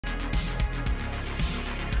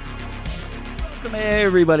Welcome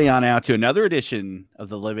everybody on out to another edition of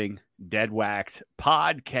the Living Deadwax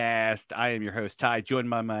podcast. I am your host, Ty, joined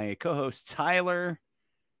by my co-host, Tyler.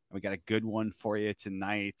 We got a good one for you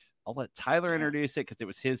tonight. I'll let Tyler introduce it because it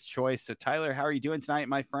was his choice. So, Tyler, how are you doing tonight,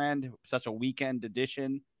 my friend? Such a weekend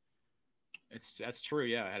edition. That's true.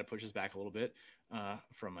 Yeah, I had to push this back a little bit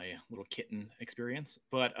from a little kitten experience,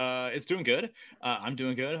 but it's doing good. I'm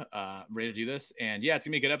doing good. Ready to do this, and yeah, it's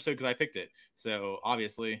gonna be a good episode because I picked it. So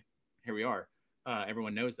obviously, here we are.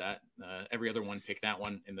 Everyone knows that. Every other one picked that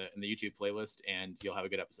one in the YouTube playlist, and you'll have a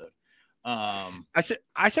good episode. I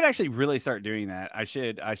should actually really start doing that. I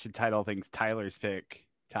should title things Tyler's pick,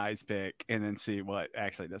 Ty's pick, and then see what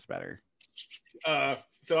actually does better.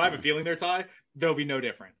 So I have a feeling there, Ty, they'll be no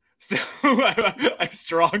different. So I have a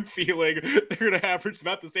strong feeling they're going to average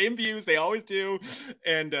about the same views they always do.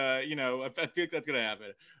 And, I feel like that's going to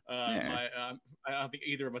happen. I don't think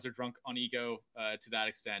either of us are drunk on ego to that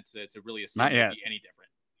extent to really assume it would be any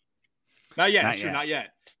different. Not yet. Not yet.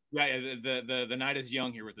 Yeah, the night is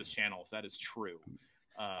young here with this channel, so that is true.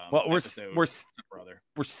 Well,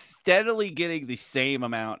 we're steadily getting the same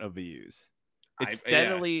amount of views. It's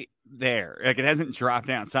steadily there. Like, it hasn't dropped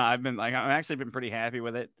down. So I've actually been pretty happy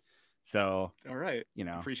with it. So all right,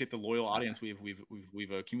 appreciate the loyal audience we've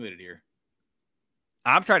accumulated here.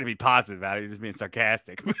 I'm trying to be positive about it. You're just being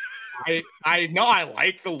sarcastic. I know I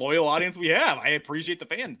like the loyal audience we have. I appreciate the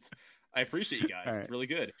fans. I appreciate you guys. Right. It's really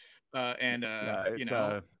good.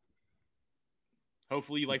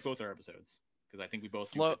 Hopefully you like both our episodes because I think we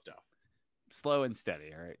both do good stuff. Slow and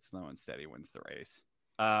steady. All right, slow and steady wins the race.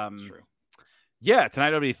 That's true. Yeah, tonight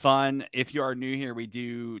will be fun. If you are new here, we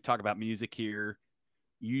do talk about music here.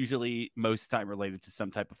 Usually, most of the time related to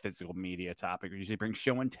some type of physical media topic. We usually bring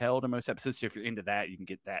show and tell to most episodes. So if you're into that, you can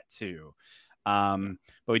get that too. But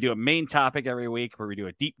we do a main topic every week where we do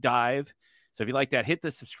a deep dive. So if you like that, hit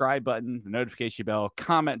the subscribe button, the notification bell,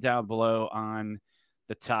 comment down below on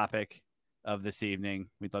the topic of this evening.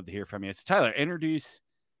 We'd love to hear from you. So Tyler, introduce.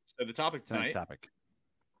 So the topic tonight. Topic.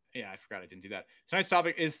 Yeah, I forgot I didn't do that. Tonight's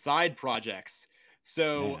topic is side projects.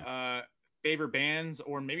 So favorite bands,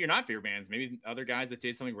 or maybe you're not favorite bands, maybe other guys that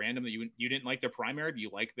did something random that you didn't like their primary, but you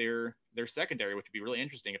like their secondary, which would be really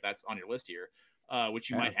interesting if that's on your list here, which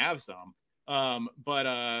you might have some. But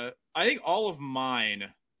I think all of mine,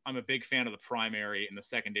 I'm a big fan of the primary, and the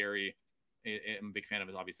secondary I'm a big fan of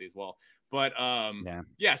it obviously as well. But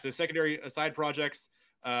so secondary side projects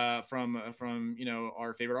from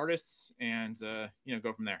our favorite artists, and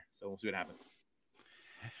go from there. So we'll see what happens.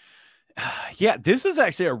 Yeah, this is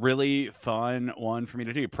actually a really fun one for me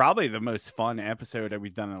to do. Probably the most fun episode that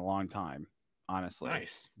we've done in a long time, honestly.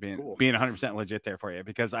 Nice. Being 100% legit there for you,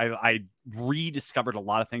 because I rediscovered a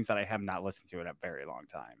lot of things that I have not listened to in a very long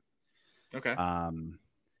time. Okay.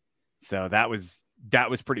 So that was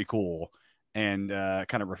pretty cool, and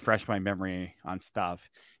kind of refreshed my memory on stuff.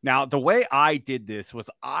 Now, the way I did this was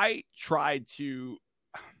I tried to.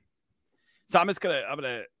 So I'm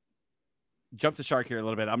gonna jump the shark here a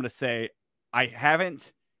little bit. I'm going to say I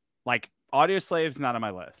haven't, Audio Slave's not on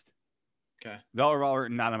my list. Okay. Velvet Revolver,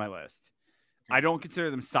 not on my list. Okay. I don't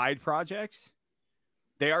consider them side projects.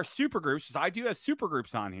 They are super groups, because I do have super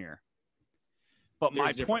groups on here. But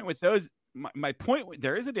my point with those,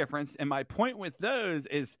 there is a difference. And my point with those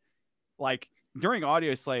is, during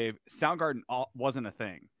Audio Slave, Soundgarden wasn't a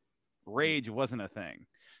thing. Rage wasn't a thing.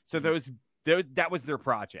 So that was their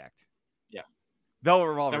project. Yeah. Velvet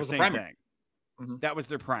Revolver, was the same thing. Mm-hmm. That was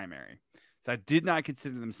their primary. So I did not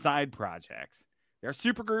consider them side projects. They're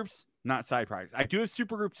super groups, not side projects. I do have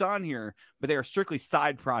super groups on here, but they are strictly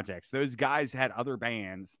side projects. Those guys had other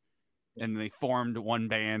bands, and they formed one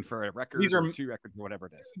band for a record, or 2 records, or whatever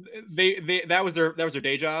it is. That was their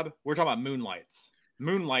day job. We're talking about Moonlight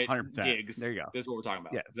 100%. Gigs. There you go. This is what we're talking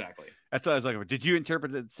about. Yeah, exactly. That's what I was looking for. Did you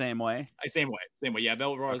interpret it the same way? Same way. Yeah,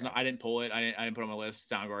 Velvet Revolver. I didn't pull it. I didn't put it on my list.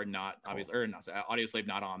 Soundgarden, not obviously, or not Audio Slave,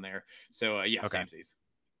 not on there. So same seas.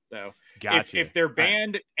 So if their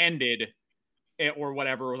band ended, or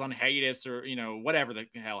whatever, was on hiatus, or whatever the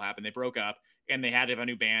hell happened, they broke up and they had to have a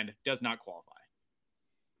new band, does not qualify.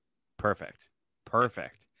 Perfect.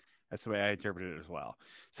 That's the way I interpreted it as well.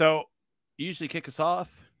 So you usually kick us off.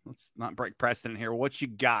 Let's not break precedent here. What you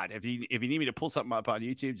got? If you need me to pull something up on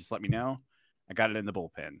YouTube, just let me know. I got it in the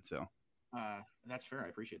bullpen. So that's fair. I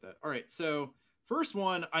appreciate that. All right. So first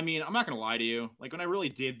one, I'm not going to lie to you. When I really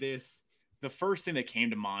did this, the first thing that came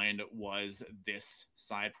to mind was this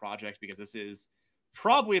side project, because this is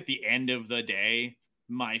probably at the end of the day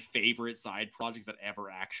my favorite side project that ever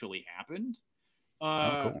actually happened.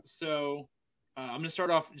 Cool. So I'm going to start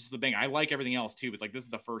off just the bang. I like everything else too, but this is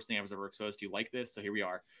the first thing I was ever exposed to like this. So here we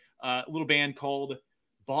are. A little band called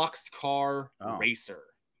Boxcar Racer.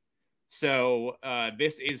 So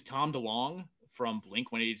this is Tom DeLonge from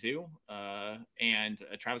Blink-182 and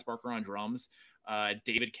Travis Barker on drums,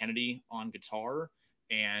 David Kennedy on guitar,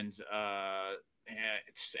 and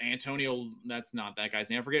it's Antonio. That's not that guy's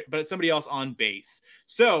name, I forget, but it's somebody else on bass.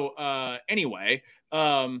 So anyway,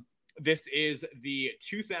 this is the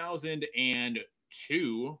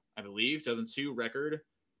 2002, I believe, 2002 record.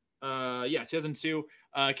 2002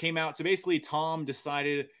 came out. So basically, Tom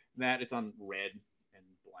decided that it's on red and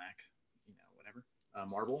black, whatever,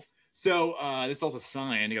 marble. So this is also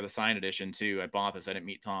signed. I got the signed edition too. I bought this. I didn't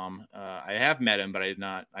meet Tom. I have met him, but I did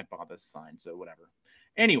not. I bought this signed. So whatever.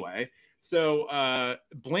 Anyway, so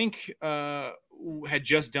Blink had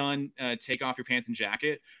just done Take Off Your Pants and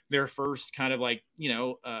Jacket, their first kind of like,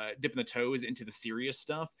 dipping the toes into the serious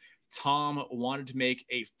stuff. Tom wanted to make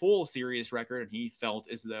a full serious record, and he felt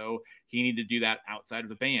as though he needed to do that outside of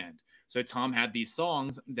the band. So Tom had these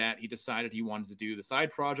songs that he decided he wanted to do the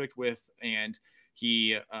side project with, and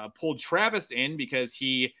he pulled Travis in because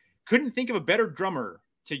he couldn't think of a better drummer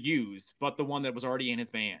to use but the one that was already in his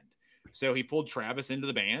band. So he pulled Travis into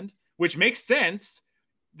the band, which makes sense.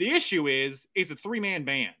 The issue is it's a 3-man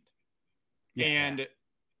band. Yeah. And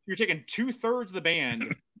you're taking 2/3 of the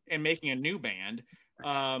band and making a new band,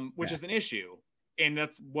 which is an issue. And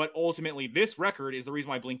that's what ultimately this record is the reason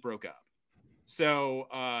why Blink broke up. So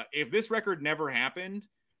if this record never happened,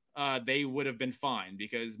 they would have been fine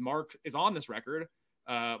because Mark is on this record.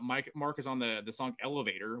 Mark is on the song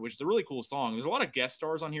Elevator, which is a really cool song. There's a lot of guest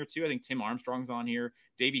stars on here too. I think Tim Armstrong's on here.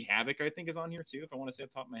 Davey Havoc, I think, is on here too, if I want to say off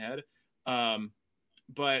the top of my head.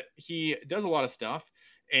 But he does a lot of stuff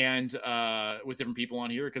and with different people on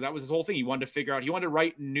here because that was his whole thing. He wanted to figure out, he wanted to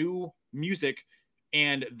write new music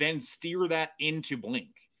and then steer that into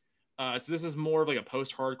Blink. So this is more of like a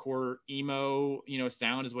post-hardcore emo,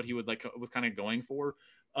 sound is what he was kind of going for.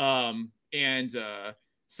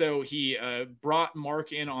 So he brought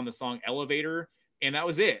Mark in on the song Elevator, and that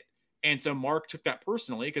was it. And so Mark took that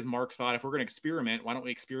personally because Mark thought, if we're going to experiment, why don't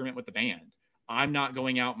we experiment with the band? I'm not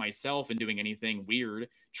going out myself and doing anything weird.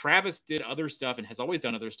 Travis did other stuff and has always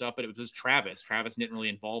done other stuff, but it was Travis. Travis didn't really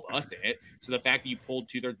involve us in it. So the fact that you pulled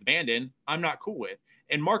 2/3 of the band in, I'm not cool with.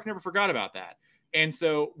 And Mark never forgot about that. And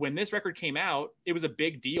so when this record came out, it was a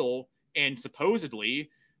big deal. And supposedly,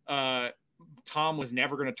 Tom was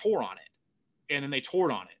never going to tour on it. And then they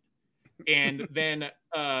toured on it. And then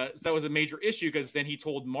so that was a major issue because then he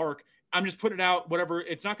told Mark, I'm just putting it out, whatever.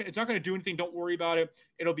 It's not going to do anything. Don't worry about it.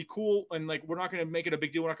 It'll be cool. And we're not going to make it a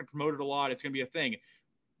big deal. We're not going to promote it a lot. It's going to be a thing.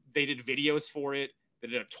 They did videos for it. They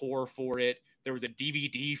did a tour for it. There was a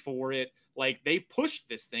DVD for it. They pushed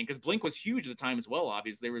this thing because Blink was huge at the time as well.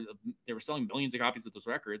 Obviously, they were selling millions of copies of those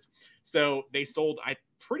records. So they sold, I'm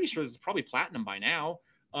pretty sure this is probably platinum by now.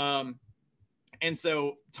 And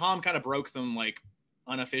so Tom kind of broke some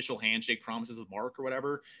unofficial handshake promises with Mark or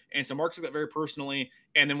whatever. And so Mark took that very personally.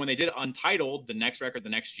 And then when they did Untitled, the next record, the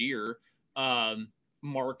next year,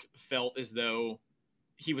 Mark felt as though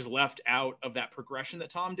he was left out of that progression that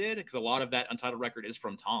Tom did because a lot of that Untitled record is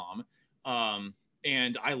from Tom.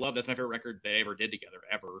 And I love, that's my favorite record they ever did together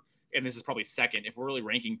ever. And this is probably second. If we're really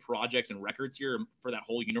ranking projects and records here for that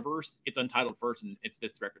whole universe, it's Untitled first and it's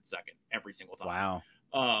this record second every single time.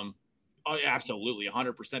 Wow. Absolutely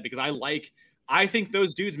 100% because I think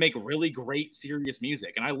those dudes make really great serious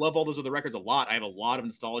music and I love all those other records a lot. I have a lot of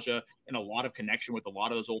nostalgia and a lot of connection with a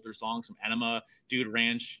lot of those older songs from Enema, Dude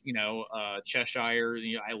Ranch, Cheshire.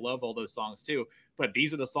 I love all those songs too, but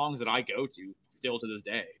these are the songs that I go to still to this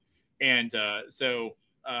day. And I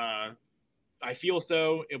Feel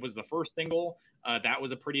So, it was the first single. That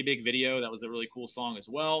was a pretty big video. That was a really cool song as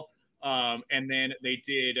well. And then they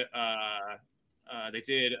did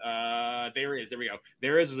There Is, there we go.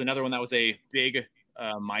 There Is was another one that was a big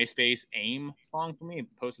MySpace AIM song for me. I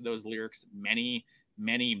posted those lyrics many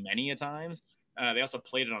a times. They also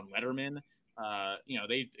played it on Letterman.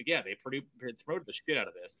 They promoted the shit out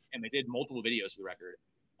of this, and they did multiple videos for the record.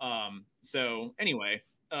 So anyway,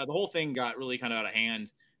 the whole thing got really kind of out of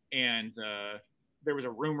hand, and there was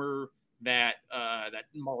a rumor that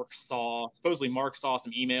supposedly Mark saw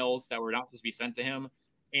some emails that were not supposed to be sent to him,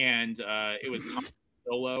 and it was Tom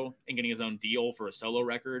solo and getting his own deal for a solo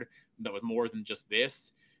record that was more than just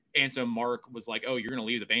this. And so Mark was like, oh, you're going to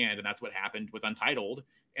leave the band. And that's what happened with Untitled.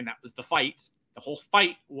 And that was the fight. The whole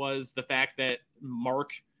fight was the fact that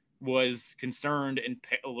Mark was concerned and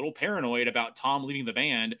a little paranoid about Tom leaving the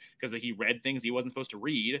band because he read things he wasn't supposed to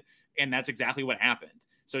read. And that's exactly what happened.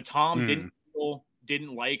 So Tom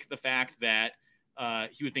didn't like the fact that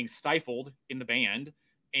he was being stifled in the band.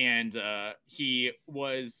 and he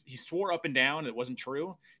swore up and down it wasn't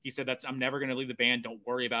true. He said I'm never going to leave the band. Don't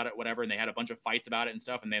worry about it, whatever. And they had a bunch of fights about it and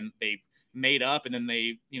stuff. And then they made up, and then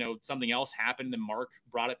they, something else happened. And Mark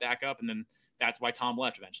brought it back up, and then that's why Tom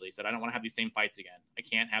left eventually. He said, I don't want to have these same fights again. I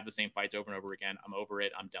can't have the same fights over and over again. I'm over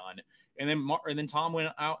it. I'm done. And then Tom went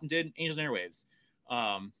out and did Angels and Airwaves,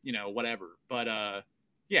 whatever. But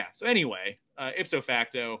yeah. So anyway, ipso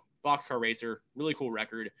facto, Boxcar Racer, really cool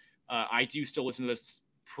record. I do still listen to this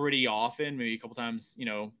pretty often, maybe a couple times,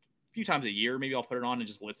 a few times a year. Maybe I'll put it on and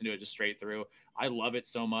just listen to it just straight through. I love it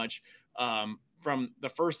so much. From the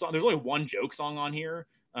first song, there's only one joke song on here.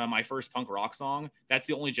 My first punk rock song. That's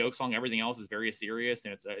the only joke song. Everything else is very serious,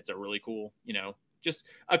 and it's a really cool, just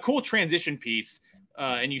a cool transition piece.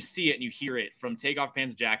 And you see it and you hear it from Take Off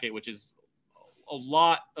Pants and Jacket, which is a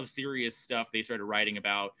lot of serious stuff they started writing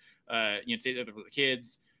about. Take That for the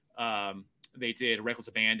Kids. They did Reckless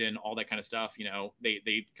Abandon, all that kind of stuff.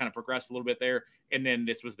 They kind of progressed a little bit there. And then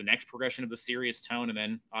this was the next progression of the serious tone. And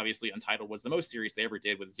then obviously Untitled was the most serious they ever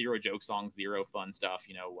did, with 0 joke songs, 0 fun stuff,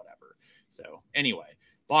 whatever. So anyway,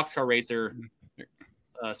 Boxcar Racer,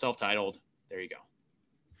 self-titled. There you go.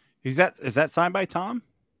 Is that signed by Tom?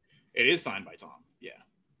 It is signed by Tom. Yeah.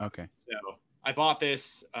 Okay. So I bought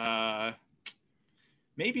this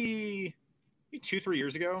maybe 2-3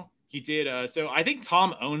 years ago. He did. So I think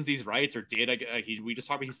Tom owns these rights, or did. We just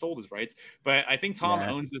talked about he sold his rights, but I think Tom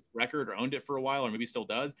owns this record, or owned it for a while, or maybe still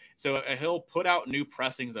does. So he'll put out new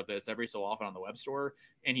pressings of this every so often on the web store,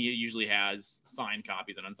 and he usually has signed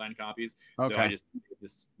copies and unsigned copies. Okay. So I just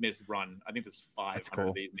this misrun. I think there's 500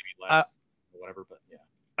 of these, maybe less, or whatever. But yeah,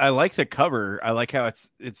 I like the cover. I like how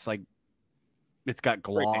it's like it's got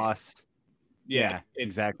gloss. Yeah,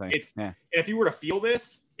 exactly. And if you were to feel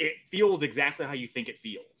this, it feels exactly how you think it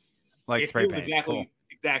feels. Like spray paint.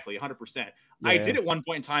 Exactly, 100%. I did at one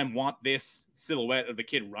point in time want this silhouette of the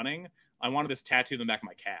kid running. I wanted this tattoo in the back of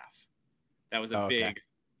my calf. That was a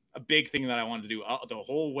big thing that I wanted to do. The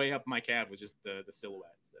whole way up my calf was just the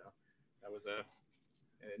silhouette. So that was it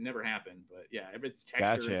never happened, but yeah, it's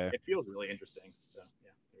texture. Gotcha. It feels really interesting. So yeah,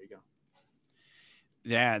 there you go.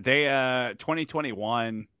 Yeah, they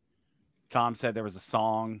 2021. Tom said there was a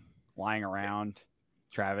song lying around.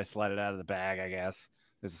 Travis let it out of the bag, I guess.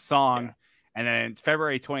 There's a song. And then in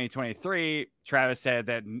February 2023, Travis said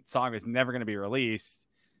that song is never going to be released.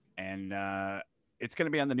 And it's going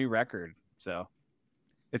to be on the new record. So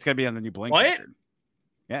it's going to be on the new Blink record.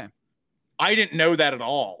 Yeah. I didn't know that at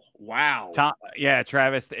all. Wow.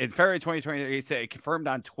 Travis, in February 2023, he said, confirmed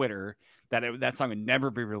on Twitter that that song would never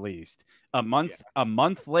be released. A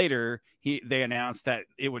month later, they announced that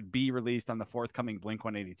it would be released on the forthcoming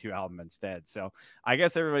Blink-182 album instead. So I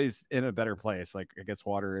guess everybody's in a better place. Like, I guess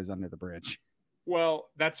water is under the bridge. Well,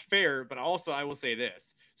 that's fair, but also I will say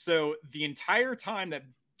this. So the entire time that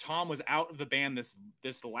Tom was out of the band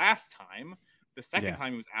this last time, the second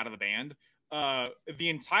time he was out of the band, the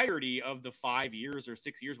entirety of the 5 years or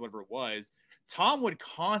 6 years, whatever it was, Tom would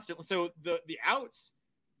constantly. So the outs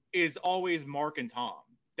is always Mark and Tom.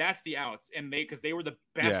 That's the outs, and because they were the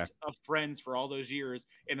best of friends for all those years,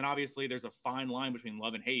 and then obviously there's a fine line between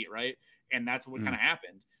love and hate, right? And that's what kind of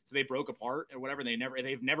happened. So they broke apart or whatever.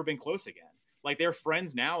 They've never been close again. Like, they're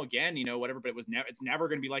friends now again, whatever. But it's never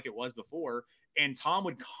going to be like it was before. And Tom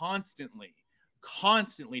would constantly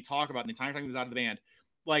talk about the entire time he was out of the band.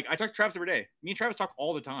 Like, I talk to Travis every day. Me and Travis talk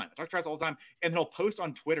all the time. I talk to Travis all the time, and he'll post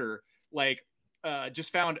on Twitter like,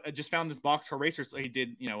 just found this Boxcar Racer. So he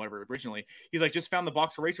did, whatever originally. He's like, just found the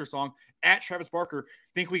Boxcar Racer song at Travis Barker.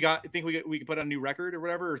 Think we could put on a new record or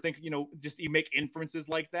whatever, or think, just you make inferences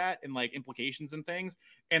like that and like implications and things.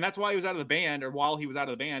 And that's why he was out of the band, or while he was out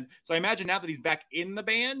of the band. So I imagine now that he's back in the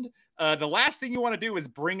band, the last thing you want to do is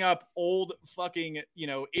bring up old fucking,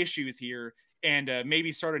 issues here and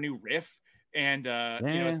maybe start a new riff. And,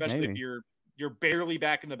 especially if you're barely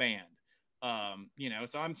back in the band.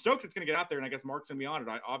 So I'm stoked it's going to get out there, and I guess Mark's going to be on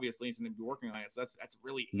it. Obviously, he's going to be working on it. So that's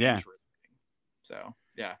really interesting. So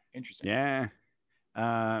yeah, interesting. Yeah.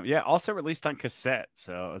 Also released on cassette.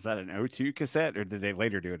 So is that an O2 cassette, or did they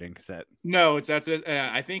later do it in cassette? No,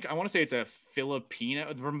 I think I want to say it's a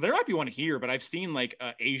Filipino. There might be one here, but I've seen like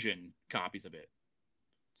Asian copies of it.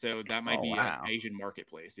 So that might be an Asian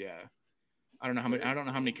marketplace. Yeah. I don't know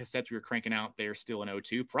how many cassettes we were cranking out there still in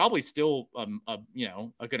O2. Probably still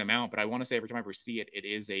a good amount, but I want to say every time I ever see it, it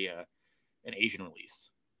is an Asian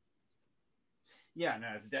release. Yeah, no,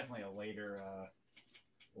 it's definitely a later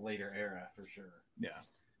era for sure.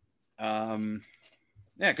 Yeah.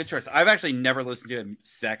 Yeah, good choice. I've actually never listened to a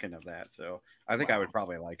second of that, so I think I would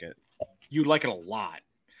probably like it. You'd like it a lot.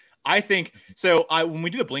 I think so. When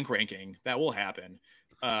we do the Blink ranking, that will happen.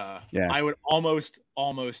 Yeah. I would almost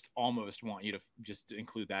want you to just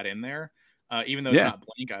include that in there. Even though it's Yeah. not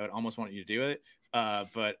Blink, I would almost want you to do it.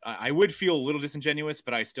 But I would feel a little disingenuous,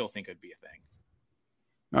 but I still think it'd be a thing.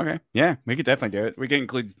 Okay. Yeah, we could definitely do it. We can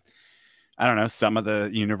include, I don't know, some of the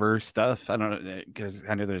universe stuff. I don't know, because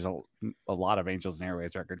I know there's a lot of Angels and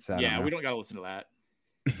Airwaves records. So Yeah, we don't gotta listen to that.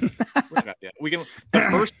 We can. The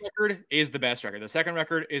first record is the best record. The second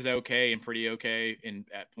record is okay and pretty okay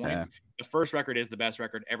at points. Yeah. The first record is the best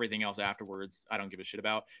record. Everything else afterwards, I don't give a shit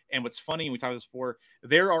about. And what's funny, and we talked about this before,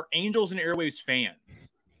 there are Angels and Airwaves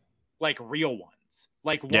fans, like real ones,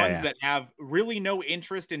 like ones that have really no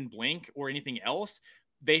interest in Blink or anything else.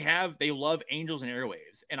 They love Angels and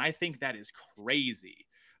Airwaves, and I think that is crazy.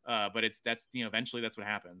 But that's eventually that's what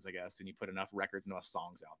happens, I guess. And you put enough records, enough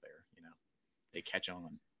songs out there, they catch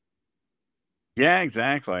on. Yeah,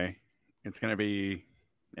 exactly. It's going to be,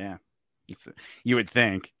 you would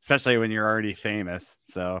think, especially when you're already famous.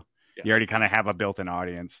 So you already kind of have a built-in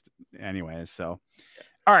audience anyway. So,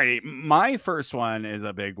 all right. My first one is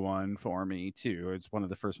a big one for me too. It's one of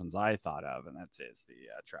the first ones I thought of, and that's the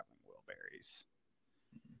Traveling Wilburys.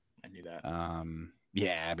 I knew that.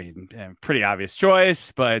 Yeah, I mean, pretty obvious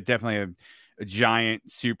choice, but definitely a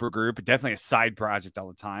giant super group, definitely a side project all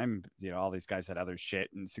the time. All these guys had other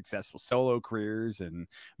shit and successful solo careers and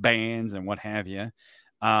bands and what have you.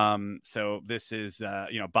 So this is,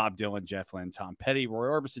 Bob Dylan, Jeff Lynne, Tom Petty, Roy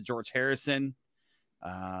Orbison, George Harrison. They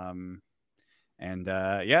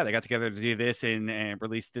got together to do this and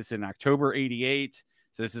released this in October 88.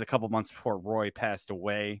 So this is a couple months before Roy passed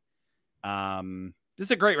away. This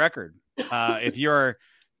is a great record. I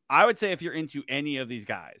would say if you're into any of these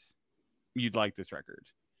guys, you'd like this record.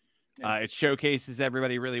 It showcases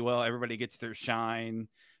everybody really well. Everybody gets their shine.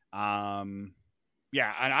 And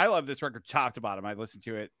I love this record top to bottom. I listened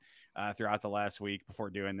to it throughout the last week before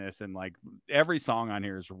doing this, and like every song on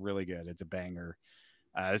here is really good. It's a banger.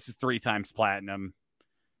 This is 3 times platinum.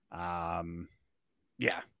 I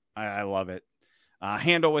love it.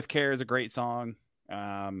 Handle with Care is a great song.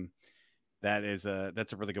 That's a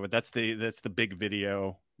really good one. That's the big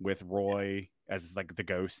video with Roy as like the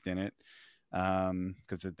ghost in it.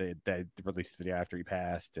 Because they released the video after he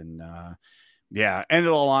passed, and End of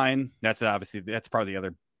the Line. That's probably the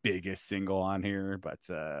other biggest single on here. But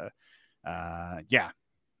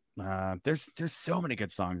there's so many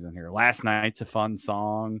good songs in here. Last Night's a fun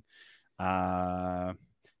song. Tweeter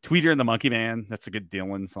and the Monkey Man. That's a good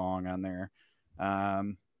Dylan song on there.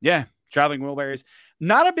 Traveling Wilburys.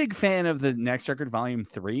 Not a big fan of the next record, Volume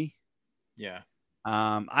 3. Yeah.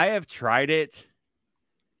 I have tried it.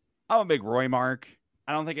 I'm a big Roy mark.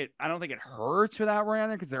 I don't think it hurts without Roy on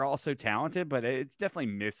there because they're all so talented, but it's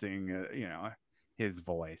definitely missing, his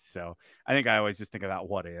voice. So I think I always just think about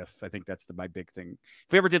What If. I think that's my big thing.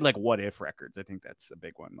 If we ever did like What If records, I think that's a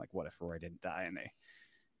big one. Like what if Roy didn't die and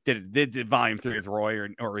they did Volume 3 with Roy,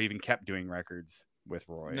 or even kept doing records with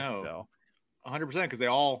Roy. No. So 100%, because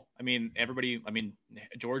everybody,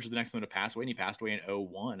 George was the next one to pass away, and he passed away in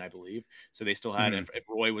 2001, I believe. So they still had, if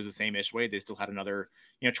Roy was the same-ish way, they still had another,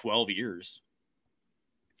 12 years.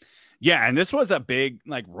 Yeah, and this was a big,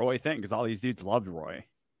 like, Roy thing, because all these dudes loved Roy.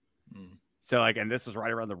 So, and this was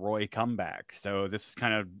right around the Roy comeback. So this is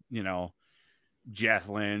kind of, Jeff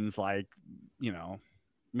Lynne's, like,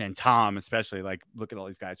 and Tom especially, like, look at all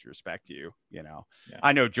these guys who respect you.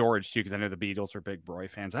 I know George too, because I know the Beatles are big Roy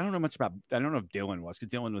fans. I don't know if Dylan was,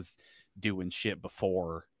 because Dylan was doing shit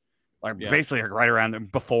before, basically right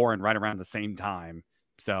around before and right around the same time.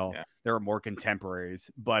 So there were more contemporaries.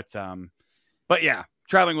 But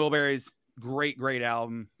Traveling Wilburys, great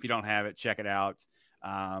album. If you don't have it, check it out.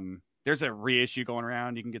 There's a reissue going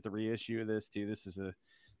around. You can get the reissue of this too. This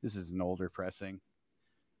is an older pressing.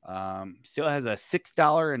 Still has a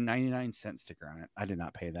 $6.99 sticker on it. I did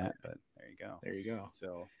not pay that, but there you go.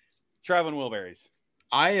 So Traveling Wilburys.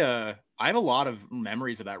 I have a lot of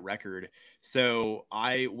memories of that record. So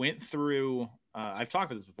I went through, I've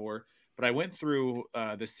talked about this before, but I went through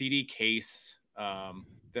the CD case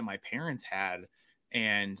that my parents had,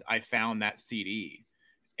 and I found that CD,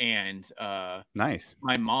 and nice.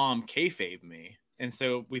 My mom kayfabed me. And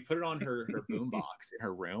so we put it on her boombox in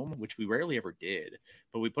her room, which we rarely ever did.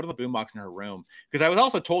 But we put on the boombox in her room because I was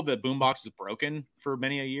also told that boombox was broken for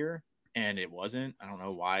many a year, and it wasn't. I don't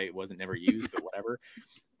know why it wasn't never used, but whatever.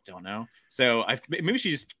 Don't know. So maybe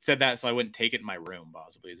she just said that so I wouldn't take it in my room.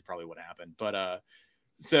 Possibly is probably what happened. But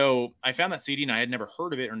so I found that CD and I had never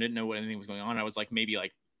heard of it or didn't know what anything was going on. I was like maybe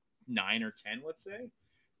like 9 or 10, let's say.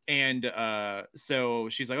 And so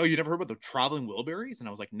she's like, "Oh, you never heard about the Traveling Wilburys?" And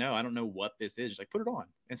I was like, "No, I don't know what this is." She's like, "Put it on."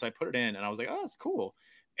 And so I put it in, and I was like, "Oh, that's cool."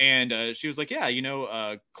 And she was like, "Yeah,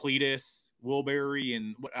 Cletus Wilbury,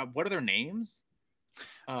 and what are their names?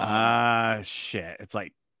 Shit. It's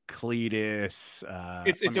like Cletus.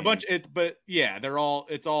 It's a bunch. But yeah,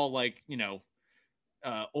 it's all like,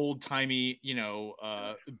 old timey,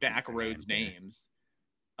 back roads names.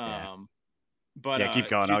 Yeah. But Yeah, keep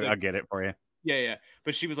going. she's I'll get it for you. yeah.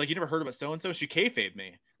 But she was like, "You never heard about so and so?" She kayfabed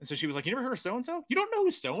me, and so she was like, "You never heard of so and so? You don't know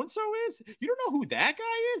who so and so is? You don't know who that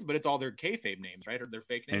guy is?" But it's all their kayfabe names, right? Or their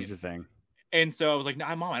fake names. Interesting. And so I was like,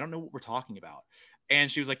 "Nah, Mom, I don't know what we're talking about."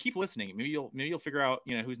 And she was like, "Keep listening. Maybe you'll figure out,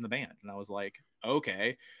 who's in the band." And I was like,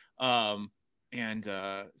 "Okay." So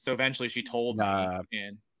eventually she told me,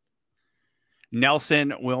 and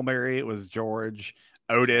Nelson Wilbury was George.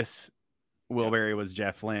 Otis Wilbury was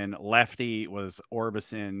Jeff Lynne. Lefty was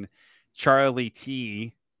Orbison. Charlie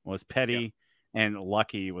T was Petty. And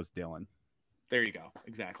Lucky was Dylan. There you go.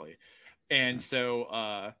 Exactly. And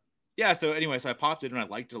so, so anyway, so I popped it and I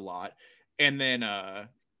liked it a lot. And then,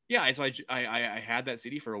 so I had that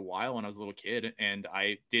CD for a while when I was a little kid, and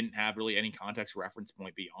I didn't have really any context reference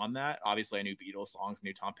point beyond that. Obviously, I knew Beatles songs,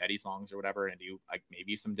 knew Tom Petty songs or whatever, and I knew like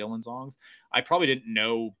maybe some Dylan songs. I probably didn't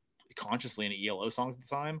know consciously any ELO songs at the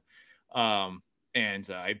time. And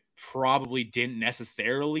I probably didn't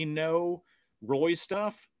necessarily know Roy's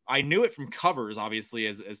stuff. I knew it from covers, obviously,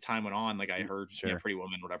 as time went on. Like I heard Pretty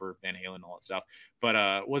Woman, whatever, Van Halen, all that stuff,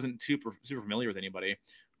 but wasn't super familiar with anybody.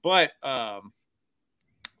 But so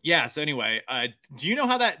anyway, do you know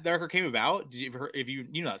how that record came about? You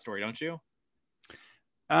know that story, don't you?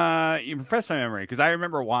 You refresh my memory, because I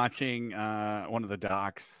remember watching one of the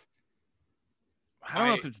docs. I don't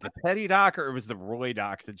know if it's the Petty doc or it was the Roy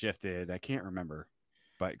doc that Jeff did. I can't remember.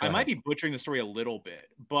 But I might be butchering the story a little bit,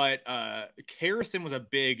 but Harrison was a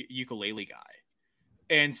big ukulele guy.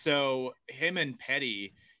 And so him and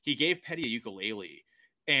Petty, he gave Petty a ukulele.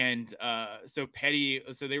 And so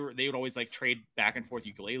they would always like trade back and forth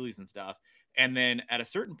ukuleles and stuff. And then at a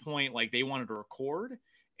certain point, like they wanted to record,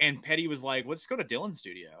 and Petty was like, "Let's go to Dylan's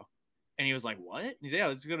studio." And he was like, "What?" And he's like, "Yeah,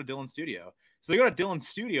 let's go to Dylan's studio." So they go to Dylan's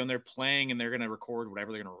studio and they're playing and they're going to record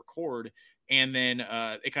whatever they're going to record. And then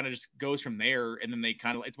it kind of just goes from there. And then they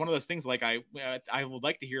kind of, it's one of those things like I would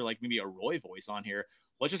like to hear like maybe a Roy voice on here.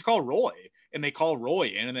 Let's just call Roy. And they call Roy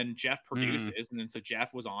in, and then Jeff produces. And then so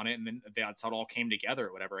Jeff was on it, and then that's how it all came together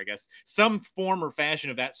or whatever, I guess. Some form or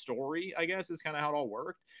fashion of that story, I guess, is kind of how it all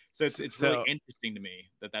worked. So it's really interesting to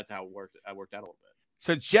me that's how it worked. I worked out a little bit.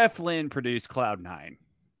 So Jeff Lynne produced Cloud 9.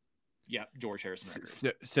 Yeah, George Harrison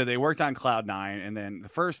record. So they worked on Cloud 9, and then the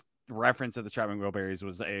first reference of the Traveling Wilburys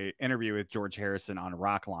was a interview with George Harrison on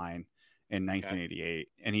Rockline in 1988. Okay.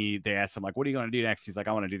 And they asked him, like, "What are you going to do next?" He's like,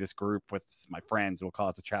 "I want to do this group with my friends. We'll call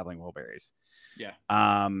it the Traveling Wilburys." Yeah.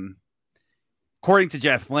 According to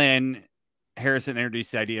Jeff Lynne, Harrison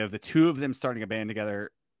introduced the idea of the two of them starting a band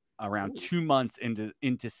together around 2 months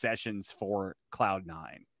into sessions for Cloud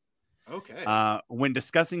 9. Okay. When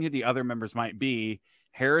discussing who the other members might be,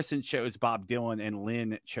 Harrison chose Bob Dylan and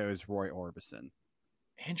Lynne chose Roy Orbison.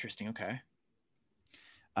 Interesting. Okay.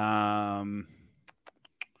 So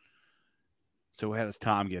how does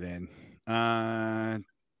Tom get in?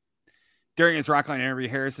 During his Rockline interview,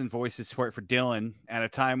 Harrison voiced his support for Dylan at a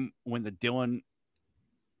time when Dylan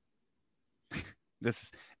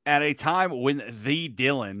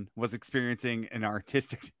was experiencing an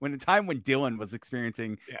artistic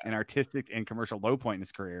and commercial low point in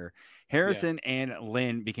his career. Harrison and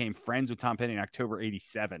Lynne became friends with Tom Petty in October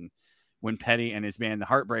 '87, when Petty and his band the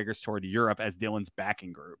Heartbreakers toured Europe as Dylan's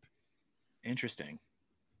backing group. Interesting.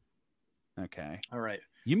 Okay. All right.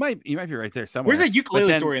 You might be right there somewhere. Where's a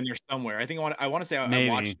ukulele story in there somewhere? I think I want to say I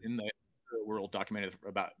watched in the world documented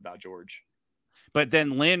about George. But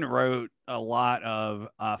then Lynne wrote a lot of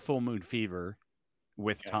Full Moon Fever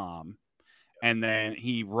with Tom. And then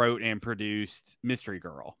he wrote and produced Mystery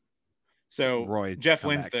Girl. So Roy Jeff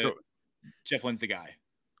Lynne's the guy.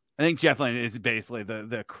 I think Jeff Lynne is basically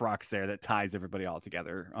the crux there that ties everybody all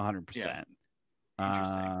together 100%. Yeah.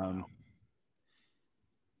 Interesting. Wow.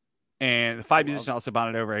 And the five musicians also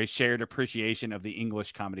bonded over a shared appreciation of the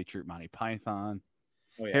English comedy troupe Monty Python.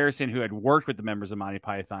 Oh, yeah. Harrison, who had worked with the members of Monty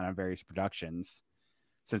Python on various productions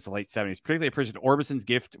since the late 70s, particularly appreciated Orbison's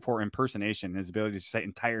gift for impersonation and his ability to recite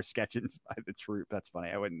entire sketches by the troupe. That's funny.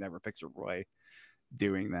 I would never picture Roy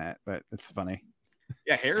doing that, but it's funny.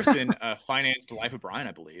 Yeah, Harrison financed Life of Brian,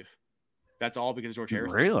 I believe. That's all because of George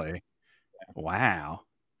Harrison. Really? Yeah. Wow.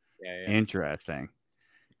 Yeah. Interesting.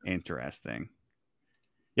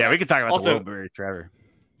 Yeah, we could talk about the Wilburys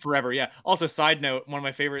forever. Yeah. Also, side note, one of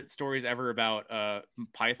my favorite stories ever about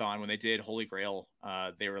Python, when they did Holy Grail,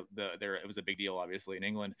 it was a big deal, obviously, in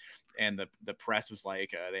England, and the press was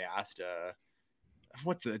like, they asked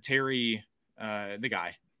what's Terry, the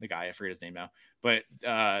guy, the guy, I forget his name now, but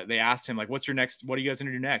they asked him like, what are you guys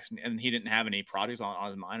gonna do next? And he didn't have any projects on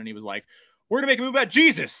his mind, and he was like, we're gonna make a movie about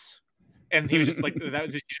Jesus. And he was just like,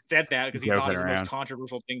 he said that because he thought it was the most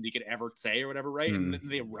controversial thing that he could ever say or whatever, right? And then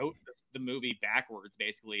they wrote the movie backwards.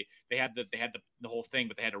 Basically, they had the whole thing,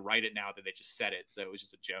 but they had to write it now that they just said it, so it was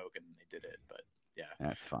just a joke, and they did it. But yeah,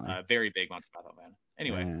 that's funny. Very big Monty Python fan.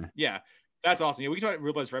 Anyway, yeah. That's awesome. Yeah, we can talk about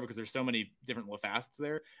Real Blood forever because there's so many different little facets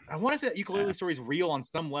there. I want to say that Ukulele Story is real on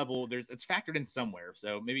some level. It's factored in somewhere,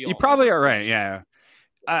 so maybe you probably are right. Yeah.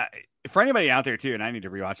 For anybody out there too, and I need to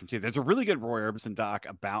rewatch them too. There's a really good Roy Orbison doc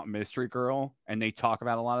about Mystery Girl, and they talk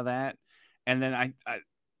about a lot of that. And then I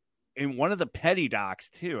in one of the Petty docs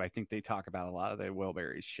too, I think they talk about a lot of the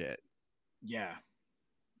Wilburys shit. Yeah.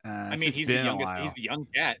 I mean, he's the youngest. He's the young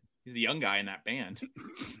cat. He's the young guy in that band.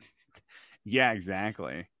 Yeah,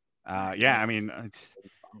 exactly. Yeah, I mean,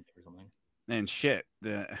 and shit.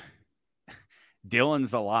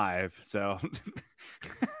 Dylan's alive, so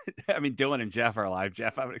I mean, Dylan and Jeff are alive.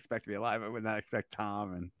 Jeff, I would expect to be alive. I would not expect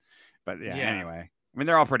Tom, but yeah. Anyway, I mean,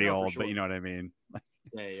 they're all pretty old, but you know what I mean.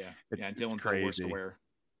 Yeah. Dylan's crazy.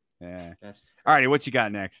 Yeah. All right, what you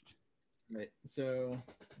got next? Right. So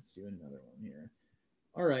let's do another one here.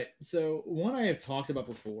 All right. So one I have talked about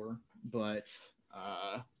before, but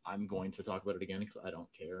I'm going to talk about it again because I don't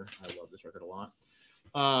care. I love this record a lot.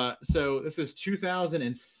 So this is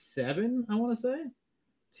 2007, I want to say.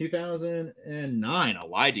 2009. I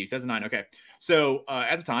lied to you. 2009. Okay. So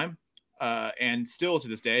at the time, and still to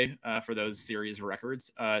this day, for those series of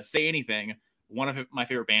records, Say Anything, one of my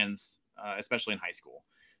favorite bands, especially in high school.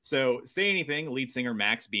 So Say Anything, lead singer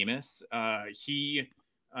Max Bemis,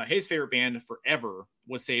 his favorite band forever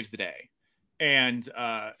was Saves the Day. And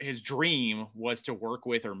his dream was to work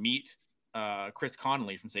with or meet Chris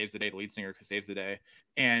Connolly from Saves the Day, the lead singer of Saves the Day.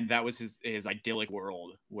 And that was his idyllic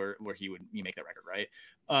world where he would make that record, right?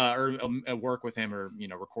 Or work with him or,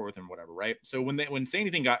 record with him, whatever, right? So when Say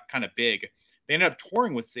Anything got kind of big, they ended up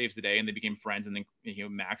touring with Saves the Day and they became friends. And then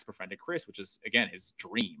Max befriended Chris, which is, again, his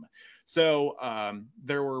dream. So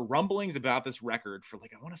there were rumblings about this record for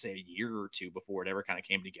I want to say a year or two before it ever kind of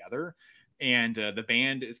came together. And the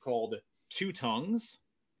band is called Two Tongues,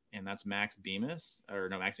 and that's Max Bemis,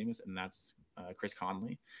 and that's Chris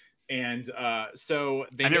Connolly. And so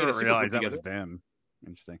they never realized that was them.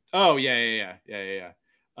 Interesting. Oh yeah.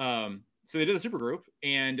 So they did a super group,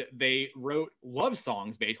 and they wrote love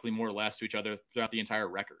songs basically more or less to each other throughout the entire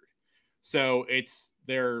record. So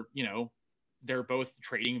they're both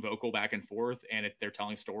trading vocal back and forth, and they're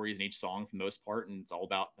telling stories in each song for the most part, and it's all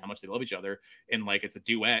about how much they love each other. And it's a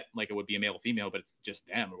duet, like it would be a male female, but it's just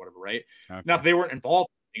them or whatever, right? Okay. Now they weren't involved.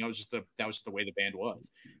 That was just the way the band was,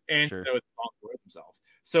 and so the songs wrote themselves.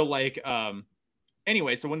 So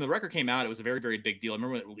anyway, so when the record came out, it was a very, very big deal. I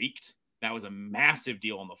remember when it leaked. That was a massive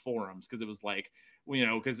deal on the forums because it was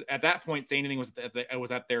because at that point, Say Anything was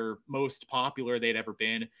at their most popular they'd ever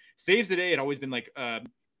been. Saves the Day had always been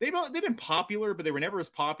they've been popular, but they were never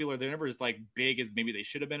as popular. They're never as big as maybe they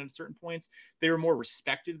should have been at certain points. They were more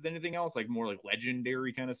respected than anything else, more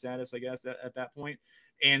legendary kind of status, I guess, at that point.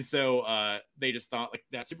 And so they just thought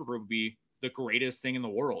that supergroup would be the greatest thing in the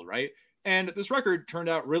world, right? And this record turned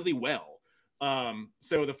out really well.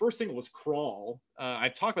 So the first single was Crawl.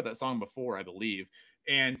 I've talked about that song before, I believe.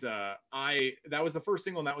 And that was the first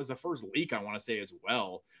single, and that was the first leak, I want to say, as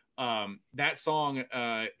well. That song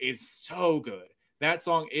is so good. That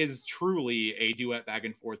song is truly a duet back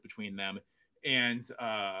and forth between them. And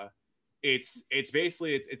it's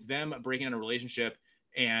basically it's them breaking in a relationship,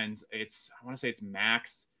 and I want to say it's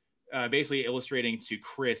Max basically illustrating to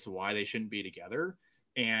Chris why they shouldn't be together.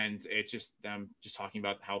 And it's just them just talking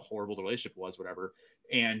about how horrible the relationship was, whatever.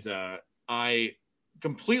 And I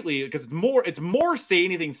completely, because it's more Say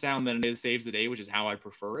Anything sound than it is Saves the Day, which is how I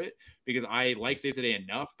prefer it, because I like Saves the Day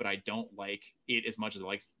enough, but I don't like it as much as I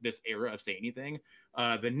like this era of Say Anything.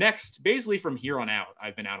 Basically from here on out,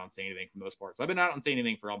 I've been out on Say Anything for the most part. So I've been out on Say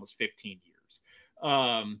Anything for almost 15 years.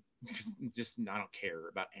 Just I don't care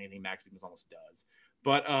about anything Max Bemis almost does.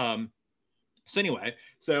 But so anyway,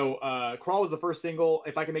 Crawl was the first single.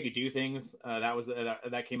 If I Can Make You Do Things,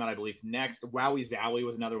 that came out, I believe, next. Wowie Zowie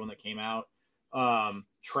was another one that came out.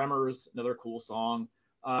 Tremors, another cool song.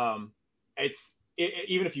 Even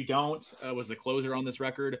If You Don't was the closer on this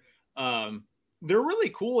record. They're really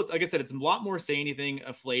cool. Like I said, it's a lot more Say Anything,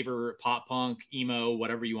 a flavor, pop punk, emo,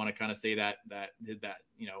 whatever you want to kind of say that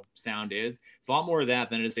sound is. It's a lot more of that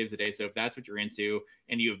than it is Saves the Day. So if that's what you're into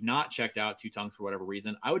and you have not checked out Two Tongues for whatever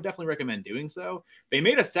reason, I would definitely recommend doing so. They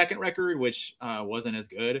made a second record, which wasn't as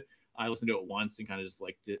good. I listened to it once and kind of just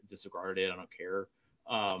disregarded it. I don't care.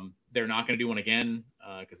 They're not going to do one again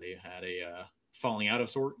because they had a falling out of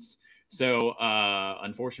sorts. So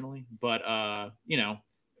unfortunately, but you know,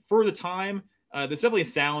 for the time, this definitely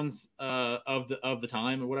sounds of the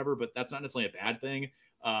time or whatever, but that's not necessarily a bad thing.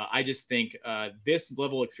 I just think this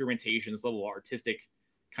level of experimentation, this level of artistic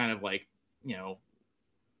kind of like, you know,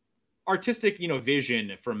 artistic, you know,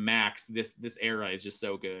 vision from Max this era is just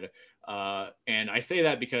so good. And I say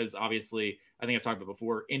that because obviously I think I've talked about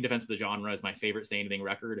before, In Defense of the Genre is my favorite Say Anything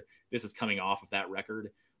record. This is coming off of that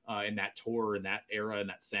record, in that tour, in that era, and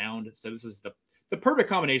that sound. So this is the perfect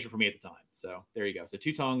combination for me at the time. So there you go. So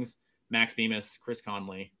Two Tongues, Max Bemis, Chris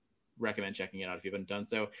Conley. Recommend checking it out if you haven't done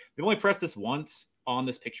so. We've only pressed this once on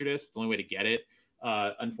this picture disc. It's the only way to get it.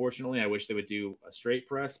 Unfortunately, I wish they would do a straight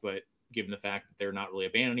press, but given the fact that they're not really a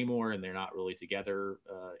band anymore and they're not really together,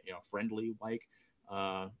 you know, friendly like,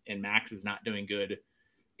 and Max is not doing good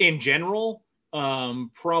in general,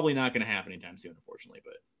 probably not going to happen anytime soon, unfortunately.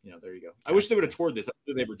 But you know, there you go. I wish they would have toured this. I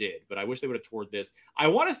don't think they ever did, but I wish they would have toured this. I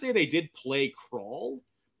want to say they did play Crawl,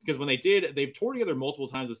 because when they did, they've toured together multiple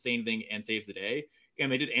times with Say Anything and Saves the Day,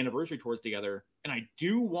 and they did anniversary tours together. And I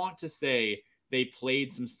do want to say they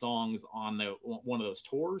played some songs on one of those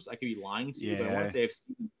tours. I could be lying to you, but I want to say I've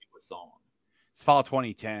seen a song. It's fall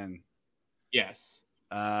 2010. Yes.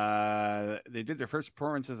 They did their first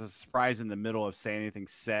performance as a surprise in the middle of Say Anything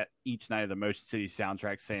set each night of the Motion City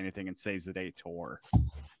soundtrack Say Anything and Saves the Day tour.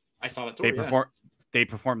 I saw that tour. They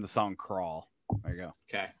performed the song Crawl. There you go.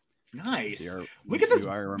 Okay. Nice. Look at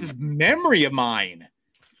this memory of mine.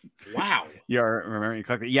 Wow. You're remembering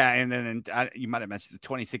correctly. Yeah, and then you might have mentioned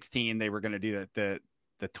 2016 they were going to do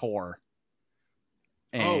the tour.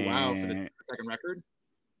 And oh wow, for the second record?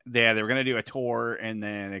 Yeah, they were going to do a tour and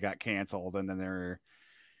then it got canceled, and then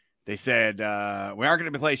they said we aren't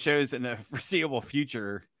going to play shows in the foreseeable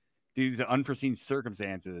future due to unforeseen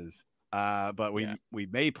circumstances. But we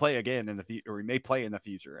may play again in the future, or we may play in the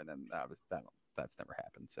future, and then that's never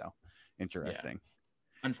happened. So interesting.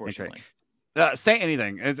 Yeah. Unfortunately. Say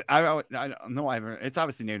Anything is I don't know. It's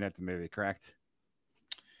obviously named after the movie, correct?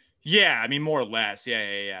 Yeah, I mean more or less.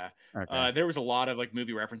 Yeah. Okay. There was a lot of like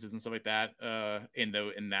movie references and stuff like that in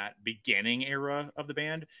that beginning era of the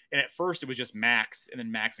band. And at first it was just Max, and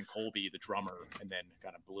then Max and Colby, the drummer, and then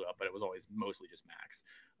kind of blew up. But it was always mostly just Max.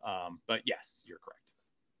 But yes, you're correct.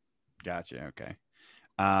 Gotcha. Okay.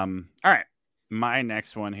 All right. My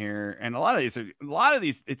next one here, and a lot of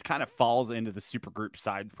these, it kind of falls into the supergroup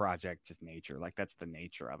side project, just nature. Like that's the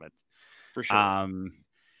nature of it, for sure.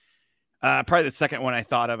 Probably the second one I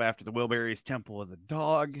thought of after the Wilburys, Temple of the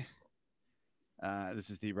Dog. This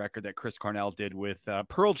is the record that Chris Cornell did with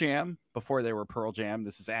Pearl Jam before they were Pearl Jam.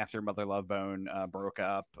 This is after Mother Love Bone broke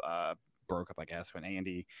up, I guess, when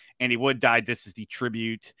Andy Wood died. This is the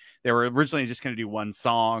tribute. They were originally just going to do one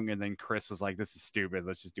song, and then Chris was like, "This is stupid.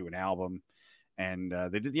 Let's just do an album." And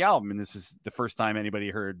they did the album, and this is the first time anybody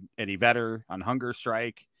heard Eddie Vedder on Hunger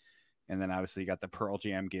Strike. And then obviously you got the Pearl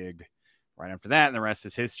Jam gig right after that, and the rest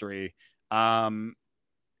is history.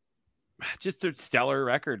 Just a stellar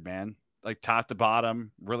record, man. Like top to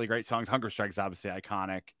bottom, really great songs. Hunger Strike is obviously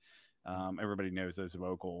iconic. Everybody knows those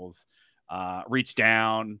vocals. Reach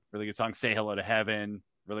Down, really good song. Say Hello to Heaven,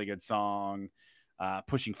 really good song.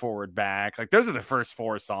 Pushing Forward Back, like those are the first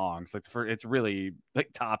four songs. Like it's really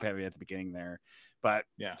like top heavy at the beginning there, but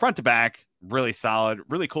yeah, front to back, really solid,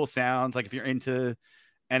 really cool sound. Like if you're into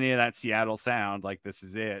any of that Seattle sound, like this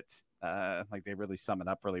is it. Like they really sum it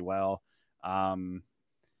up really well.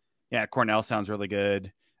 Yeah, Cornell sounds really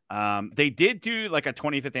good. They did do like a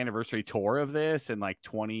 25th anniversary tour of this in like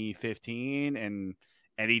 2015, and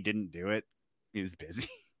Eddie didn't do it. He was busy.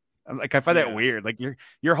 Like I find that weird. Like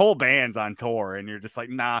your whole band's on tour, and you're just like,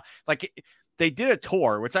 nah. Like they did a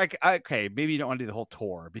tour, which okay, maybe you don't want to do the whole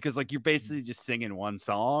tour because like you're basically just singing one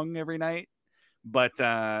song every night. But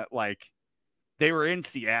like they were in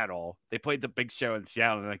Seattle, they played the big show in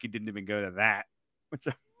Seattle, and like you didn't even go to that, which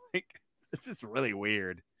like it's just really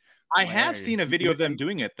weird. I have seen a video of them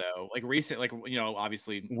doing it though, like recent, like you know,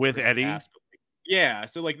 obviously with Eddie. Yeah,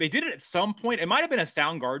 so like they did it at some point. It might have been a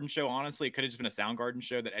Soundgarden show. Honestly, it could have just been a Soundgarden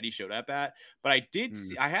show that Eddie showed up at. But I did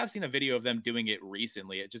see, I have seen a video of them doing it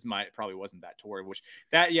recently. It just probably wasn't that tour.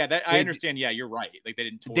 I understand. Yeah, you're right. Like they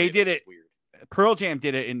didn't tour. They did it. Weird. Pearl Jam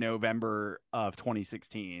did it in November of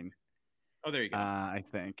 2016. Oh, there you go. I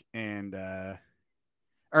think, and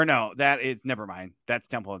or no, that is never mind. That's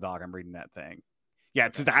Temple of the Dog. I'm reading that thing. Yeah,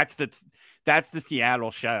 okay. So that's the Seattle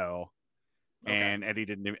show. Okay. And Eddie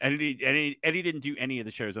didn't do any of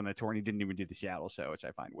the shows on the tour, and he didn't even do the Seattle show, which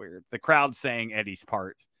I find weird. The crowd sang Eddie's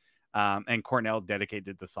part, and Cornell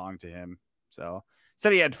dedicated the song to him. So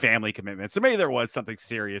said he had family commitments, so maybe there was something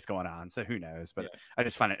serious going on. So who knows? But Yeah. I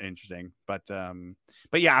just find it interesting. But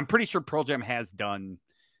yeah, I'm pretty sure Pearl Jam has done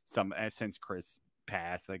some since Chris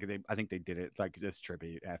passed. Like I think they did it like this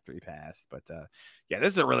tribute after he passed. But yeah,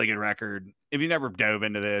 this is a really good record. If you never dove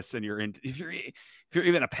into this and if you're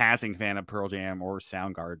even a passing fan of Pearl Jam or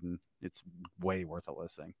Soundgarden, it's way worth a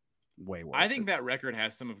listen. Way worth. I think that record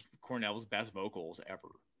has some of Cornell's best vocals ever.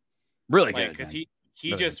 Really like, good, because man.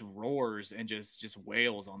 he Really just roars and just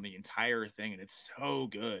wails on the entire thing, and it's so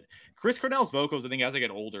good. Chris Cornell's vocals, I think as I get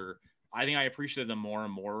older, I think I appreciate them more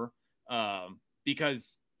and more,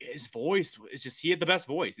 because his voice is just, he had the best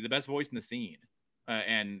voice. He had the best voice in the scene,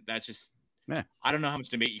 and that's just, yeah. I don't know how much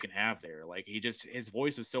debate you can have there. Like, his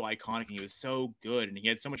voice was so iconic, and he was so good, and he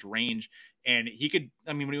had so much range, and he could,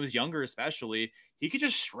 I mean, when he was younger especially, he could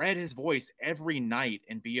just shred his voice every night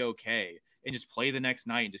and be okay, and just play the next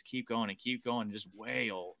night and just keep going and just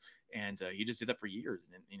wail. And he just did that for years.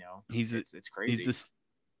 And, you know, it's crazy.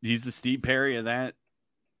 He's the Steve Perry of that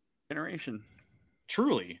generation.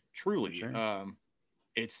 Truly. Sure.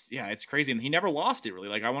 It's crazy. And he never lost it really.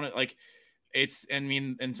 Like, I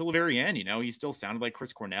mean, until the very end, you know, he still sounded like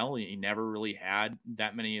Chris Cornell. He never really had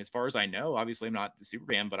that many, as far as I know. Obviously, I'm not the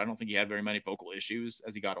super fan, but I don't think he had very many vocal issues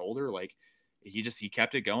as he got older. Like, he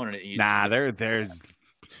kept it going. And there's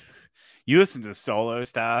you listen to solo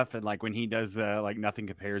stuff, and like when he does like Nothing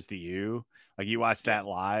Compares to You, like you watch that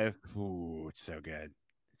live, ooh, it's so good.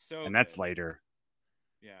 That's later.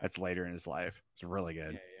 Yeah, that's later in his life. It's really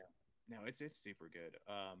good. No, it's super good.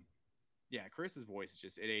 Yeah, Chris's voice is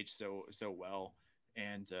just, it aged so well,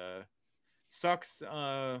 and sucks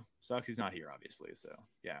he's not here, obviously. So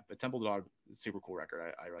yeah, but Temple Dog is a super cool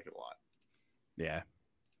record. I like it a lot. Yeah,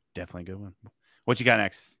 definitely a good one. What you got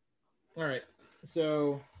next? All right,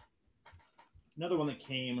 so another one that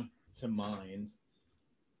came to mind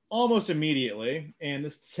almost immediately, and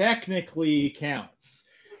this technically counts.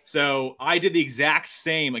 So I did the exact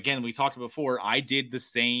same. Again, we talked before. I did the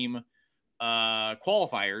same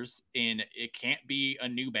qualifiers in, it can't be a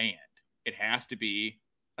new band. It has to be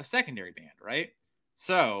a secondary band, right?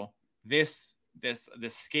 So this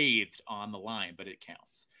scathed on the line, but it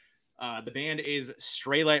counts. The band is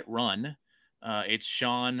Straylight Run. It's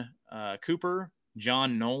Sean Cooper,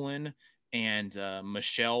 John Nolan, and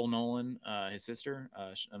Michelle Nolan, his sister,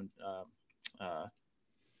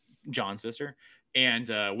 John's sister, and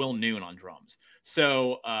Will Noon on drums.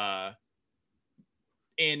 So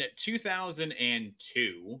in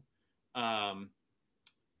 2002,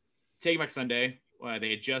 Take Back Sunday, they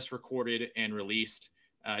had just recorded and released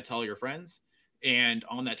Tell Your Friends. And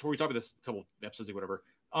on that tour, we talked about this a couple episodes or whatever.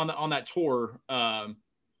 On that tour,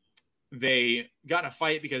 they got in a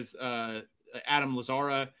fight because Adam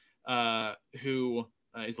Lazzara, who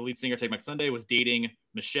is the lead singer of Take Back Sunday, was dating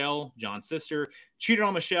Michelle, John's sister, cheated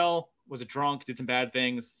on Michelle, was a drunk, did some bad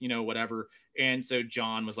things, you know, whatever. And so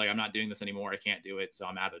John was like, I'm not doing this anymore. I can't do it. So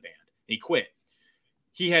I'm out of the band. And he quit.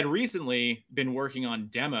 He had recently been working on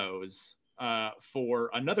demos for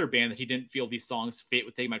another band that he didn't feel these songs fit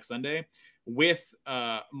with Take Back Sunday, with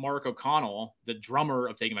Mark O'Connell, the drummer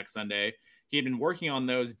of Take Back Sunday. He had been working on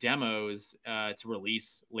those demos to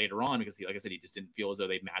release later on because, like I said, he just didn't feel as though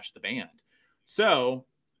they matched the band. So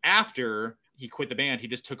after he quit the band, he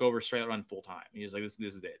just took over Straight Run full time. He was like, this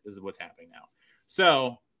is it. This is what's happening now.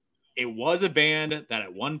 So it was a band that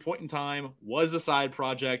at one point in time was a side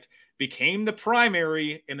project, became the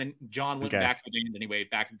primary, and then John went back to the band anyway,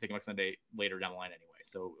 back to Take Back Sunday later down the line anyway.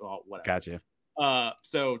 So whatever. Gotcha.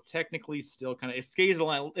 So technically still kind of, it skates the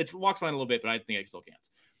line, it walks the line a little bit, but I think it still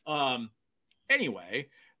counts. Anyway,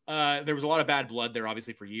 there was a lot of bad blood there,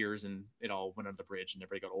 obviously, for years, and it all went under the bridge, and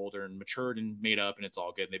everybody got older and matured and made up, and it's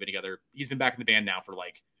all good. And they've been together. He's been back in the band now for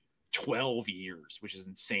like 12 years, which is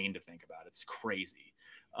insane to think about. It's crazy.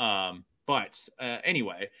 But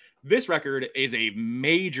anyway, this record is a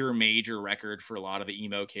major record for a lot of the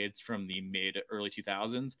emo kids from the early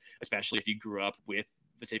 2000s, especially if you grew up with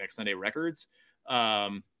the Take Back Sunday records,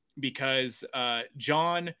 because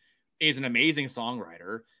John is an amazing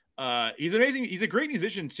songwriter. He's amazing. He's a great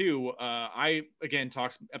musician too. I, again,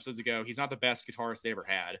 talked episodes ago. He's not the best guitarist they ever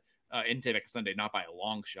had in Take Back Sunday, not by a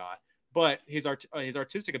long shot, but his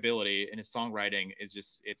artistic ability and his songwriting is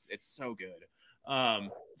just, it's so good.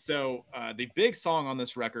 So the big song on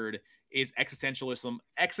this record is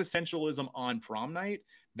Existentialism on Prom Night.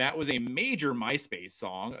 That was a major MySpace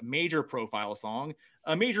song, a major profile song,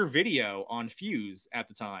 a major video on Fuse at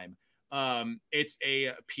the time. It's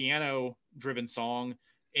a piano driven song,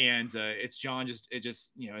 and it's John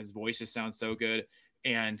you know, his voice just sounds so good.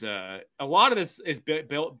 And a lot of this is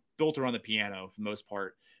built around the piano for the most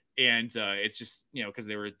part. And it's just, you know, because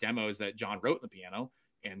there were demos that John wrote in the piano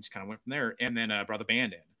and just kind of went from there, and then brought the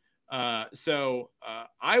band in. So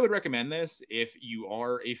I would recommend this if you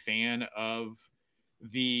are a fan of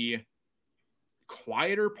the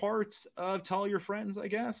quieter parts of Tell Your Friends, I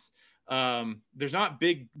guess. There's not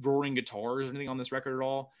big roaring guitars or anything on this record at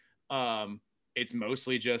all. It's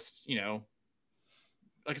mostly just, you know,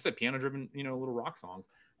 like I said, piano driven, you know, little rock songs.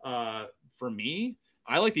 For me,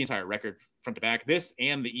 I like the entire record front to back. This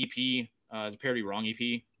and the EP, the Parody Wrong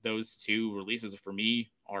EP, those two releases for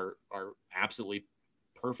me are absolutely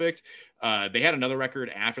perfect. They had another record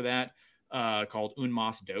after that called Un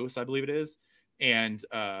Mas Dos, I believe it is. And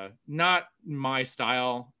not my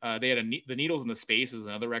style. They had The Needles in the Space is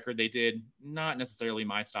another record they did. Not necessarily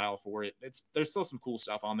my style for it. There's still some cool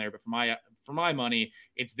stuff on there, but for my money,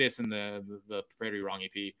 it's this and the Parody Wrong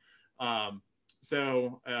EP.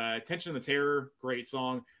 So Attention to the Terror, great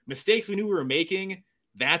song. Mistakes We Knew We Were Making,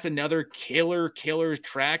 that's another killer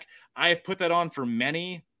track. I have put that on for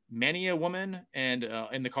many a woman and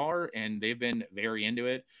in the car, and they've been very into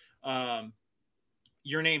it.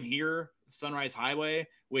 Your Name Here, Sunrise Highway,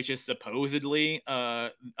 which is supposedly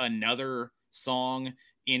another song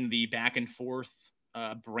in the back and forth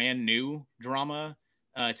brand new drama,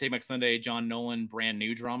 Take Back Sunday, John Nolan brand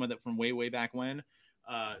new drama that from way back when.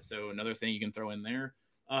 So another thing you can throw in there.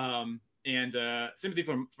 And Sympathy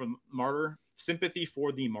for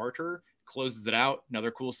the Martyr closes it out.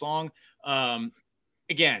 Another cool song.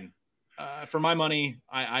 Again, for my money,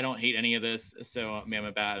 I don't hate any of this. So I mean, I'm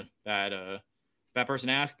a bad person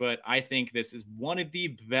to ask, but I think this is one of the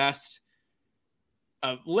best,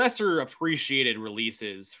 lesser appreciated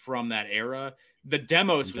releases from that era. The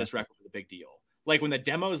demos for this record were the big deal. Like when the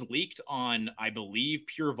demos leaked on, I believe,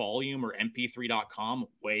 Pure Volume or mp3.com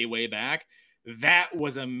way back, that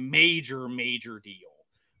was a major deal.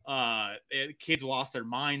 Kids lost their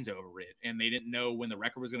minds over it, and they didn't know when the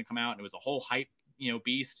record was going to come out, and it was a whole hype, you know,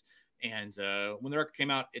 beast. And when the record came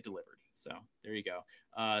out, it delivered. So there you go.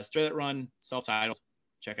 Stray That Run, self-titled.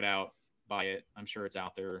 Check it out. Buy it. I'm sure it's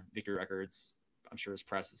out there. Victory Records. I'm sure it's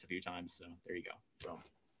pressed this a few times. So there you go. So.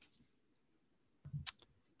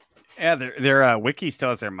 Yeah, their wiki still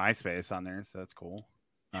has their MySpace on there, so that's cool.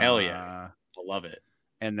 Hell yeah, I love it.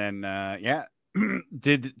 And then yeah,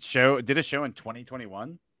 did a show in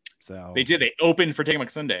 2021. So they did. They opened for Take Back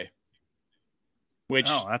Sunday, which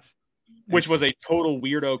was a total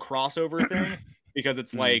weirdo crossover thing because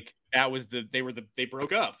it's like they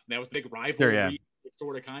broke up. That was the big rivalry,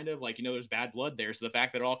 sort of kind of like, you know, there's bad blood there. So the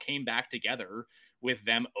fact that it all came back together with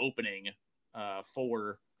them opening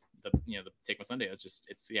for the Take My Sunday, it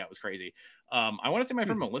was crazy. I want to say my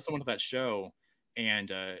friend Melissa went to that show,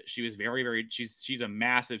 and she was very she's a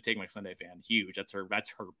massive Take My Sunday fan, huge. That's her band.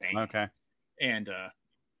 Okay. And I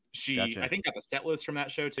think got the set list from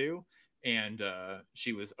that show too, and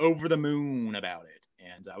she was over the moon about it,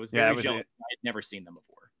 and I was very jealous. I'd never seen them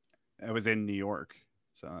before. It was in New York,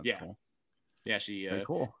 so that's cool. Yeah, very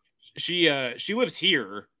cool. She lives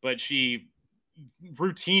here, but she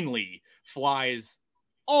routinely flies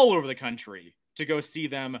all over the country to go see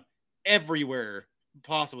them everywhere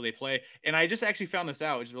possible they play. And I just actually found this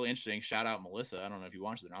out, which is really interesting. Shout out Melissa. I don't know if you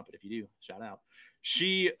watched it or not, but if you do, shout out.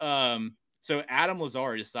 She so Adam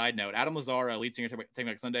Lazar, just side note, Adam Lazar, lead singer Take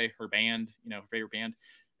Back Sunday, her band, you know, her favorite band.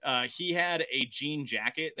 He had a jean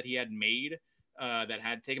jacket that he had made that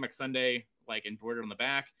had Take Back Sunday like embroidered on the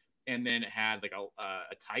back, and then it had like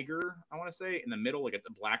a tiger, I want to say, in the middle, like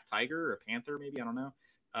a black tiger or a panther, maybe, I don't know.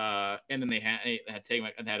 And then they had I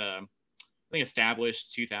think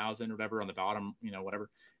established 2000 or whatever on the bottom, you know, whatever.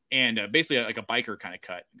 And basically like a biker kind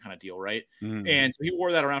of deal, right? And so he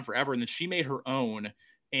wore that around forever. And then she made her own,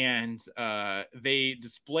 and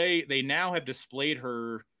they now have displayed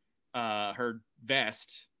her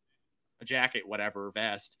vest, a jacket, whatever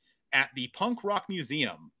vest, at the Punk Rock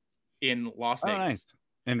Museum in Las Vegas. Nice.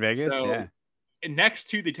 In Vegas, yeah. Next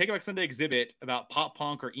to the Take Back Sunday exhibit about pop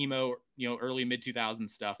punk or emo, you know, early mid 2000s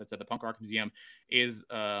stuff that's at the Punk Rock Museum is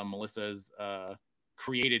Melissa's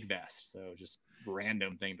created vest. So just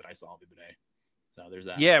random thing that I saw the other day. So there's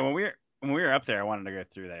that. Yeah, when we were up there, I wanted to go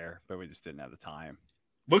through there, but we just didn't have the time.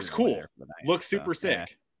 Looks cool. Looks super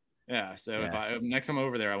sick. Yeah. So if next time I'm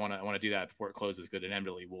over there, I want to do that before it closes, because it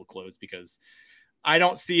inevitably will close, because I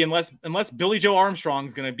don't see, unless Billy Joe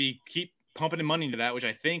Armstrong's going to keep pumping money into that, which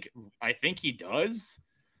I think he does.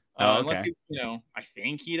 Unless I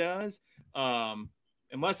think he does.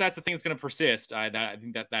 Unless that's the thing that's going to persist, I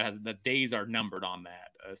think that days are numbered on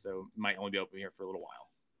that. So it might only be open here for a little while.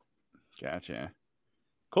 Gotcha.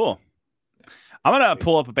 Cool. I'm gonna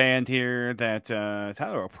pull up a band here that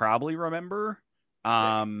Tyler will probably remember.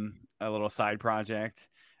 A little side project.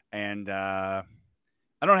 and I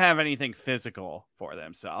don't have anything physical for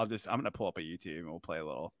them, so I'm gonna pull up a YouTube and we'll play a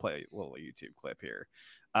little YouTube clip here.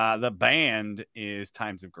 The band is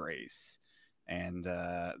Times of Grace, and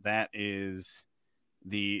that is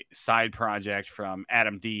the side project from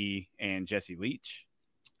Adam D and Jesse Leach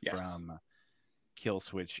from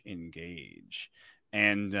Killswitch Engage.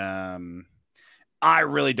 And I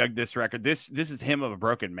really dug this record. This is Hymn of a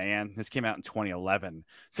Broken Man. This came out in 2011.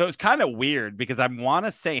 So it's kind of weird because I want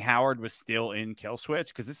to say Howard was still in Killswitch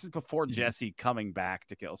because this is before Jesse coming back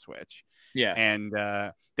to Killswitch. Yeah. And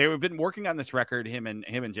they've been working on this record, him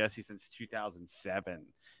and Jesse, since 2007.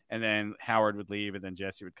 And then Howard would leave and then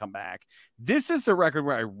Jesse would come back. This is the record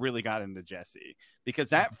where I really got into Jesse because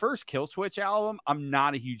that first Killswitch album, I'm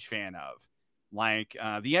not a huge fan of. Like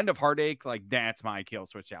The End of Heartache, like that's my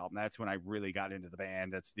Killswitch album. That's when I really got into the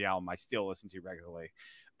band. That's the album I still listen to regularly.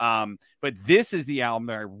 But this is the album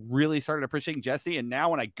that I really started appreciating Jesse. And now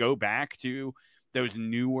when I go back to those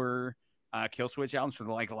newer Killswitch albums from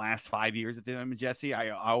the last 5 years at the end of Jesse,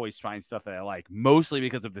 I always find stuff that I like, mostly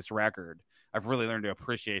because of this record. I've really learned to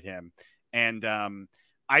appreciate him. And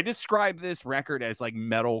I describe this record as like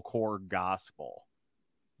metalcore gospel.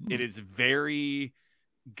 It is very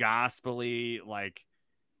gospel-y, like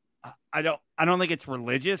I don't think it's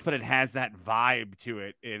religious, but it has that vibe to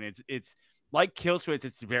it, and it's like Killswitch.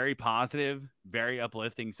 It's very positive, very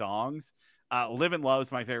uplifting songs. Live and Love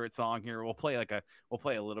is my favorite song here. We'll play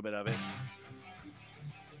a little bit of it.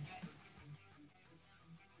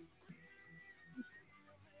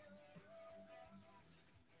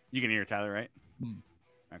 You can hear Tyler, right?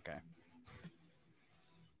 Okay.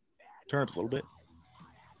 Turn up a little bit.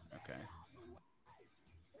 Okay.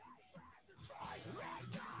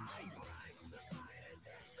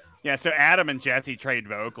 Yeah, so Adam and Jesse trade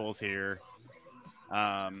vocals here.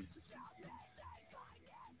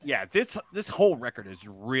 Yeah, this whole record is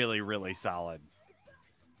really, really solid.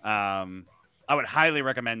 I would highly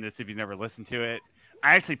recommend this if you've never listened to it.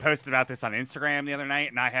 I actually posted about this on Instagram the other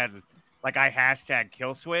night, and I hashtag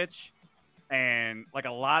Killswitch, and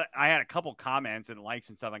I had a couple comments and likes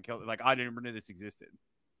and stuff on Kill. Like, I didn't even know this existed.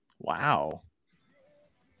 Wow.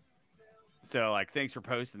 So, thanks for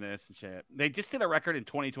posting this and shit. They just did a record in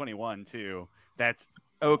 2021, too. That's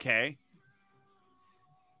okay.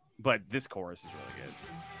 But this chorus is really good.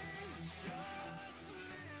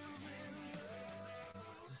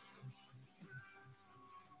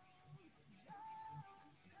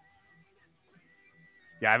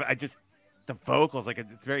 Yeah, I just... The vocals,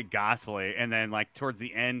 it's very gospel-y. And then, towards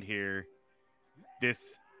the end here,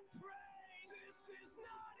 this...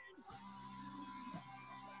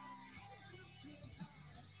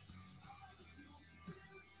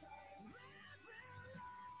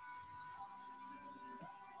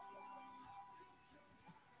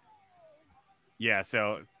 Yeah,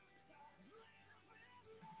 so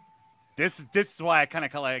this is why I kind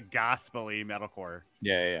of call it gospel-y metalcore.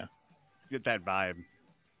 Yeah. Let's get that vibe.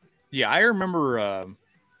 Yeah, I remember.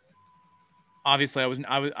 Obviously,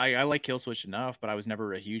 I like Killswitch enough, but I was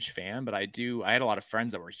never a huge fan. But I had a lot of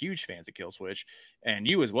friends that were huge fans of Killswitch, and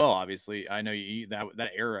you as well. Obviously, I know you that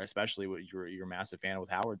era, especially what you're a massive fan with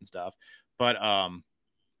Howard and stuff. But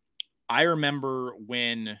I remember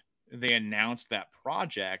when they announced that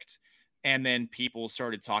project. And then people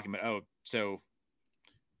started talking about, so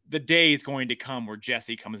the day is going to come where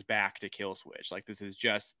Jesse comes back to Killswitch. This is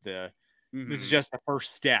just the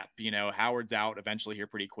first step. Howard's out eventually here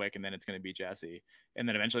pretty quick, and then it's going to be Jesse. And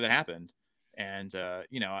then eventually that happened. And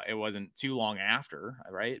it wasn't too long after,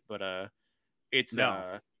 right? But it's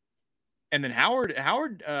no. And then Howard,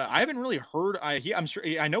 I haven't really heard. I'm sure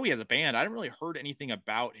I know he has a band. I haven't really heard anything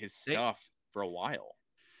about his stuff for a while.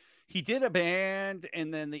 He did a band,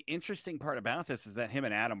 and then the interesting part about this is that him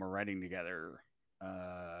and Adam were writing together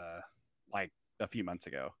a few months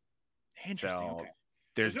ago. Interesting. So okay.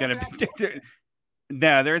 There's going to be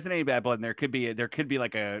no, there isn't any bad blood, and there could be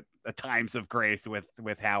a Times of Grace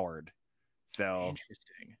with Howard. So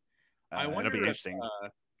interesting. I wonder it'll be interesting.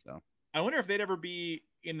 I wonder if they'd ever be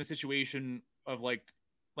in the situation of like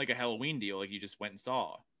a Halloween deal, like you just went and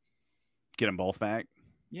saw. Get them both back.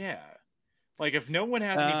 Yeah. If no one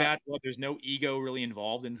has any bad blood, there's no ego really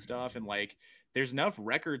involved in stuff. And there's enough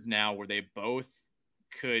records now where they both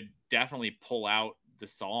could definitely pull out the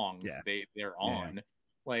songs they're on.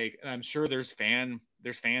 And I'm sure there's fans.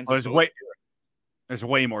 Well, there's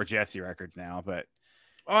way more Jesse records now, but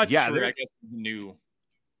that's true. I guess new.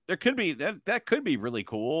 There could be that could be really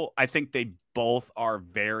cool. I think they both are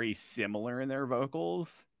very similar in their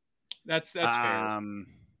vocals. That's fair.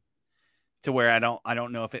 To where I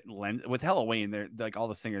don't know if it lends with Halloween. They're all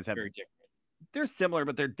the singers have very different. They're similar,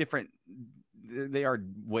 but they're different they are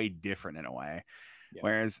way different in a way. Yeah.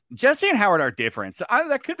 Whereas Jesse and Howard are different. So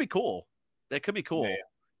that could be cool. That could be cool. Yeah.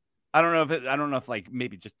 I don't know if like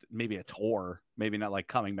maybe a tour, maybe not like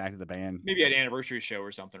coming back to the band. Maybe an anniversary show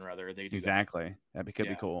or something or other. They do exactly. That could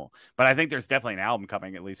be cool. But I think there's definitely an album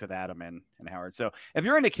coming, at least with Adam and Howard. So if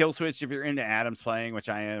you're into Killswitch, if you're into Adam's playing, which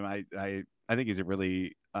I am, I think he's a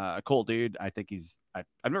really cool dude. I think I've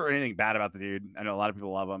never heard anything bad about the dude. I know a lot of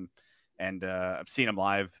people love him, and I've seen him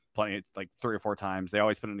live plenty, like 3 or 4 times. They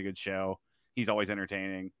always put in a good show. He's always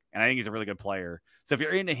entertaining, and I think he's a really good player. So if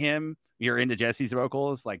you're into him, you're into Jesse's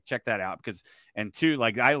vocals, like check that out. And two,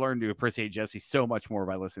 like I learned to appreciate Jesse so much more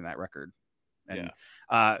by listening to that record. And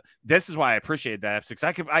this is why I appreciate that episode,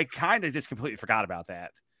 because I kind of just completely forgot about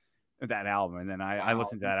that album, and then I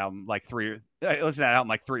listened to that album like 3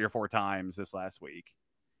 or 4 times this last week.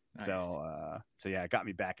 Nice. So yeah, it got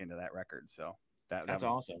me back into that record. So that's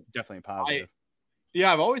awesome. Definitely positive.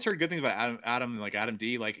 I've always heard good things about Adam like Adam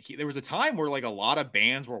D. Like there was a time where like a lot of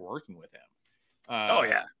bands were working with him.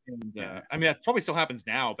 I mean that probably still happens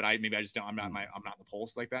now, but I'm not in the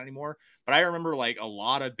pulse like that anymore. But I remember like a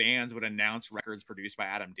lot of bands would announce records produced by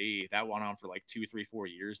Adam D. That went on for like 2, 3, 4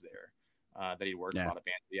 years there. That he worked with a lot of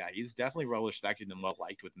bands. Yeah, he's definitely well respected and well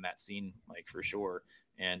liked within that scene, like for sure.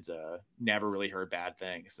 And never really heard bad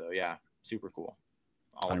things. So yeah, super cool.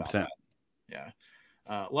 All 100%. About that. Yeah.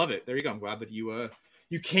 Love it. There you go. I'm glad that you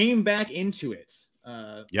came back into it.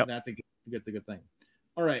 That's a good thing.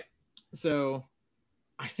 All right. So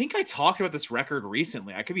I think I talked about this record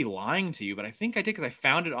recently. I could be lying to you, but I think I did because I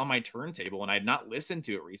found it on my turntable and I had not listened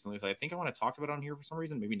to it recently. So I think I want to talk about it on here for some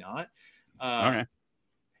reason. Maybe not. Okay.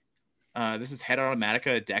 This is Head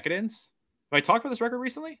Automatica Decadence. Have I talked about this record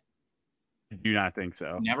recently? I do not think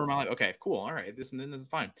so. Never mind. Okay, cool. All right. This is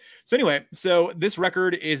fine. So anyway, this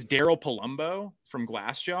record is Daryl Palumbo from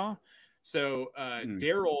Glassjaw. So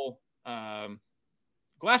Daryl,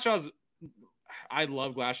 Glassjaw's, I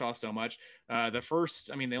love Glassjaw so much. The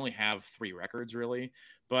first, I mean, they only have 3 records really,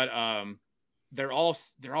 but they're all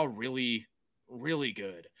really, really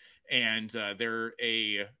good. And they're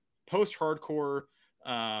a post-hardcore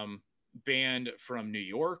band from New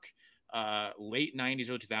York. Late 90s,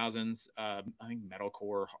 early 2000s. I think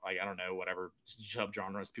metalcore, I don't know, whatever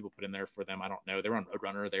subgenres people put in there for them. I don't know. They were on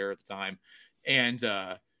Roadrunner there at the time. And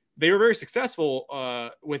they were very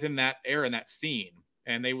successful within that era and that scene.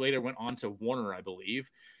 And they later went on to Warner, I believe.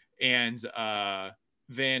 And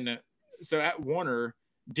then, so at Warner,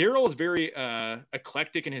 Daryl is very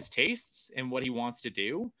eclectic in his tastes and what he wants to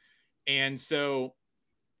do. And so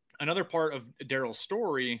another part of Daryl's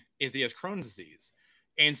story is he has Crohn's disease.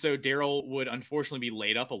 And so Daryl would unfortunately be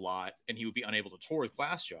laid up a lot and he would be unable to tour with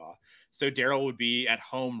Glassjaw. So Daryl would be at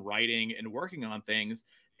home writing and working on things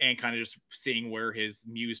and kind of just seeing where his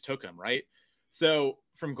muse took him, right? So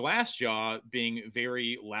from Glassjaw being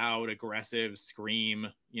very loud, aggressive, scream,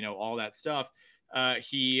 all that stuff,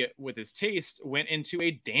 he, with his taste, went into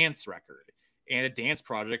a dance record and a dance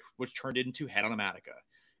project, which turned into Head Automatica.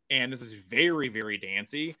 And this is very, very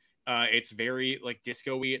dancey. It's very like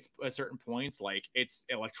disco-y at certain points. Like it's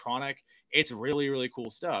electronic. It's really, really cool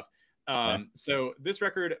stuff. So this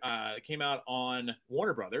record came out on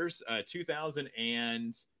Warner Brothers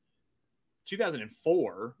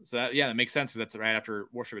 2004. So that makes sense. That's right after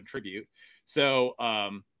Worship and Tribute. So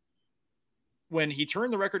when he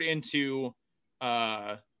turned the record into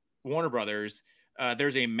Warner Brothers,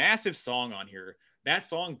 there's a massive song on here. That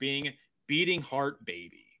song being Beating Heart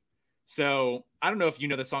Baby. So I don't know if you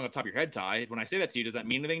know the song off the top of your head, Ty. When I say that to you, does that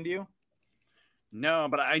mean anything to you? No,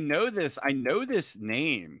 but I know this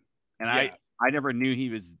name, and I never knew he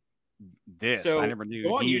was this. So I never knew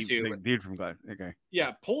go on he, YouTube. the dude from Glass. Okay.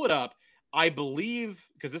 Yeah, pull it up. I believe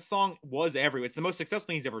because this song was everywhere. It's the most successful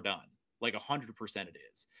thing he's ever done. Like 100% it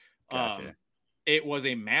is. Gotcha. It was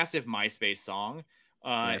a massive MySpace song.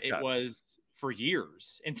 It was for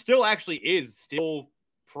years and still actually is still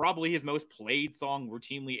probably his most played song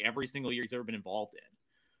routinely every single year he's ever been involved in.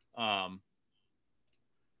 I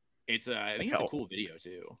think it's a cool video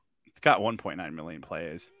too. It's got 1.9 million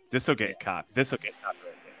plays. This will get caught. This will get caught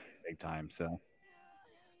big time. So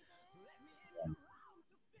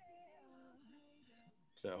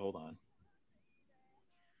hold on.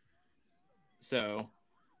 So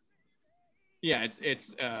yeah, it's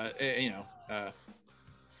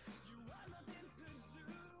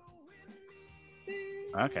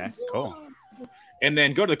okay, cool. And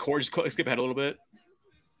then go to the chorus. Just skip ahead a little bit,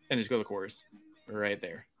 and just go to the chorus right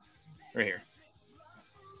there, right here.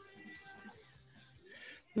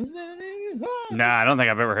 Nah, I don't think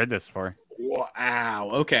I've ever heard this before. Wow.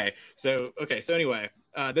 Okay. So anyway,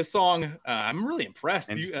 this song, I'm really impressed.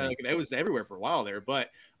 That was everywhere for a while there, but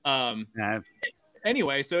Yeah.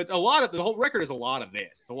 Anyway, so it's a lot of the whole record is a lot of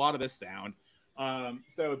this. It's a lot of this sound.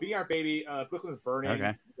 So Be Our Baby, Brooklyn's Burning, Okay.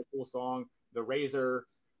 a cool song. The Razor,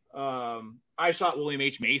 I Shot William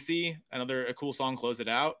H. Macy, a cool song, close it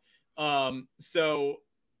out. So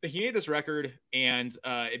he made this record and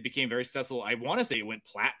it became very successful. I want to say it went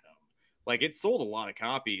platinum. Like it sold a lot of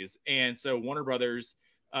copies. And so Warner Brothers,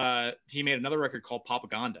 he made another record called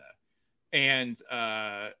Propaganda. And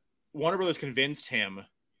Warner Brothers convinced him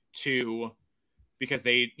to, because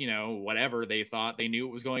they, whatever, they thought they knew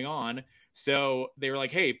what was going on. So they were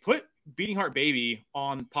like, hey, put Beating Heart Baby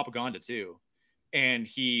on Propaganda too. And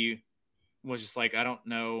he was just like, I don't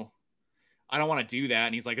know. I don't want to do that.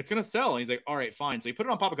 And he's like, it's going to sell. And he's like, all right, fine. So he put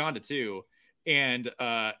it on Propaganda too. And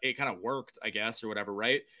it kind of worked, I guess, or whatever,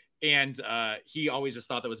 right? And he always just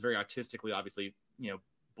thought that was very artistically, obviously,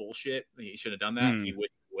 bullshit. He shouldn't have done that. He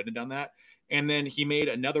wouldn't have done that. And then he made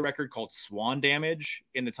another record called Swan Damage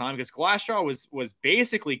in the time, because Glassjaw was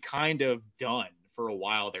basically kind of done for a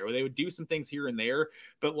while there, where they would do some things here and there.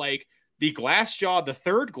 But like the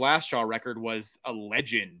third Glassjaw record was a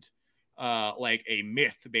legend, like a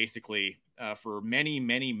myth, basically, for many,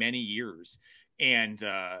 many, many years. And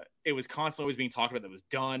it was constantly always being talked about that it was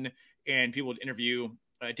done. And people would interview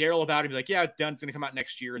Daryl about it, be like, yeah, it's done. It's going to come out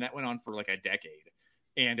next year. And that went on for like a decade.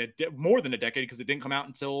 And more than a decade, because it didn't come out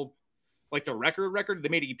until like the record. They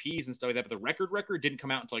made EPs and stuff like that, but the record didn't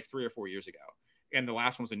come out until like 3 or 4 years ago. And the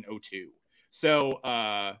last one was in 2002. So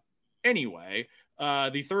anyway,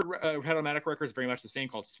 the third Automatica record is very much the same,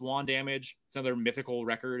 called Swan Damage. It's another mythical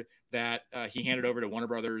record that he handed over to Warner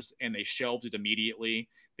Brothers, and they shelved it immediately.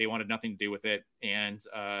 They wanted nothing to do with it. And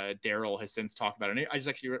Daryl has since talked about it. I just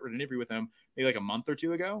actually read an interview with him maybe like a month or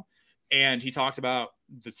two ago. And he talked about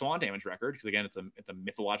the Swan Damage record, because again, it's a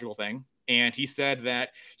mythological thing. And he said that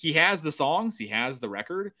he has the songs, he has the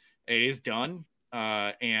record, it is done.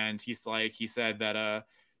 And he said that,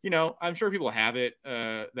 I'm sure people have it,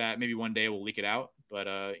 that maybe one day we'll leak it out. But,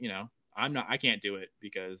 I can't do it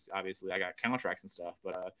because obviously I got contracts and stuff,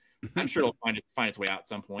 but I'm sure it'll find its way out at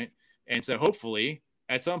some point. And so hopefully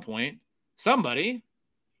at some point, somebody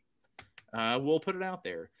will put it out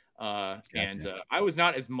there. And I was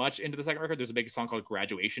not as much into the second record. There's a big song called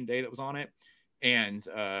Graduation Day that was on it. And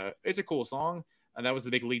it's a cool song. And that was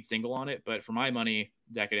the big lead single on it. But for my money,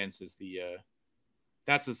 Decadence is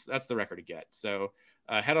that's the record to get. So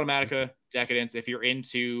Head Automatica, Decadence, if you're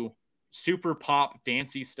into super pop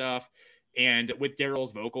dancey stuff, and with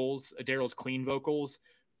Daryl's clean vocals,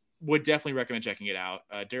 would definitely recommend checking it out.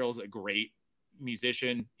 Daryl's a great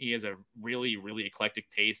musician. He has a really, really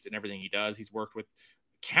eclectic taste in everything he does. He's worked with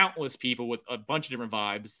countless people with a bunch of different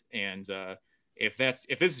vibes, and if this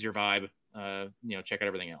is your vibe, check out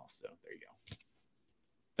everything else. So there you go.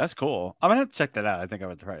 That's cool. I'm gonna have to check that out. I think I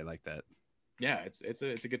would probably like that. Yeah, it's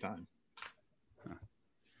a good time. Huh.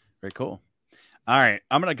 Very cool. All right,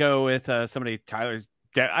 I'm gonna go with somebody Tyler's.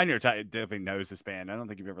 I know Tyler definitely knows this band. I don't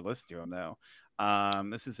think you've ever listened to him though. I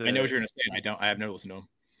know what you're gonna say. I have never listened to him.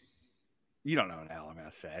 You don't know what the hell I'm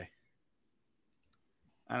gonna say.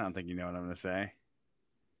 I don't think you know what I'm gonna say.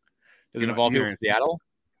 Does it involve people from Seattle?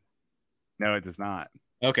 No, it does not.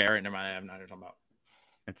 Okay, all right, never mind. I have no idea what you're talking about.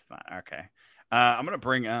 It's not. Okay. I'm going to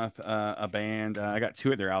bring up a band. I got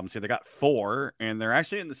 2 of their albums here. They got 4, and they're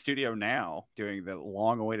actually in the studio now doing the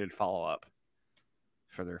long-awaited follow-up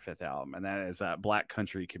for their 5th album, and that is Black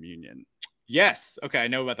Country Communion. Yes. Okay, I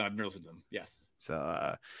know about that. I've never listened to them. Yes.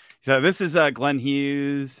 So this is Glenn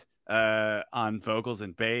Hughes on vocals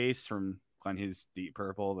and bass from Glenn Hughes, Deep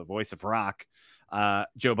Purple, the voice of rock.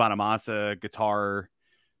 Joe Bonamassa, guitar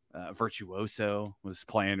virtuoso, was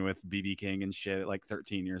playing with BB King and shit at like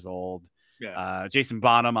 13 years old. Yeah. Jason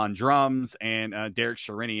Bonham on drums, and Derek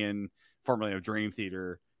Sherinian, formerly of Dream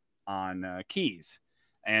Theater, on keys.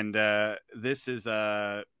 And this is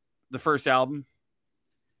the first album,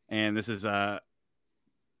 and this is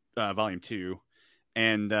volume 2.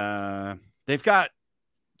 And they've got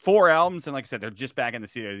 4 albums, and like I said, they're just back in the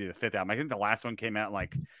studio to do the 5th album. I think the last one came out in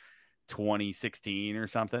like 2016 or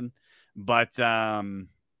something. But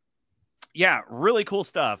yeah, really cool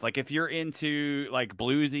stuff. Like if you're into like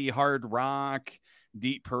bluesy hard rock,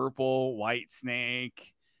 Deep Purple, White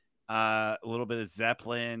Snake, a little bit of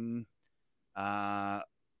Zeppelin,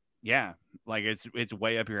 yeah, like it's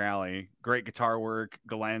way up your alley. Great guitar work.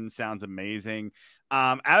 Glenn sounds amazing.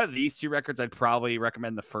 Out of these 2 records, I'd probably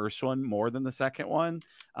recommend the first one more than the second one.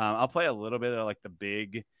 I'll play a little bit of like the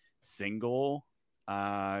big single,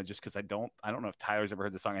 just because I don't know if Tyler's ever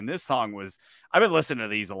heard the song. And this song I've been listening to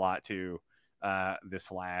these a lot too,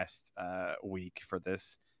 this last week for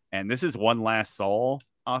this. And this is One Last Soul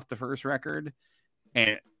off the first record,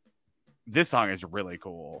 and this song is really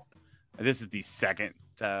cool. This is the second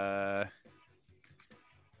song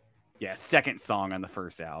on the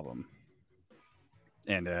first album.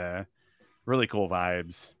 And really cool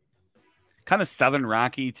vibes. Kind of Southern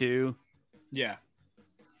rocky too. Yeah.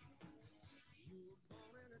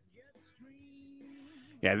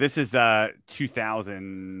 Yeah, this is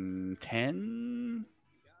 2010.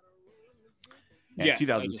 Yeah, Yes,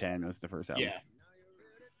 2010 was the first album. Yeah.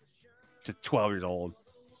 Just 12 years old.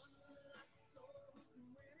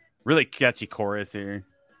 Really catchy chorus here.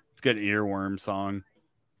 It's a good earworm song.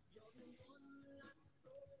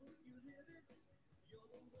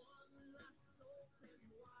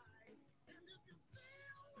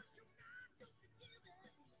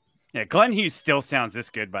 Yeah, Glenn Hughes still sounds this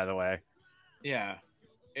good, by the way. Yeah.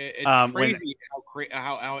 It's crazy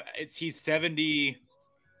how he's 70.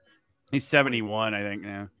 He's 71, I think,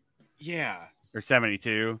 now. Yeah. Or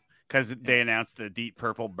 72. Because they announced the Deep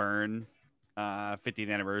Purple Burn 50th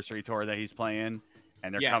anniversary tour that he's playing.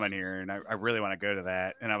 And they're coming here, and I really want to go to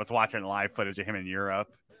that. And I was watching live footage of him in Europe.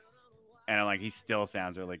 And I'm like, he still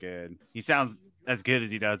sounds really good. He sounds as good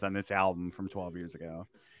as he does on this album from 12 years ago.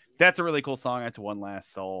 That's a really cool song. That's One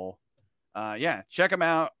Last Soul. Yeah, check them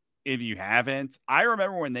out if you haven't. I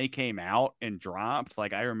remember when they came out and dropped,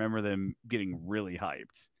 like, I remember them getting really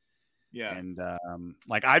hyped. Yeah. And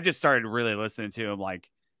like, I just started really listening to them like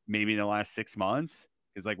maybe in the last 6 months,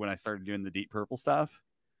 is like when I started doing the Deep Purple stuff.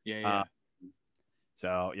 Yeah.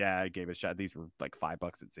 So yeah, I gave it a shot. These were like $5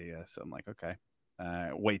 at Zia, so I'm like, okay.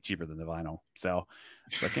 Way cheaper than the vinyl. So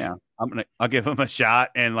like, yeah, I'll give them a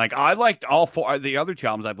shot. And like, I liked all four the other two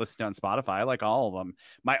albums I've listened to on Spotify. I like all of them.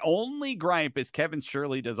 My only gripe is Kevin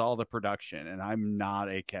Shirley does all the production, and I'm not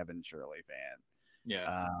a Kevin Shirley fan.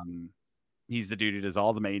 Yeah. He's the dude who does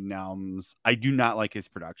all the Maiden albums. I do not like his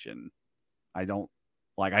production. I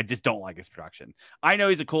just don't like his production. I know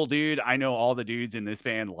he's a cool dude. I know all the dudes in this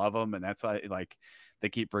band love him, and that's why like they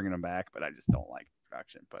keep bringing him back, but I just don't like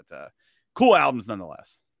production. But cool albums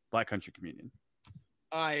nonetheless. Black Country Communion.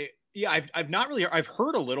 I've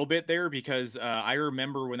heard a little bit there because I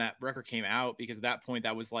remember when that record came out, because at that point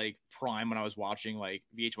that was like prime when I was watching like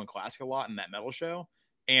VH1 Classic a lot and that metal show.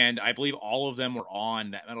 And I believe all of them were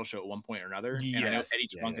on that metal show at one point or another. Yes, and I know Eddie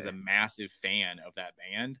Trunk is a massive fan of that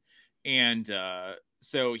band. And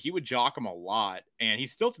so he would jock him a lot. And he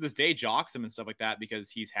still to this day jocks him and stuff like that, because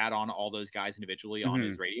he's had on all those guys individually on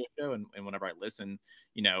his radio show. And whenever I listen,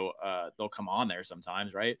 they'll come on there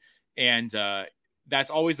sometimes, right? And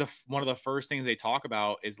that's always one of the first things they talk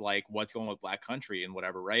about is like what's going on with Black Country and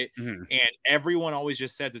whatever, right? And everyone always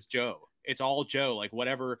just says it's Joe. It's all Joe, like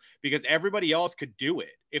whatever, because everybody else could do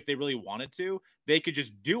it if they really wanted to. They could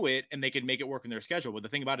just do it and they could make it work in their schedule. But the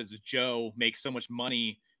thing about it is Joe makes so much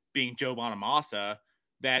money being Joe Bonamassa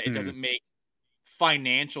that it doesn't make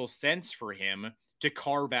financial sense for him to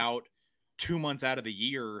carve out 2 months out of the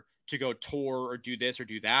year to go tour or do this or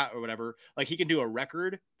do that or whatever. Like he can do a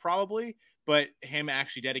record probably, but him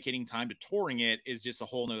actually dedicating time to touring it is just a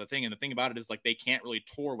whole nother thing. And the thing about it is like, they can't really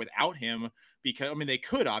tour without him, because, I mean, they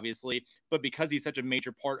could obviously, but because he's such a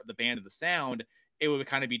major part of the band of the sound, it would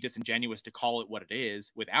kind of be disingenuous to call it what it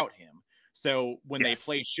is without him. So when they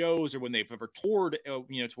play shows or when they've ever toured,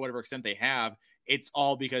 to whatever extent they have, it's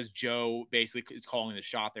all because Joe basically is calling the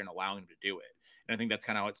shot there and allowing him to do it. And I think that's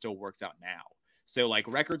kind of how it still works out now. So like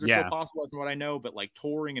records are still possible from what I know, but like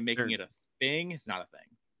touring and making it a thing is not a thing.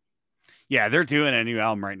 Yeah, they're doing a new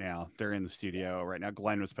album right now. They're in the studio right now.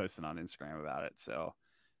 Glenn was posting on Instagram about it. So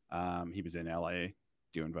he was in LA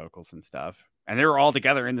doing vocals and stuff. And they were all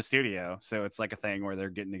together in the studio. So it's like a thing where they're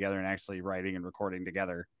getting together and actually writing and recording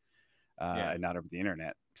together and not over the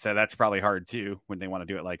internet. So that's probably hard too when they want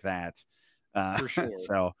to do it like that. For sure.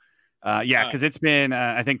 So because it's been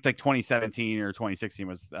I think like 2017 or 2016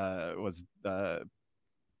 was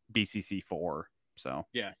BCC 4. So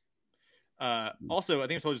yeah. Also, I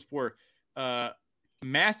think I told you before,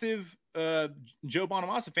 massive Joe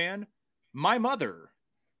Bonamassa fan. My mother,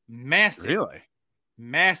 massive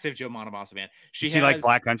Joe Bonamassa fan. She like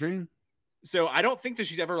Black Country. So I don't think that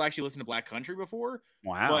she's ever actually listened to Black Country before.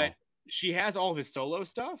 Wow. But she has all of his solo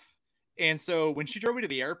stuff. And so when she drove me to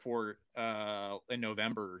the airport in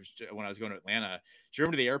November, when I was going to Atlanta, she drove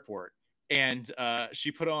me to the airport and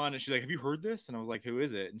she put on, and she's like, "Have you heard this?" And I was like, "Who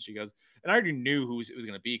is it?" And she goes, and I already knew who it was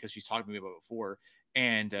going to be because she's talked to me about it before.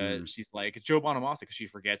 And she's like, "It's Joe Bonamassa," because she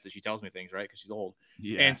forgets that she tells me things, right? Because she's old.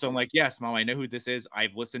 Yeah. And so I'm like, "Yes, Mom, I know who this is.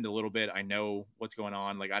 I've listened a little bit. I know what's going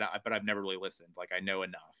on. Like, but I've never really listened. Like, I know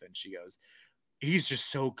enough." And she goes, "He's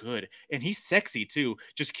just so good. And he's sexy too.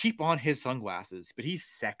 Just keep on his sunglasses, but he's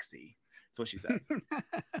sexy." That's what she says.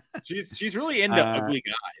 She's really into ugly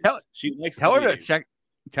guys. She likes. Tell her to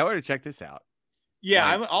Tell her to check this out.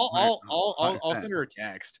 Yeah, Like, I'll send her a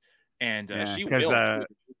text, and she will too, up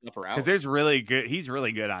her because there's really good. He's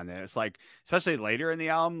really good on this. Like, especially later in the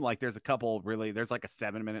album, like there's a couple really. There's like a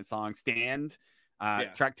 7-minute song, "Stand."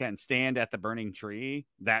 Track 10, "Stand at the Burning Tree."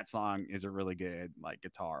 That song is a really good, like,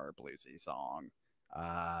 guitar bluesy song.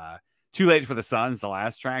 "Too Late for the Sun" is the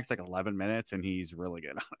last track. It's like 11 minutes, and he's really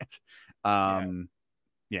good on it.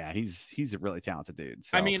 Yeah, he's a really talented dude.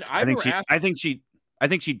 So I mean, I think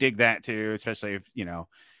she'd dig that too, especially if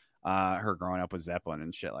her growing up with Zeppelin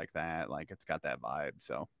and shit like that. Like, it's got that vibe.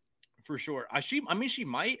 So for sure, she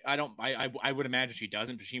might. I would imagine she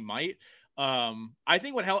doesn't, but she might. I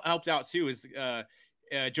think what helped out too is Joe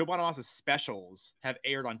Bonamassa specials have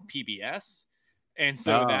aired on PBS, and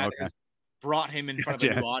so has brought him in front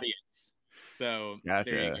of a new audience. So there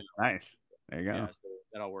you go. Nice. There you go. Yeah, so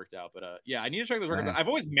that all worked out. But I need to check those records out. I've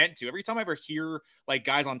always meant to. Every time I ever hear like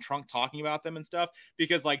guys on Trunk talking about them and stuff,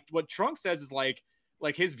 because like what Trunk says is like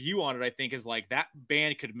his view on it, I think, is like that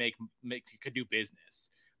band could could do business,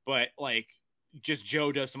 but like just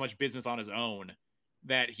Joe does so much business on his own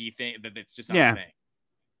that he think that it's just not a thing.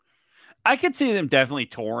 I could see them definitely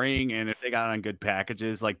touring, and if they got on good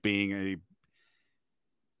packages, like being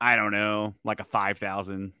I don't know, like a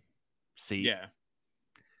 5,000 seat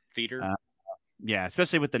theater. Yeah,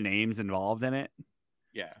 especially with the names involved in it.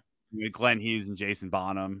 Yeah. Glenn Hughes and Jason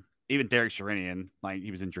Bonham, even Derek Sherinian, like he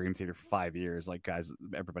was in Dream Theater for 5 years. Like, guys,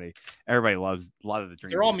 everybody loves a lot of the Dream.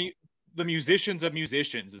 They're all the musicians of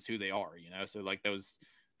musicians is who they are, So like those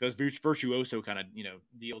virtuoso kind of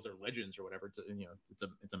deals or legends or whatever.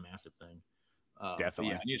 It's a massive thing.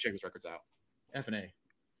 Definitely, I need to check those records out. F&A.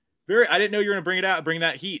 I didn't know you were gonna bring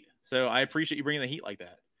that heat. So I appreciate you bringing the heat like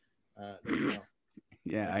that.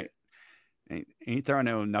 Yeah, ain't throwing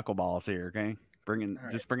no knuckleballs here, okay? Bringing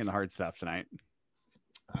the hard stuff tonight.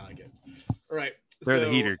 I like it. All right, throw the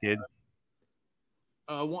heater, kid.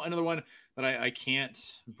 Another one that I can't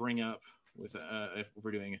bring up with if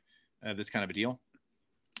we're doing this kind of a deal.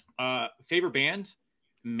 Favorite band,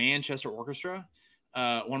 Manchester Orchestra.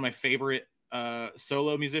 One of my favorite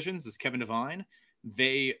solo musicians is Kevin Devine.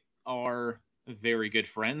 They are very good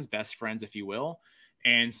friends, best friends, if you will.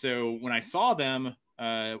 And so when I saw them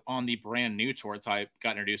on the Brand New tour, so I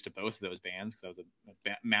got introduced to both of those bands because I was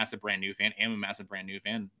a massive Brand New fan. I'm a massive Brand New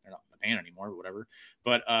fan. They're not a band anymore, but whatever.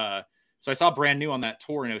 But so I saw Brand New on that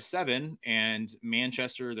tour in 2007, and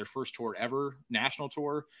Manchester, their first tour ever, national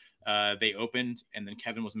tour. They opened, and then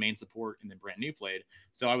Kevin was main support, and then Brand New played.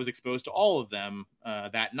 So I was exposed to all of them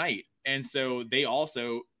that night. And so they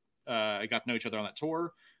also got to know each other on that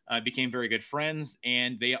tour, became very good friends,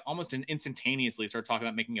 and they almost instantaneously started talking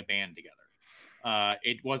about making a band together.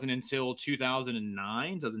 It wasn't until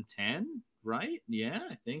 2009, 2010, right? Yeah,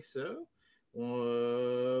 I think so.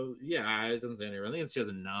 Yeah, it doesn't say anywhere. I think it's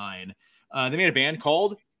 2009. They made a band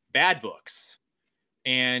called Bad Books.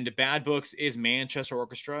 And Bad Books is Manchester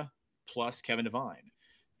Orchestra plus Kevin Devine.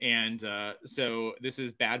 And so this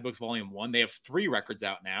is Bad Books Volume 1. They have 3 records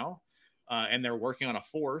out now. And they're working on a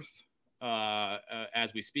 4th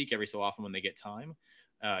as we speak every so often when they get time.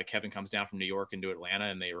 Kevin comes down from New York into Atlanta,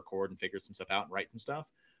 and they record and figure some stuff out and write some stuff.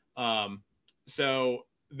 So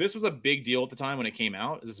this was a big deal at the time when it came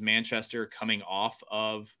out. This is Manchester coming off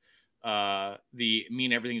of the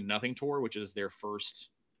Mean Everything to Nothing tour, which is their first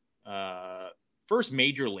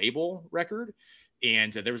major label record.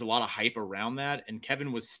 And there was a lot of hype around that. And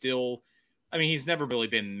Kevin was still, he's never really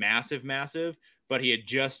been massive, but he had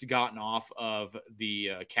just gotten off of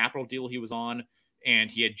the Capitol deal he was on.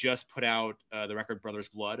 And he had just put out the record Brothers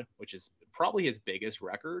Blood, which is probably his biggest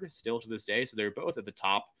record still to this day. So they're both at the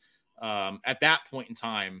top at that point in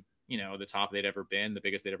time, the top they'd ever been, the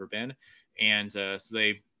biggest they'd ever been. And so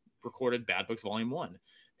they recorded Bad Books Volume 1.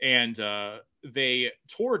 And they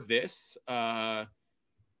toured this. I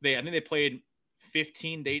think they played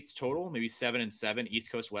 15 dates total, maybe 7 and 7,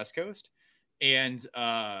 East Coast, West Coast. And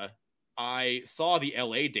I saw the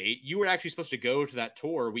LA date. You were actually supposed to go to that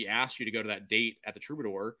tour. We asked you to go to that date at the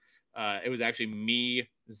Troubadour. It was actually me,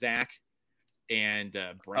 Zach, and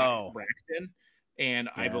Braxton. And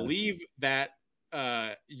yes. I believe that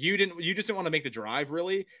you just didn't want to make the drive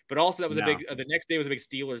really, but also that was a big, the next day was a big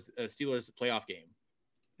Steelers playoff game.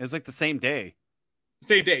 It was like the same day.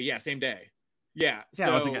 Same day. Yeah. Same day. Yeah.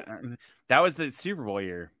 So that was the Super Bowl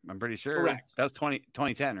year. I'm pretty sure. Correct. That was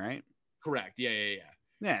 2010, right? Correct. Yeah.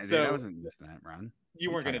 Yeah, dude, I wasn't missing that run.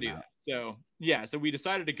 You weren't going to do that. So, yeah, so we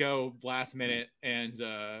decided to go last minute, and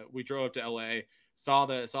we drove up to LA, saw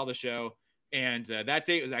the show, and that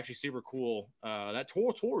date was actually super cool. That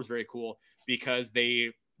tour was very cool because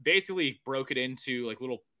they basically broke it into like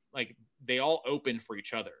little, like they all opened for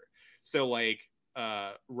each other. So like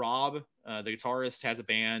Rob, the guitarist, has a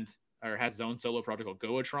band or has his own solo project called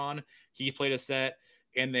Goatron. He played a set.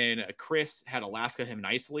 And then Chris had Alaska Him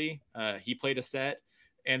Nicely. He played a set.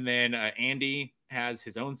 And then Andy has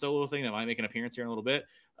his own solo thing that might make an appearance here in a little bit.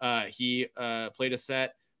 He played a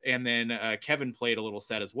set. And then Kevin played a little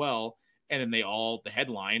set as well. And then the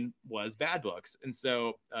headline was Bad Books. And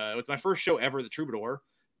so it's my first show ever at the Troubadour.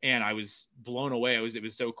 And I was blown away. It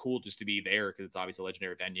was so cool just to be there because it's obviously a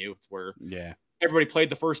legendary venue. It's where everybody played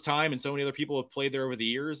the first time, and so many other people have played there over the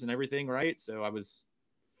years and everything, right? So I was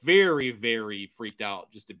very, very freaked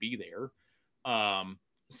out just to be there.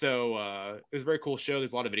 So it was a very cool show.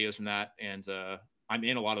 There's a lot of videos from that, and I'm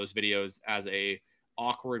in a lot of those videos as a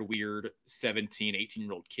awkward, weird 17,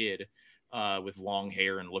 18-year-old kid with long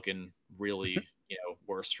hair and looking really,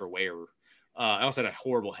 worse for wear. I also had a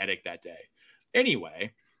horrible headache that day.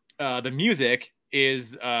 Anyway, the music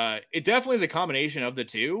is it definitely is a combination of the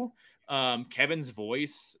two. Kevin's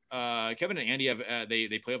voice, Kevin and Andy have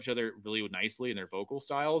they play off each other really nicely in their vocal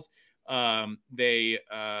styles. They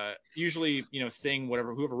usually sing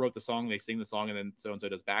whoever wrote the song, they sing the song, and then so and so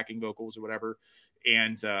does backing vocals or whatever.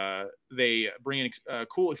 And they bring in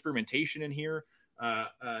cool experimentation in here.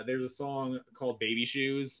 There's a song called Baby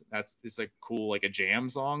Shoes. That's this like cool, like a jam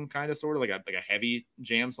song, kind of sort of like a heavy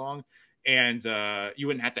jam song. And You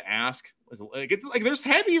Wouldn't Have to Ask it's like there's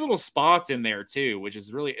heavy little spots in there too, which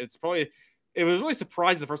is really it was really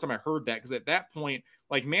surprising the first time I heard that, because at that point,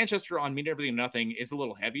 like Manchester on Mean Everything Nothing is a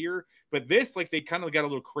little heavier, but this, like, they kind of got a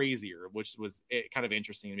little crazier, which was kind of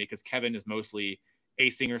interesting to me because Kevin is mostly a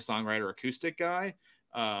singer-songwriter acoustic guy.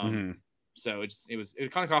 So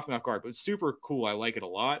it kind of caught me off guard, but it's super cool. I like it a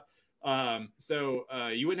lot. So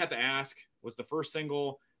You Wouldn't Have to Ask was the first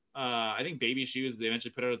single. I think Baby Shoes they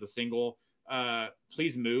eventually put out as a single.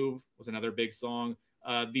 Please Move was another big song.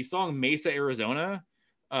 The song Mesa, Arizona,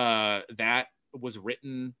 that was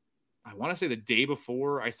written, I want to say the day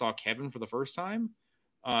before I saw Kevin for the first time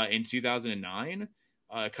in 2009,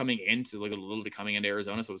 coming into like a little bit coming into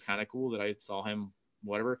Arizona. So it was kind of cool that I saw him,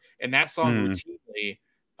 whatever. And that song routinely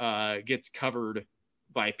gets covered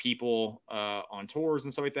by people on tours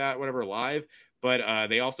and stuff like that, whatever, live. But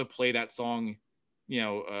they also play that song,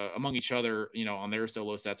 among each other, on their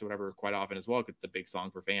solo sets or whatever, quite often as well, because it's a big song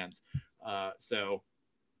for fans. So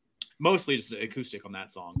mostly just acoustic on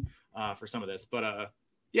that song for some of this. But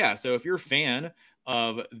yeah, so if you're a fan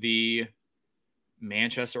of the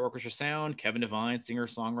Manchester Orchestra sound, Kevin Devine,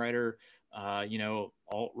 singer-songwriter,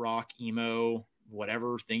 alt rock, emo,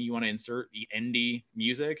 whatever thing you want to insert, the indie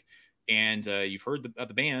music, and you've heard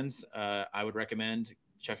the bands, I would recommend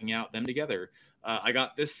checking out them together. I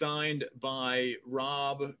got this signed by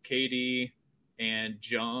Rob, Katie, and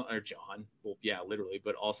John. Well, yeah, literally,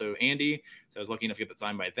 but also Andy. So I was lucky enough to get that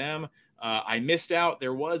signed by them. I missed out.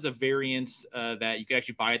 There was a variant that you could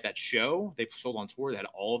actually buy at that show. They sold on tour. They had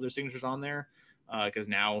all of their signatures on there because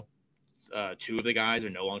now two of the guys are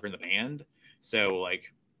no longer in the band. So,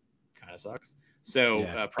 like, kind of sucks. So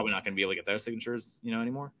probably not going to be able to get those signatures,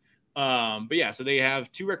 anymore. But yeah, so they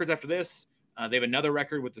have 2 records after this. They have another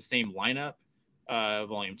record with the same lineup,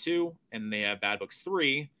 Volume 2, and they have Bad Books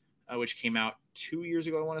 3, which came out 2 years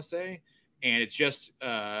ago, I want to say. And it's just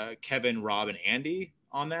Kevin, Rob, and Andy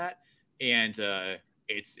on that. And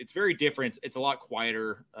it's very different. It's a lot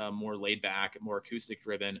quieter, more laid back, more acoustic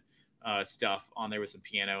driven stuff on there with some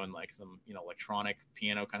piano and like some electronic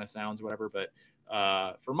piano kind of sounds or whatever. But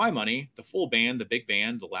for my money, the full band, the big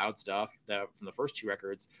band, the loud stuff that from the first 2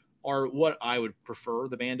 records are what I would prefer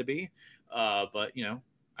the band to be. But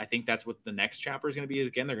I think that's what the next chapter is going to be.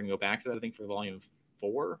 Again, they're going to go back to that, I think, for Volume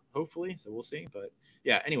 4, hopefully. So we'll see. But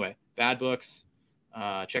yeah, anyway, Bad Books,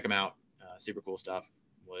 check them out. Super cool stuff.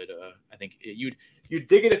 I think you'd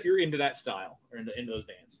dig it if you're into that style or into those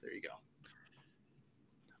bands. There you go.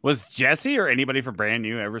 Was Jesse or anybody from Brand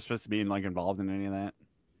New ever supposed to be involved in any of that?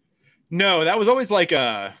 No, that was always like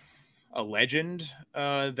a legend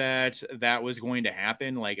that was going to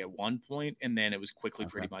happen like at one point, and then it was quickly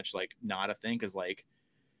pretty much like not a thing because like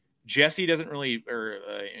Jesse doesn't really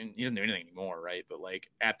he doesn't do anything anymore, right? But like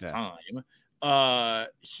at the time,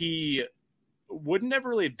 he would never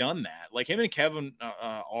really have done that. Like him and Kevin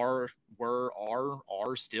are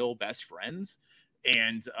still best friends,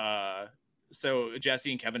 and so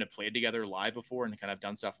Jesse and Kevin have played together live before and kind of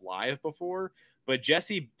done stuff live before. But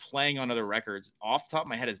Jesse playing on other records, off the top of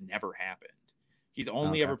my head, has never happened. He's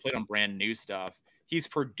only ever played on Brand New stuff. He's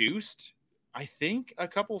produced, I think, a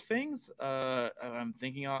couple things. I'm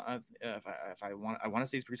thinking if I want to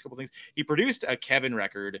say he's produced a couple things. He produced a Kevin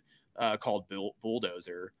record called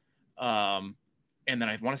Bulldozer. And then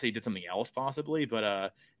I want to say he did something else possibly,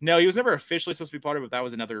 but no, he was never officially supposed to be part of it. That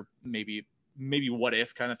was another maybe maybe what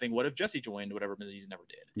if kind of thing. What if Jesse joined? Whatever, but he's never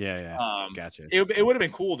did. Yeah. Gotcha. It would have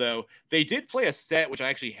been cool though. They did play a set, which I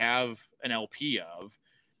actually have an LP of.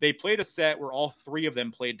 They played a set where all three of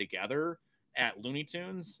them played together at Looney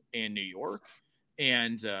Tunes in New York.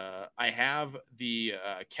 And I have the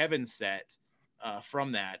Kevin set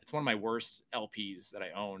from that. It's one of my worst LPs that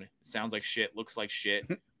I own. It sounds like shit, looks like shit,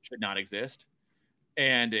 should not exist.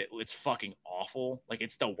 And it's fucking awful. Like,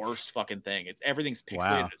 it's the worst fucking thing. Everything's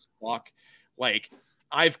pixelated as fuck. Like,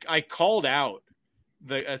 I called out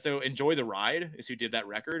so Enjoy the Ride is who did that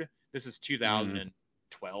record. This is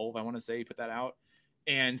 2012, I want to say, he put that out.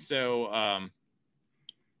 And so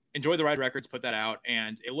Enjoy the Ride Records put that out,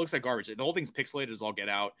 and it looks like garbage. The whole thing's pixelated as all get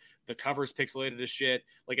out. The cover's pixelated as shit.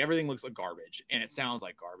 Like, everything looks like garbage, and it sounds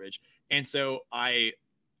like garbage. And so I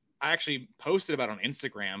actually posted about it on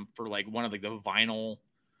Instagram for like one of like the vinyl,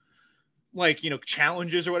 like, you know,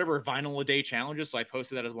 challenges or whatever, vinyl a day challenges. So I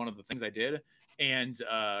posted that as one of the things I did, and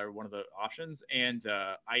one of the options. And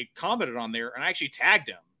I commented on there, and I actually tagged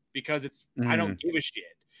him because it's I don't give a shit.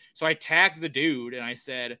 So I tagged the dude, and I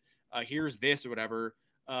said, "Here's this or whatever."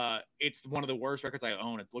 It's one of the worst records I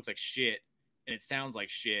own. It looks like shit, and it sounds like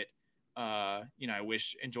shit. You know, I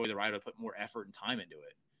wish Enjoy the Ride would put more effort and time into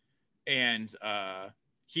it. And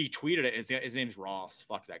he tweeted it. His name's Ross.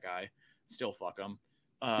 Fuck that guy. Still fuck him.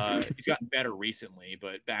 He's gotten better recently,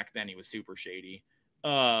 but back then he was super shady.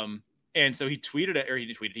 And so he tweeted it, or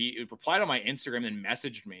he replied on my Instagram, and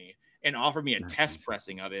messaged me and offered me a test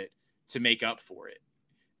pressing of it to make up for it.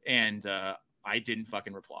 And I didn't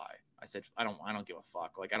fucking reply. I said, I don't give a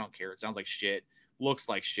fuck. Like, I don't care. It sounds like shit. Looks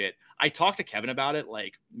like shit. I talked to Kevin about it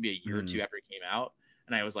like maybe a year or two after it came out.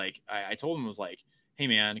 And I was like, I told him, I was like, hey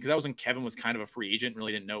man, because that was when Kevin was kind of a free agent,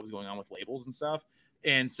 really didn't know what was going on with labels and stuff.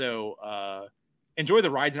 And so Enjoy the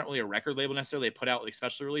Ride's not really a record label necessarily. They put out like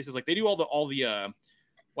special releases. Like, they do all the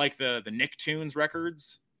like the Nicktoons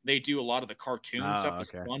records. They do a lot of the cartoon stuff,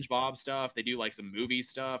 the SpongeBob stuff. They do like some movie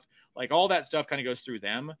stuff. Like, all that stuff kind of goes through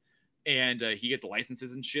them. And he gets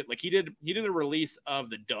licenses and shit. Like, he did a release of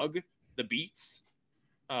the Beats,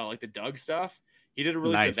 like the Doug stuff. He did a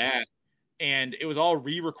release of that, and it was all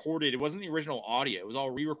re-recorded. It wasn't the original audio. It was all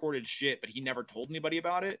re-recorded shit, but he never told anybody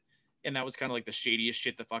about it. And that was kind of like the shadiest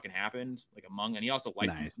shit that fucking happened. Like, and he also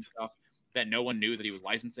licensed stuff that no one knew that he was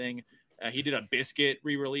licensing. He did a Biscuit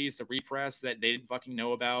re-release, a repress that they didn't fucking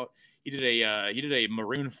know about. He did a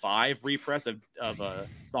Maroon 5 repress of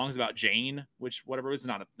songs about Jane, which whatever, it was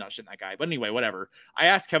not shitting that guy. But anyway, whatever. I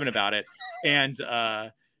asked Kevin about it, and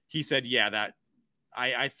he said, yeah, that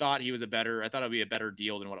I thought he was I thought it would be a better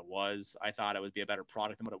deal than what it was. I thought it would be a better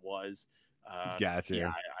product than what it was. Gotcha.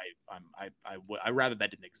 Yeah, I rather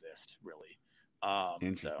that didn't exist, really.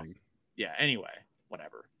 Interesting. So, yeah. Anyway,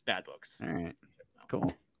 whatever. Bad books. All right.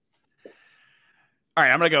 Cool. All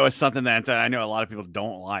right, I'm gonna go with something that I know a lot of people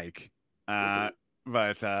don't like,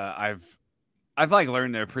 but I've like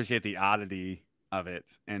learned to appreciate the oddity of it,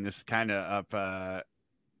 and this is kind of up.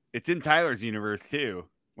 It's in Tyler's universe too,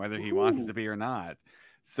 whether he wants it to be or not.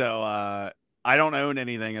 So I don't own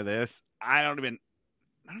anything of this. I don't even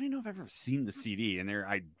know if I've ever seen the CD, and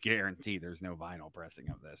I guarantee there's no vinyl pressing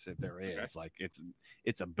of this. If there is, like,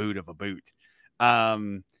 it's a boot of a boot.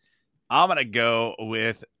 I'm gonna go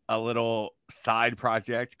with a little side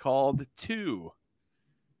project called 2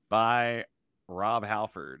 by Rob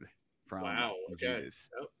Halford from Judas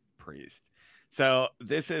Priest. So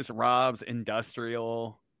this is Rob's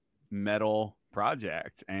industrial metal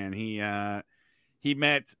project, and he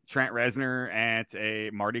met Trent Reznor at a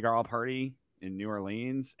Mardi Gras party in New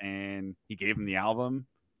Orleans, and he gave him the album,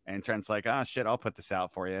 and Trent's like, oh shit, I'll put this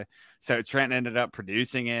out for you. So Trent ended up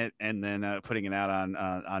producing it and then putting it out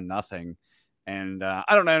on Nothing. And I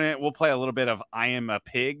don't know, we'll play a little bit of I Am a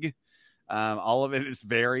Pig. All of it is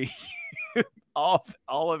very all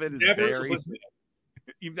of it is very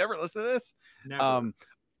You've never listened to this? Never.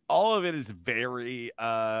 All of it is very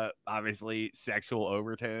obviously sexual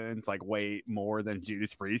overtones, like way more than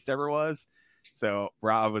Judas Priest ever was. So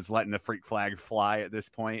Rob was letting the freak flag fly at this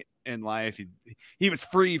point in life. He was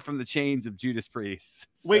free from the chains of Judas Priest.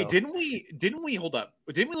 So. Wait, didn't we hold up?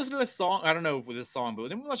 Didn't we listen to this song? I don't know with this song, but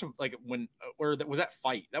didn't we watch like when where was that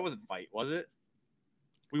Fight? That wasn't Fight, was it?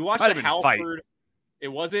 We watched it Halford. It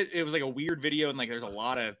was like a weird video, and like there's a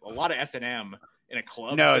lot of S&M in a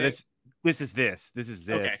club. No, this is this.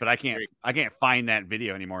 Okay, but I can't find that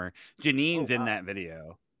video anymore. Janine's in that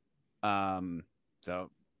video.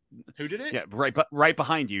 So who did it? Yeah, right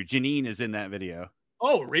behind you. Janine is in that video.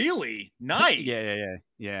 Oh, really? Nice.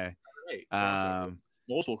 Yeah. Right.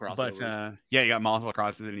 Multiple crossovers. But you got multiple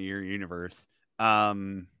crossovers in your universe.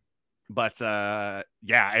 Yeah,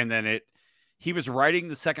 and then he was writing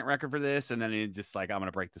the second record for this, and then he just like, I'm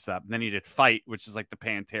gonna break this up. And then he did Fight, which is like the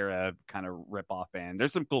Pantera kind of rip-off band.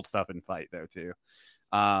 There's some cool stuff in Fight though too.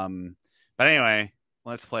 But anyway,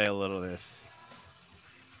 let's play a little of this.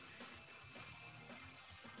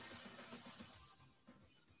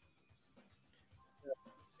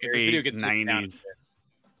 This video gets 90s.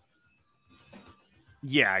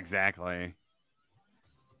 Yeah, exactly.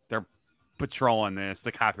 They're patrolling this.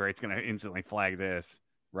 The copyright's gonna instantly flag this.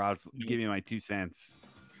 Rob's, give me my 2 cents.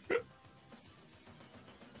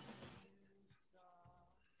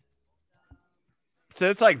 So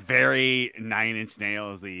it's like very 9 Inch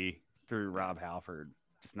Nails-y through Rob Halford.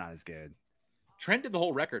 Just not as good. Trent did the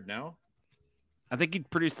whole record, no? I think he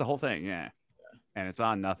produced the whole thing, yeah. And it's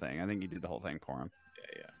on Nothing. I think he did the whole thing for him.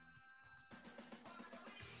 Yeah.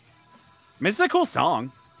 I mean, it's a cool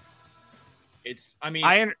song. It's a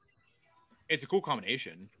cool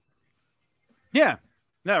combination. Yeah.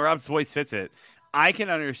 No, Rob's voice fits it. I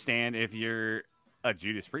can understand if you're a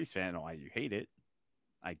Judas Priest fan why you hate it.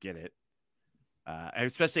 I get it.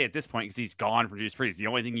 Especially at this point, because he's gone from Judas Priest. The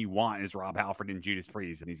only thing you want is Rob Halford and Judas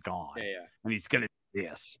Priest, and he's gone. Yeah. And he's going to do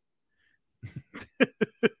this.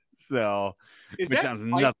 So, is it sounds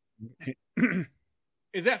nothing.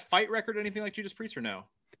 Is that Fight record anything like Judas Priest or no?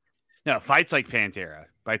 No, Fight's like Pantera.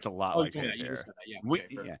 Fight's a lot like Pantera.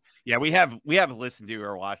 Yeah, we have listened to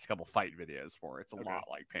or watched a couple Fight videos for it. It's a lot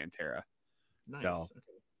like Pantera. Nice. So,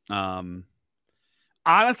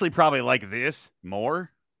 honestly, probably like this more,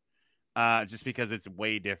 just because it's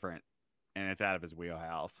way different and it's out of his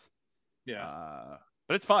wheelhouse. Yeah,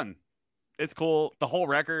 but it's fun. It's cool. The whole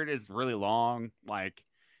record is really long. Like,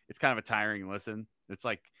 it's kind of a tiring listen. It's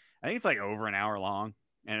like, I think it's like over an hour long,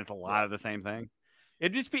 and it's a lot of the same thing.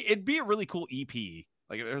 It'd be a really cool EP.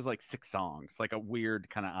 Like, if there was like 6 songs, like a weird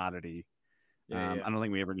kind of oddity. I don't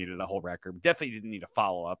think we ever needed a whole record. Definitely didn't need a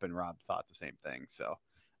follow up, and Rob thought the same thing. So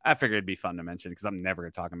I figured it'd be fun to mention because I'm never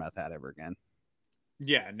going to talk about that ever again.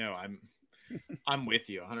 Yeah, no, I'm with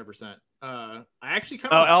you 100%. I actually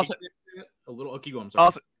kind of also a little. Okay, go. I'm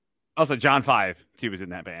sorry. Also, John 5 too was in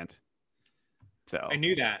that band. So I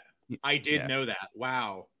knew that. I did know that.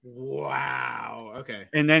 Wow. Okay.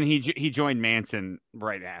 And then he joined Manson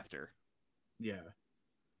right after. Yeah.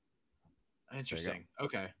 Interesting.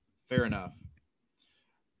 Okay. Fair enough.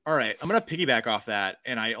 All right. I'm going to piggyback off that.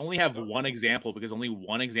 And I only have one example because only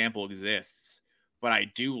one example exists, but I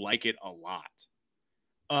do like it a lot.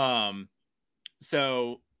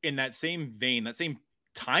 So in that same vein, that same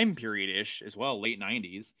time period-ish as well, late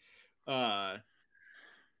 90s,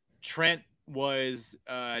 Trent was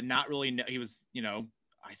not really, he was,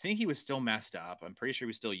 I think he was still messed up. I'm pretty sure he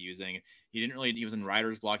was still using. He was in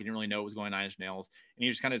writer's block. He didn't really know what was going on in Nine Inch Nails. And he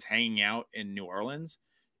was kind of hanging out in New Orleans,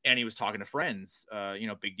 and he was talking to friends,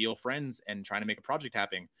 big deal friends, and trying to make a project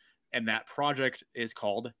happen. And that project is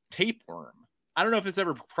called Tapeworm. I don't know if this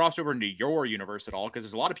ever crossed over into your universe at all, because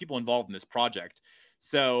there's a lot of people involved in this project.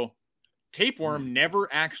 So Tapeworm never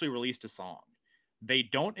actually released a song. They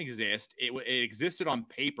don't exist. It existed on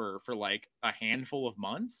paper for like a handful of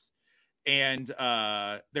months. And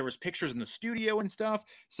there was pictures in the studio and stuff.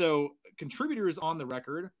 So contributors on the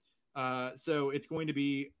record. So it's going to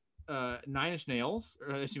be Nine Inch Nails.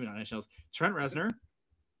 Trent Reznor.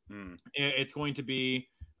 It's going to be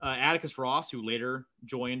Atticus Ross, who later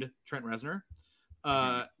joined Trent Reznor.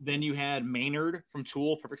 Then you had Maynard from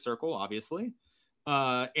Tool, Perfect Circle, obviously.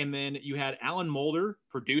 And then you had Alan Moulder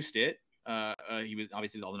produced it. He was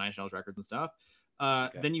obviously did all the Nine Inch Nails records and stuff.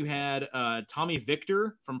 Then you had Tommy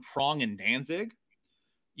Victor from Prong and Danzig.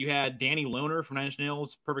 You had Danny Lohner from Nine Inch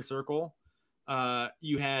Nails, Perfect Circle.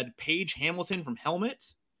 You had Paige Hamilton from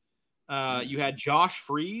Helmet. You had Josh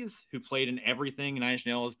Freese, who played in everything, Nine Inch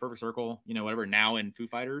Nails, Perfect Circle, whatever, now in Foo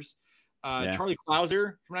Fighters. Charlie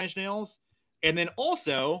Clouser from Nine Inch Nails. And then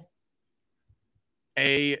also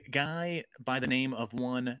a guy by the name of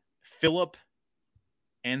one Philip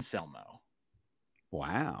Anselmo.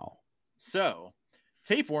 Wow. So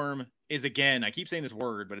Tapeworm is, again, I keep saying this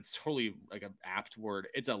word, but it's totally like an apt word.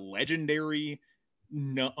 It's a legendary,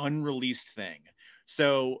 unreleased thing.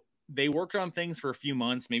 So they worked on things for a few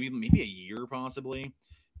months, maybe a year, possibly.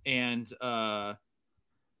 And so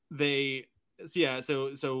late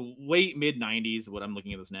mid-90s, what I'm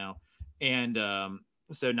looking at this now. And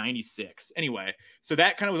so 96. Anyway, so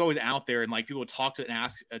that kind of was always out there, and like people would talk to and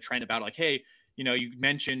ask Trent about like, hey, you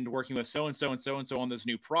mentioned working with so-and-so and so-and-so on this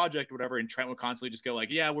new project or whatever. And Trent would constantly just go like,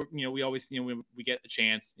 yeah, we always, we get a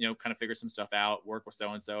chance, kind of figure some stuff out, work with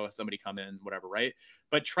so-and-so, somebody come in, whatever. Right.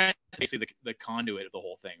 But Trent basically the conduit of the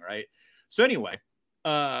whole thing. Right. So anyway,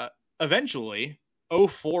 eventually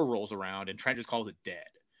 04 rolls around and Trent just calls it dead.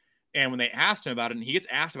 And when they asked him about it, and he gets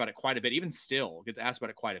asked about it quite a bit, even still gets asked about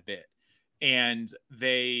it quite a bit. And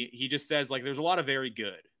he just says, like, there's a lot of very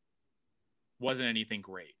good. Wasn't anything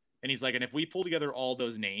great. And he's like, and if we pull together all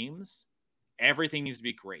those names, everything needs to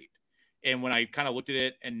be great. And when I kind of looked at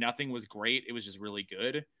it and nothing was great, it was just really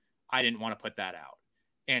good, I didn't want to put that out.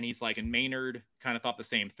 And he's like, and Maynard kind of thought the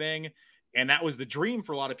same thing. And that was the dream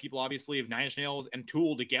for a lot of people, obviously, of Nine Inch Nails and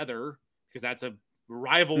Tool together, because that's a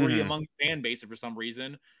rivalry among the fan base for some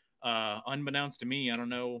reason. Unbeknownst to me, I don't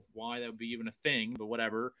know why that would be even a thing, but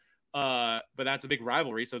whatever. But that's a big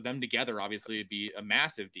rivalry. So them together, obviously, would be a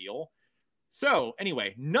massive deal. So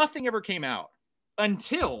anyway, nothing ever came out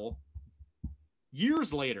until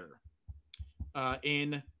years later,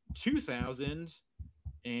 in 2000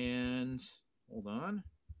 and hold on,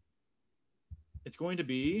 it's going to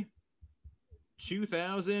be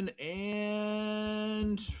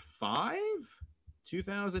 2005,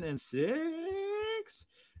 2006,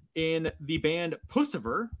 in the band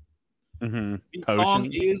Pussifer. The song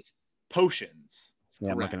is Potions.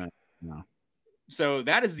 Yeah, I'm looking at it now. So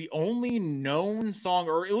that is the only known song,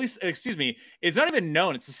 or at least, excuse me, it's not even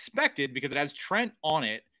known. It's suspected because it has Trent on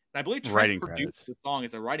it. And I believe Trent produced the song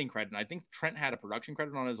as a writing credit. And I think Trent had a production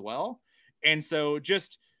credit on it as well. And so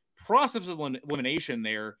just process of elimination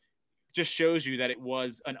there just shows you that it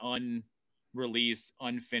was an unreleased,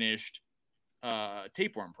 unfinished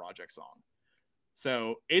Tapeworm Project song.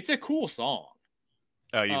 So it's a cool song.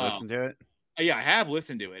 Oh, you listened to it? Yeah, I have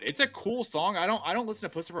listened to it. It's a cool song. I don't listen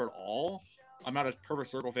to Pussifer at all. I'm not a Perfect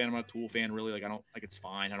Circle fan. I'm not a Tool fan, really. Like, I don't like, it's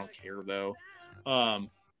fine. I don't care though.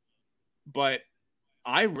 But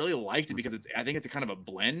I really liked it because I think it's a kind of a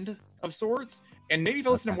blend of sorts. And maybe if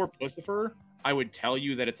I listen to more Pussifer, I would tell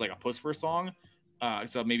you that it's like a Pussifer song.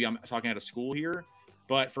 So maybe I'm talking out of school here.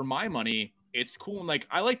 But for my money, it's cool. And like,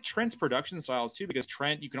 I like Trent's production styles too, because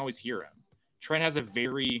Trent, you can always hear him. Trent has a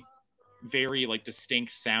very, very like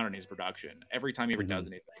distinct sound in his production every time he ever does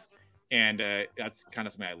anything. And that's kind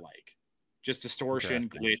of something I like. Just distortion,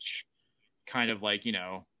 glitch, kind of like, you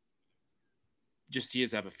know, just he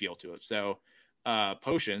does have a feel to it. So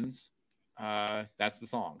Potions, that's the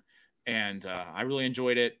song. And I really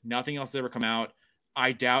enjoyed it. Nothing else has ever come out.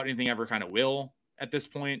 I doubt anything ever kind of will at this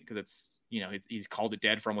point, because it's, you know, he's called it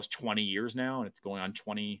dead for almost 20 years now, and it's going on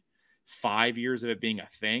 25 years of it being a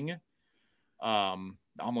thing.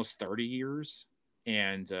 Almost 30 years.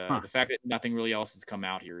 And the fact that nothing really else has come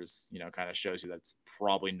out here is, you know, kind of shows you that's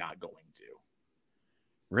probably not going to.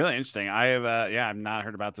 Really interesting. I have, I've not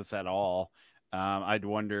heard about this at all. I'd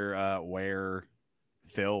wonder where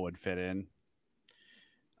Phil would fit in.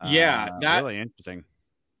 Yeah, that really interesting.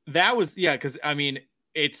 That was, yeah, because I mean,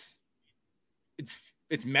 it's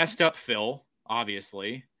messed up Phil,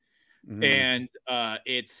 obviously, and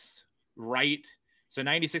it's right. So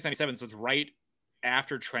 96, 97, so it's right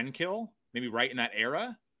after Trendkill, maybe right in that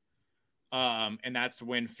era. And that's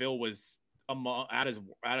when Phil was maybe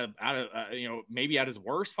at his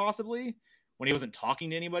worst, possibly, when he wasn't talking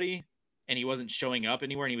to anybody and he wasn't showing up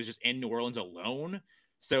anywhere and he was just in New Orleans alone.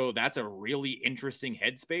 So that's a really interesting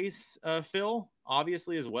headspace, Phil,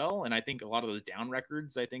 obviously, as well. And I think a lot of those down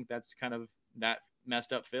records, I think that's kind of that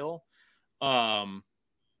messed up Phil.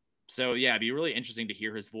 So yeah, it'd be really interesting to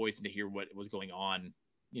hear his voice and to hear what was going on,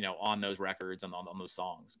 you know, on those records and on those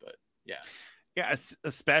songs. But yeah. Yeah,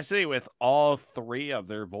 especially with all three of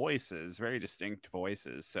their voices, very distinct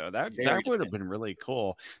voices. So that would have been really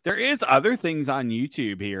cool. There is other things on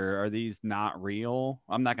YouTube here. Are these not real?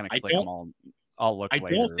 I'm not going to click them all. I'll look later.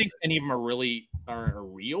 I don't think any of them are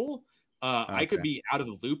real. Okay. I could be out of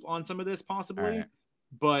the loop on some of this possibly,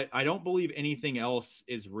 but I don't believe anything else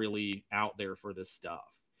is really out there for this stuff,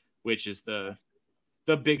 which is the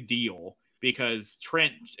big deal. Because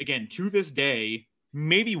Trent, again, to this day,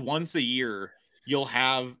 maybe once a year, you'll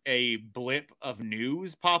have a blip of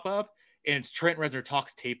news pop up, and it's Trent Reznor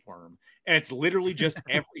talks Tapeworm, and it's literally just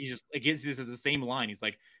this is the same line. He's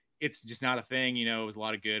like, it's just not a thing, you know. It was a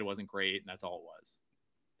lot of good, it wasn't great, and that's all it was.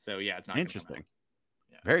 So yeah, it's not interesting.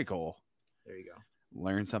 Yeah. Very cool. There you go.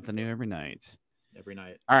 Learn something new every night. Every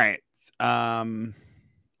night. All right.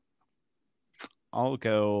 I'll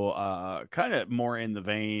go kind of more in the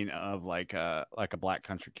vein of like a Black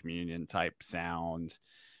Country Communion type sound.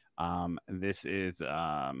 This is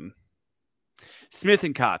Smith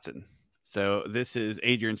and Kotzen. So this is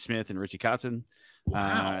Adrian Smith and Richie Kotzen.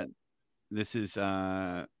 Wow. This is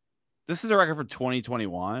a record for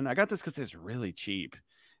 2021. I got this because it's really cheap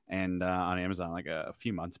and on Amazon like a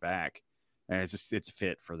few months back. And it's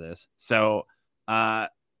fit for this. So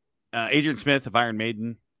Adrian Smith of Iron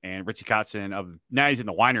Maiden and Richie Kotzen of, now he's in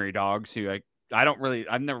the Winery Dogs, who I've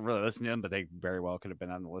never really listened to him, but they very well could have been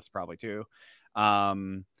on the list probably too.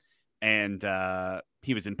 and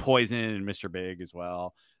he was in Poison and Mr. Big as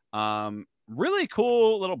well. Really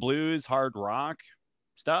cool little blues, hard rock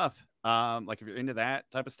stuff. Like if you're into that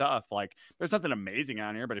type of stuff, like there's nothing amazing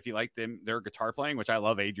on here, but if you like their guitar playing, which I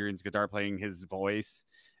love Adrian's guitar playing, his voice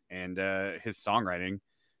and his songwriting,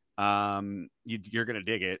 you're gonna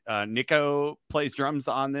dig it. Nico plays drums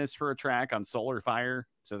on this for a track on Solar Fire,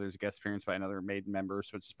 so there's a guest appearance by another Maiden member,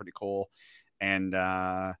 so it's pretty cool. And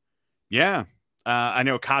yeah, I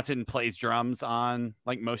know Cotton plays drums on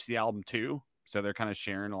like most of the album too, so they're kind of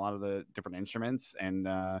sharing a lot of the different instruments, and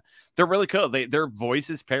they're really cool. Their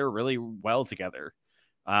voices pair really well together,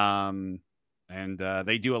 and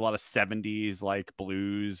they do a lot of 70s like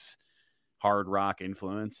blues, hard rock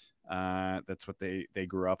influence. That's what they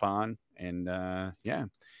grew up on, and yeah,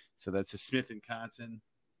 so that's a Smith and Cotton.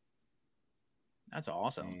 That's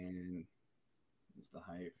awesome. And it's the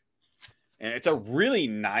hype, and it's a really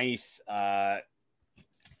nice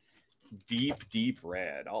deep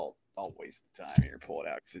red. I'll waste the time here, pull it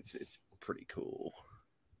out because it's pretty cool.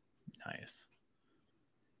 Nice.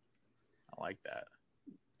 I like that.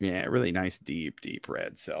 Yeah, really nice deep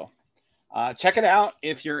red. So check it out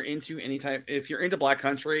if you're into if you're into Black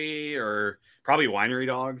Country or probably Winery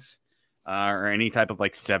Dogs or any type of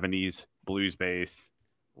like 70s blues bass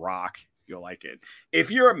rock, you'll like it. If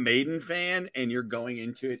you're a Maiden fan and you're going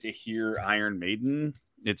into it to hear Iron Maiden,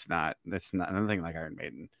 that's not nothing like Iron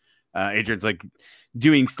Maiden. Adrian's like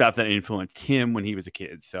doing stuff that influenced him when he was a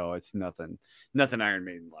kid, so it's nothing Iron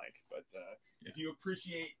Maiden like. But if you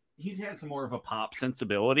appreciate, he's had some more of a pop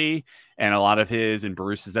sensibility, and a lot of his and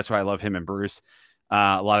Bruce's. That's why I love him and Bruce.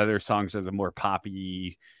 A lot of their songs are the more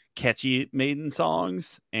poppy, catchy Maiden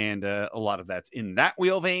songs, and a lot of that's in that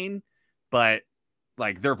wheel vein. But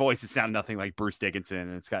like their voices sound nothing like Bruce Dickinson,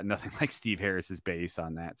 and it's got nothing like Steve Harris's bass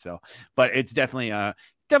on that. So, but it's definitely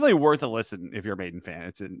worth a listen if you're a Maiden fan.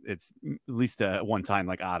 It's at least a one-time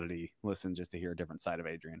like oddity listen just to hear a different side of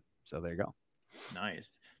Adrian. So there you go.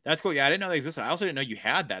 Nice. That's cool. Yeah, I didn't know they existed. I also didn't know you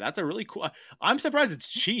had that. That's a really cool. I'm surprised it's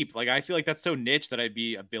cheap. Like I feel like that's so niche that I'd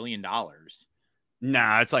be $1 billion.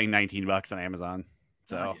 Nah, it's like $19 on Amazon.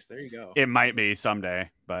 So nice. There you go. It might be someday,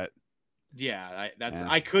 but yeah,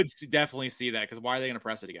 I could definitely see that, because why are they going to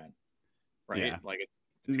press it again? Right? Yeah. Like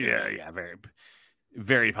it's very,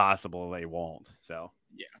 very possible they won't. So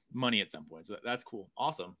yeah, money at some point. So that's cool.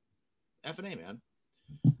 Awesome. F&A, man.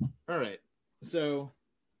 All right. So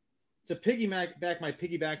to piggyback my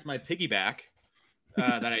piggyback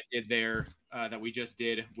that I did there, that we just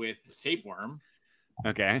did with Tapeworm.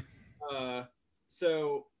 Okay.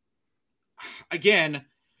 So again,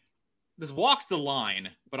 this walks the line,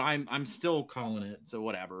 but I'm still calling it, so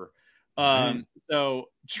whatever. So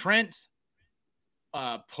Trent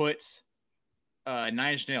put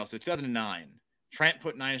Nine Inch Nails. So 2009, Trent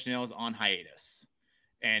put Nine Inch Nails on hiatus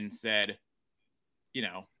and said,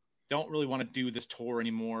 don't really want to do this tour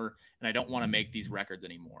anymore, and I don't want to make these records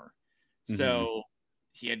anymore. Mm-hmm. So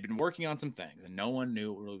he had been working on some things, and no one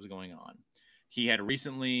knew what really was going on. He had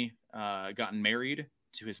recently gotten married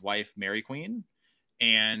to his wife, Mary Queen,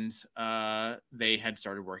 and they had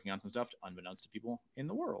started working on some stuff unbeknownst to people in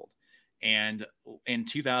the world. And in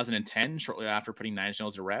 2010, shortly after putting Nine Inch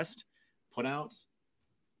Nails to rest, put out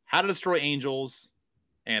How to Destroy Angels,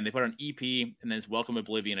 and they put out an EP, and then this Welcome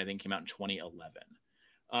Oblivion, I think, came out in 2011.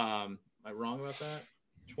 Am I wrong about that?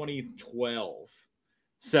 2012.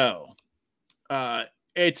 So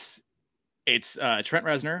it's Trent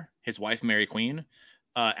Reznor, his wife Mary Queen,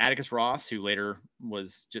 Atticus Ross, who later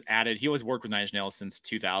was just added. He always worked with Nine Inch Nails since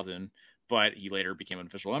 2000, but he later became an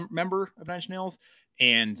official member of Nine Inch Nails,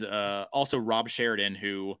 and also Rob Sheridan,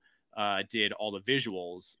 who did all the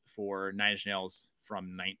visuals for Nine Inch Nails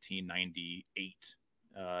from 1998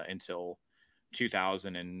 until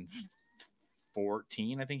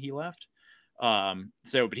 2014, I think he left. But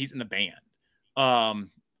he's in the band. I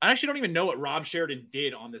actually don't even know what Rob Sheridan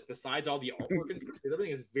did on this besides all the artwork and stuff.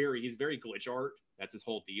 Everything is he's very glitch art. That's his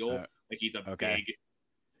whole deal. Like he's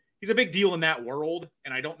a big deal in that world.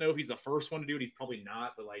 And I don't know if he's the first one to do it. He's probably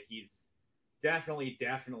not, but like he's definitely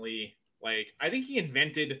like, I think he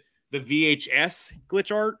invented the VHS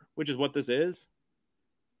glitch art, which is what this is.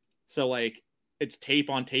 So like it's tape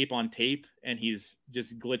on tape on tape, and he's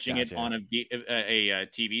just glitching it on a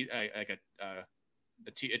TV, like a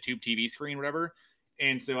tube TV screen, whatever.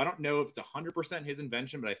 And so I don't know if it's 100% his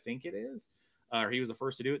invention, but I think it is, or he was the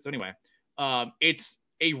first to do it. So anyway, it's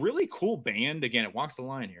a really cool band. Again, it walks the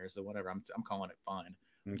line here, so whatever. I'm calling it fine.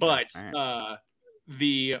 Okay. But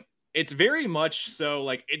it's very much so,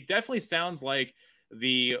 like, it definitely sounds like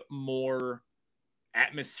the more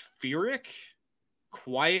atmospheric,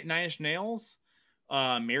 quiet Nine Inch Nails.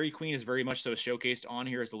 Mary Queen is very much so showcased on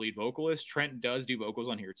here as the lead vocalist. Trent does do vocals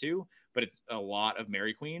on here too, but it's a lot of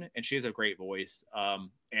Mary Queen, and she has a great voice.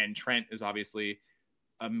 And Trent is obviously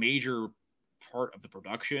a major part of the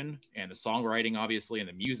production and the songwriting, obviously, and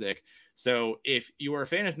the music. So if you are a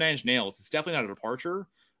fan of Nine Inch Nails, it's definitely not a departure.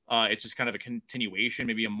 It's just kind of a continuation,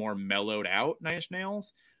 maybe a more mellowed out Nine Inch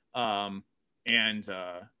Nails. I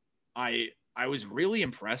was really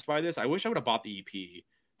impressed by this. I wish I would have bought the EP.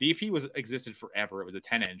 The EP existed forever. It was a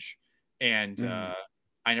 10-inch, and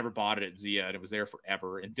I never bought it at Zia, and it was there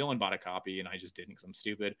forever. And Dylan bought a copy, and I just didn't because I'm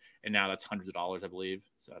stupid. And now that's hundreds of dollars, I believe.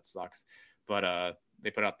 So that sucks. But they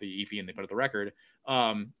put out the EP and they put out the record.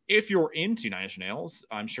 If you're into Nine Inch Nails,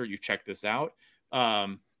 I'm sure you checked this out.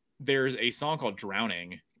 There's a song called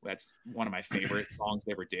Drowning. That's one of my favorite songs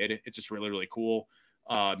they ever did. It's just really, really cool.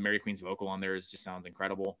 Mary Queen's vocal on there just sounds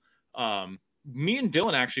incredible. Me and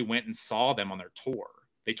Dylan actually went and saw them on their tour.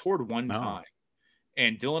 They toured one time,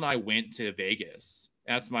 and Dylan and I went to Vegas.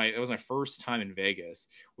 That was my first time in Vegas.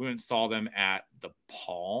 We went and saw them at the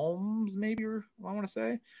Palms, maybe, or I want to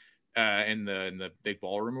say, in the big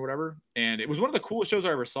ballroom or whatever. And it was one of the coolest shows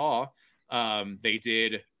I ever saw. They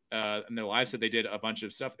did in their live set, they did a bunch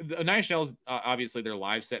of stuff. The Nine Inch Nails, obviously, their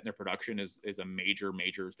live set and their production is a major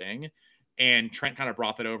thing. And Trent kind of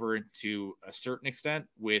brought that over to a certain extent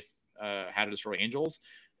with How to Destroy Angels.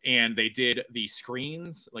 And they did the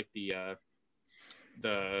screens, like the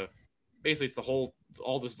basically it's all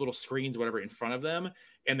those little screens, whatever, in front of them,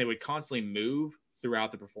 and they would constantly move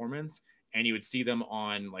throughout the performance, and you would see them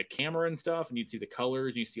on like camera and stuff, and you'd see the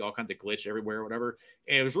colors, and you see all kinds of glitch everywhere, or whatever.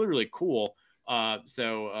 And it was really, really cool. I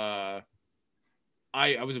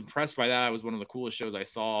was impressed by that. It was one of the coolest shows I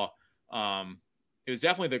saw. It was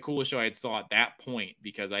definitely the coolest show I had saw at that point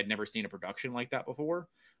because I'd never seen a production like that before.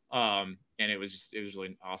 And it was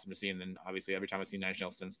really awesome to see. And then obviously every time I've seen Nine Inch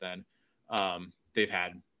Nails since then, they've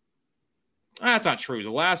had, that's not true. The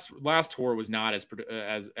last tour was not as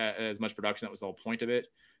much production. That was the whole point of it.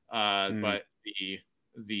 But the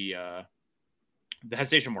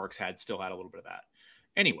Hesitation Marks still had a little bit of that.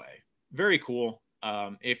 Anyway, very cool.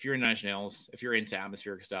 If you're in Nine Inch Nails, if you're into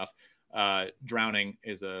atmospheric stuff, Drowning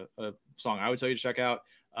is a song I would tell you to check out.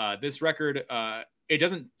 This record, it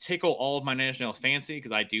doesn't tickle all of my Nine Inch Nails fancy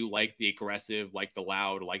because I do like the aggressive, like the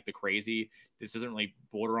loud, like the crazy. This doesn't really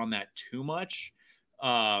border on that too much.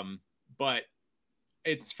 But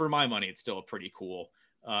it's, for my money, it's still a pretty cool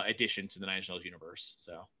addition to the Nine Inch Nails universe.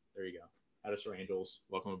 So there you go. How to Destroy Angels,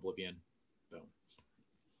 Welcome to Oblivion. Boom.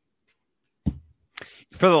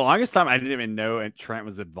 For the longest time, I didn't even know Trent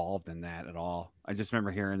was involved in that at all. I just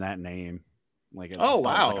remember hearing that name. Like,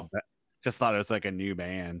 wow. Just thought it was like a new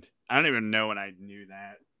band. I don't even know when I knew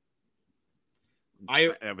that. I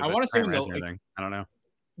want to say I don't know.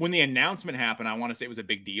 When the announcement happened, I want to say it was a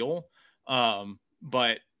big deal.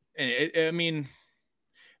 But I mean,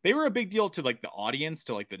 they were a big deal to like the audience,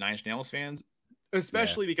 to like the Nine Inch Nails fans,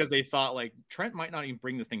 especially because they thought like Trent might not even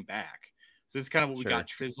bring this thing back. So this is kind of what we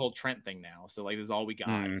got, this whole Trent thing now. So like this is all we got.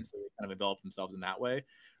 And so they kind of developed themselves in that way.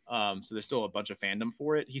 So there's still a bunch of fandom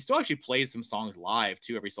for it. He still actually plays some songs live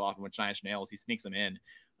too every so often with Nine Inch Nails. He sneaks them in,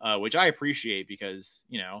 which I appreciate because,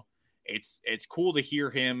 you know, it's cool to hear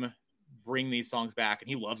him bring these songs back, and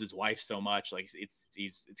he loves his wife so much. Like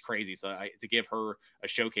it's crazy. So to give her a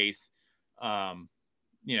showcase,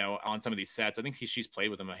 you know, on some of these sets, I think she's played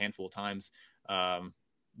with him a handful of times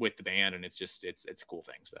with the band, and it's a cool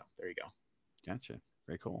thing. So there you go. Gotcha.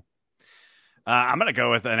 Very cool. I'm going to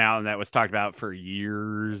go with an album that was talked about for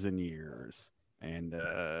years and years. And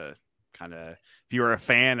kind of, if you were a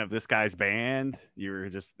fan of this guy's band, you were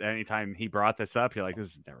just, anytime he brought this up, you're like,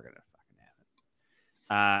 this is never going to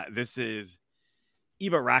fucking happen. This is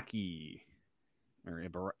Ibaraki.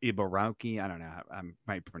 Or Ibaraki. I don't know. I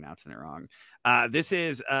might be pronouncing it wrong. This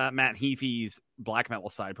is Matt Heafy's black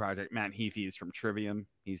metal side project. Matt Heafy is from Trivium.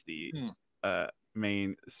 He's the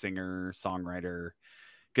main singer, songwriter,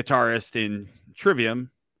 guitarist in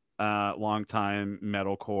Trivium, longtime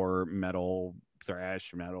metalcore, metal,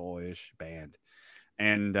 thrash, metal-ish band,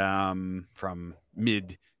 and from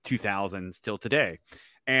mid 2000s till today.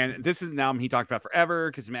 And this is an album he talked about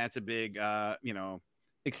forever because Matt's a big, you know,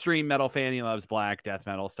 extreme metal fan. He loves black death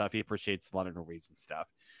metal stuff. He appreciates a lot of Norwegian stuff.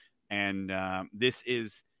 And this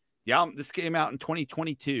is the album. This came out in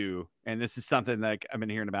 2022, and this is something that I've been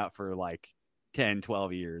hearing about for like 10,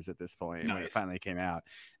 12 years at this point. Nice. When it finally came out.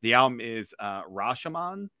 The album is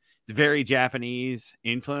Rashomon. It's very Japanese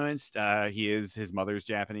influenced. His mother's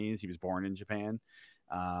Japanese. He was born in Japan.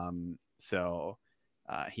 So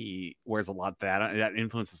he wears a lot of that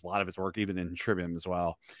influences a lot of his work, even in Trivium as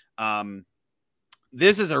well.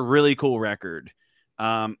 This is a really cool record.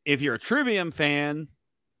 If you're a Trivium fan,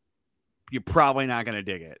 you're probably not going to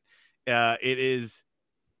dig it.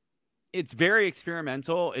 It's very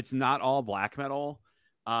experimental. It's not all black metal.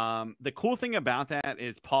 The cool thing about that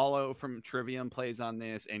is Paulo from Trivium plays on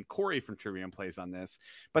this and Corey from Trivium plays on this.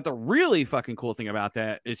 But the really fucking cool thing about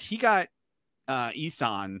that is he got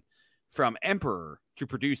Isan from Emperor to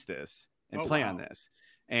produce this and play on this.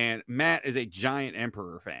 And Matt is a giant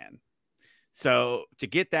Emperor fan. So to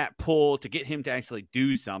get that pull, to get him to actually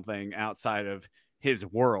do something outside of his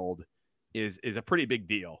world is a pretty big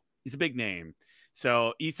deal. He's a big name.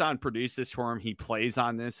 So Isan produced this for him. He plays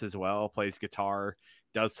on this as well, plays guitar,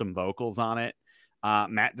 does some vocals on it.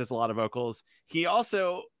 Matt does a lot of vocals. He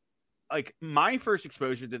also, like, my first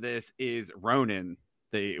exposure to this is Ronin.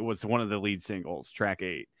 It was one of the lead singles, track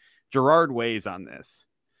 8. Gerard Way's on this,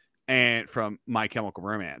 and from My Chemical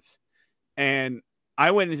Romance. And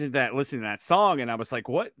I went into that, listening to that song, and I was like,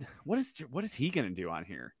 what is he going to do on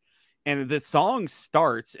here? And the song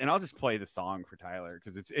starts, and I'll just play the song for Tyler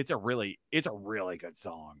because it's a really good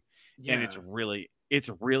song, and it's really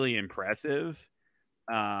impressive.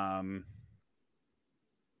 Gerard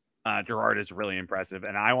is really impressive,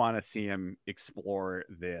 and I want to see him explore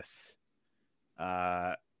this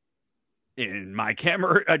in My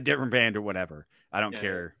Camera, a different band or whatever. I don't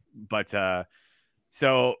care. But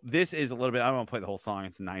so this is a little bit, I don't want to play the whole song.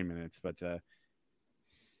 It's 9 minutes, but this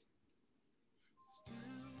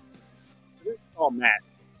is called Matt.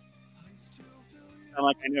 I'm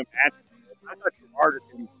like, I know Matt. I thought Gerard was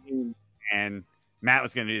going to sing and Matt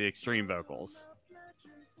was going to do the extreme vocals.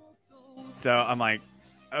 So I'm like,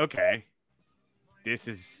 okay, this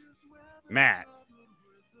is Matt.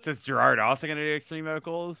 So is Gerard also going to do extreme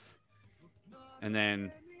vocals? And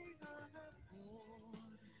then,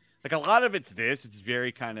 like, a lot of it's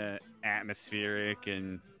very kind of atmospheric,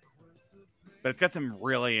 but it's got some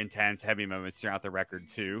really intense, heavy moments throughout the record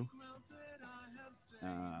too.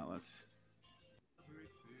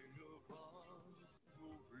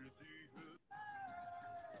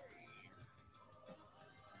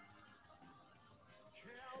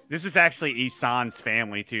 This is actually Isan's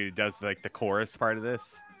family too. Does like the chorus part of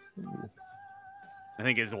this. Ooh. I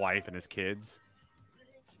think his wife and his kids.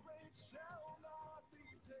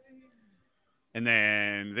 And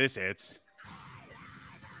then this hits.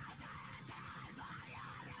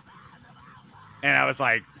 And I was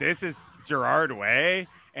like, this is Gerard Way.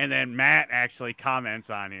 And then Matt actually comments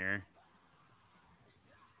on here.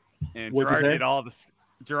 And Gerard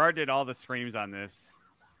did all the screams on this.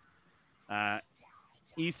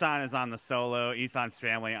 Isan is on the solo. Isan's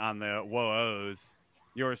family on the whoa-ohs.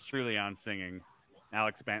 Yours truly on singing.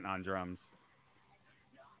 Alex Bent on drums.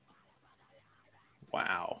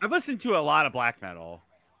 Wow. I've listened to a lot of black metal.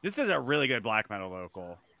 This is a really good black metal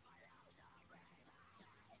vocal.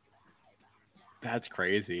 That's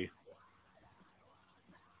crazy.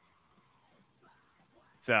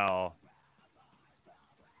 So,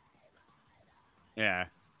 yeah.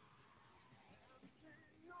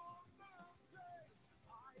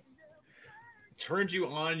 Turned you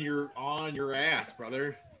on your ass,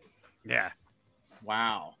 brother. Yeah.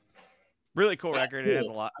 Wow. Really cool record. Cool. It has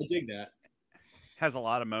a lot. I dig that. Has a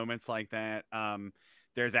lot of moments like that.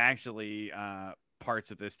 There's actually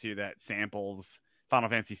parts of this too that samples Final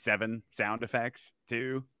Fantasy VII sound effects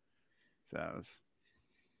too. So I was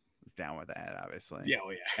down with that, obviously. Yeah,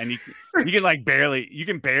 oh yeah. And you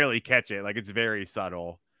can barely catch it. Like, it's very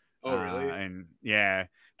subtle. Oh really? And yeah,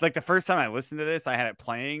 like the first time I listened to this, I had it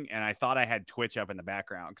playing and I thought I had Twitch up in the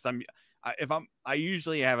background because I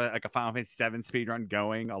usually have a Final Fantasy VII speedrun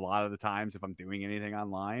going a lot of the times if I'm doing anything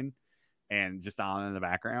online. And just on in the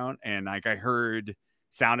background, and like I heard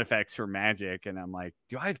sound effects for Magic, and I'm like,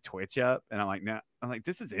 do I have Twitch up? And I'm like, no. I'm like,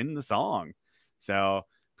 this is in the song. So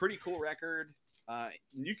pretty cool record.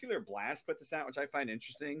 Nuclear Blast put this out, which I find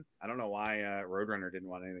interesting. I don't know why Roadrunner didn't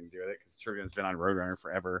want anything to do with it because Trivium's been on Roadrunner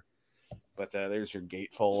forever. But there's your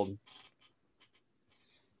gatefold.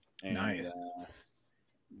 And, nice.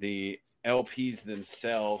 The LPs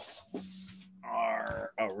themselves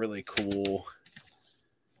are a really cool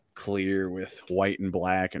clear with white and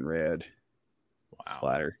black and red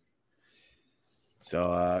splatter.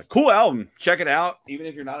 So cool album. Check it out. Even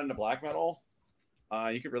if you're not into black metal,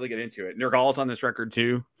 you could really get into it. Nergal's on this record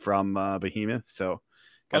too from Behemoth. So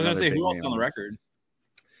I was gonna say, who else is on the record?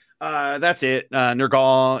 That's it.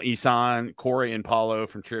 Nergal, Isan, Corey and Paulo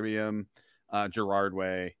from Trivium, Gerard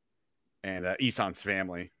Way, and Isan's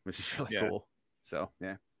family, which is really cool. So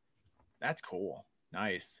yeah, that's cool.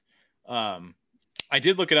 Nice. I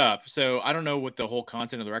did look it up, so I don't know what the whole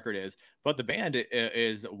content of the record is, but the band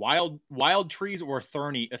is Wild Trees or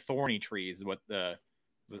Thorny Trees is what the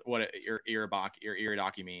what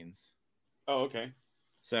Iridaki means. Oh, okay.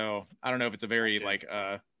 So I don't know if it's a very like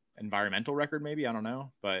environmental record, maybe, I don't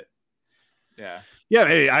know, but yeah,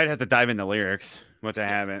 maybe I'd have to dive into lyrics, which I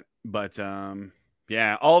haven't. But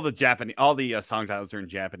yeah, all the song titles are in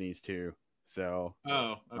Japanese too. So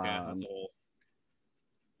okay, that's a whole.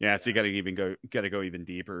 Yeah, so you got to go even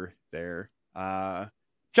deeper there.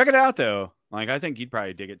 Check it out though. Like I think you'd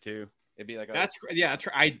probably dig it too. It'd be like That's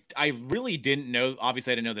I really didn't know.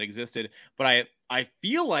 Obviously, I didn't know that existed, but I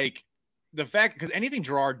feel like the fact, because anything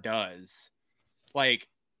Gerard does, like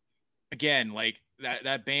again, like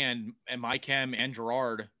that band and My Chem and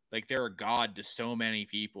Gerard, like they're a god to so many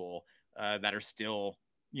people that are still,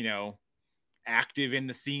 you know, active in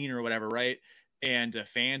the scene or whatever, right? And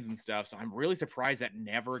fans and stuff. So I'm really surprised that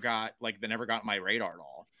never got my radar at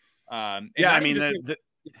all. And yeah, I mean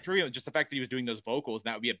just the fact that he was doing those vocals,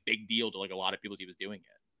 that would be a big deal to like a lot of people he was doing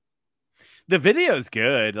it. The video's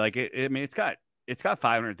good. Like I mean, it's got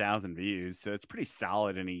 500,000 views, so it's pretty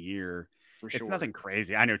solid in a year. For sure. It's nothing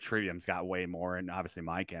crazy. I know Trivium's got way more, and obviously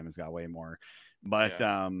My Chem has got way more. But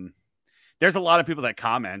there's a lot of people that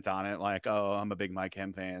comment on it, like, "Oh, I'm a big My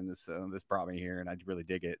Chem fan. This brought me here, and I really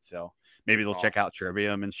dig it." So maybe they'll check out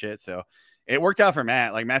Trivium and shit. So it worked out for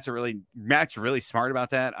Matt. Like Matt's really smart about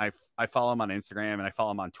that. I follow him on Instagram and I follow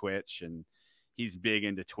him on Twitch, and he's big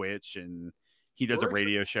into Twitch, and he does a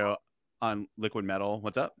radio show on Liquid Metal.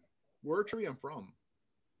 What's up? Where Trivium from?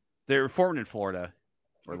 They're formed in Florida,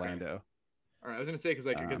 Orlando. Okay. All right, I was gonna say because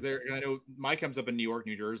I know My Chem's up in New York,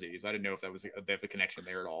 New Jersey, so I didn't know if that was they have a connection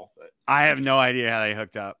there at all. But I have no idea how they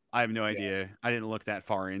hooked up. I have no idea. I didn't look that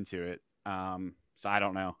far into it, so I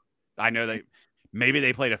don't know. I know maybe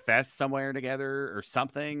they played a fest somewhere together or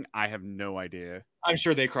something. I have no idea. I'm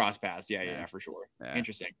sure they cross paths. Yeah, for sure. Yeah.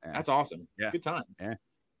 Interesting. Yeah. That's awesome. Yeah, good time. Yeah.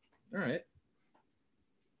 All right.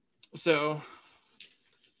 So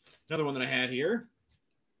another one that I had here.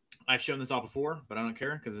 I've shown this all before, but I don't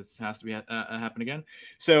care because it has to be happen again.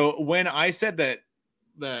 So when I said that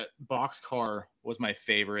Boxcar was my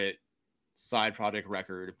favorite side project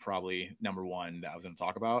record, probably number one that I was going to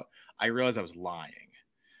talk about, I realized I was lying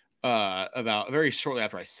about very shortly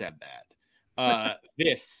after I said that.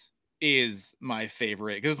 This is my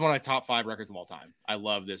favorite because it's one of my top 5 records of all time. I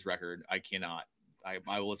love this record. I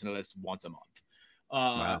will listen to this once a month.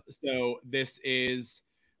 Wow. So this is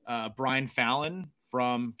Brian Fallon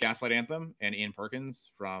from Gaslight Anthem and Ian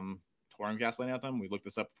Perkins from touring Gaslight Anthem. We looked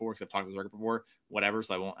this up before because I've talked about this record before, whatever.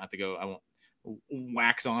 So I won't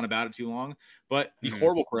wax on about it too long. But the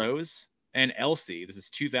Horrible Crows and Elsie, this is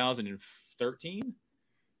 2013, 13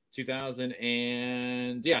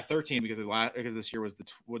 because this year was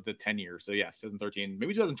the 10 year. So yes, 2013,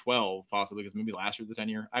 maybe 2012 possibly because maybe last year was the 10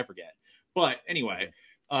 year. I forget. But anyway,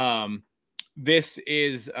 this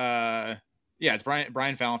is it's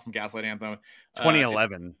Brian Fallon from Gaslight Anthem.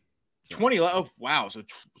 2011. 2011. Oh, wow.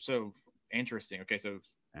 So interesting. Okay, so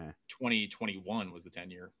 2021 was the 10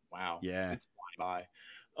 year. Wow. Yeah. It's flying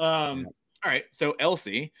by. All right. So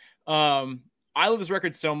Elsie. I love this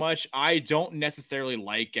record so much. I don't necessarily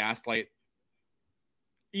like Gaslight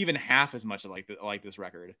even half as much as I like this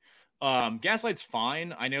record. Gaslight's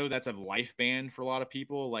fine. I know that's a life band for a lot of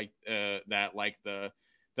people, like that like the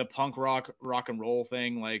punk rock and roll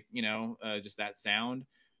thing, like, you know, just that sound.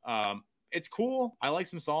 It's cool. I like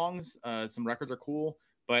some songs. Some records are cool,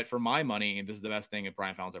 but for my money, this is the best thing that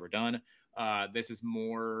Brian Fallon's ever done. This is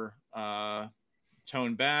more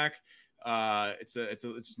toned back. There's a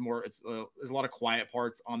lot of quiet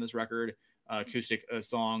parts on this record, acoustic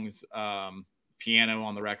songs, piano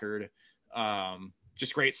on the record,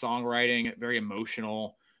 just great songwriting, very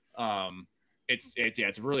emotional.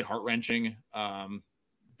 It's really heart-wrenching.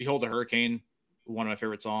 Behold the Hurricane, one of my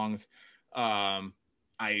favorite songs. I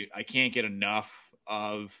can't get enough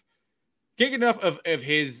of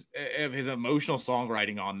his emotional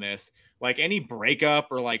songwriting on this. Like any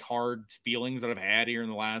breakup or like hard feelings that I've had here in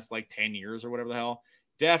the last like 10 years or whatever the hell,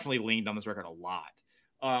 definitely leaned on this record a lot.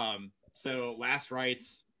 So Last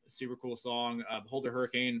Rites, super cool song. Behold the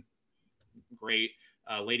Hurricane, great.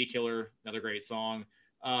 Lady Killer, another great song.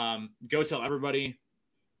 Go Tell Everybody.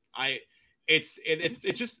 It's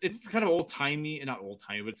kind of old timey, not old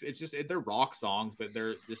timey, but they're rock songs, but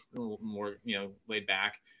they're just a little more, you know, laid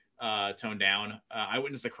back, toned down.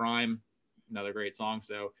 Eyewitness a Crime, another great song.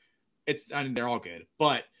 So they're all good.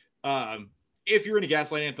 But if you're into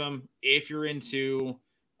Gaslight Anthem, if you're into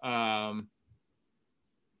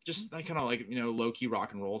just like kind of like, you know, low key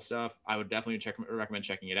rock and roll stuff, I would definitely recommend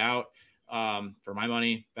checking it out. For my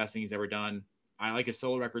money, best thing he's ever done. I like his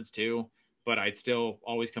solo records too, but I'd still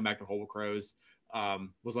always come back to Horrible Crows.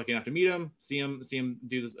 Was lucky enough to meet him, see him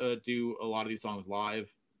do a lot of these songs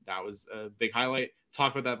live. that was a big highlight.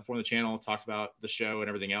 Talked about that before on the channel, talked about the show and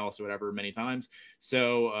everything else or whatever many times.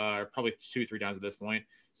 So probably 2 or 3 times at this point.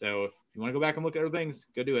 So if you want to go back and look at other things,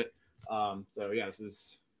 go do it. So yeah, this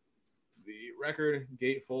is the record,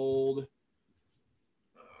 gatefold,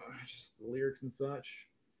 just the lyrics and such.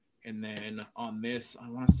 And then on this, I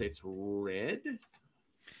want to say it's red.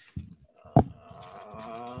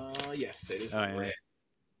 Yes, it is red.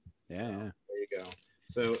 Yeah. There you go.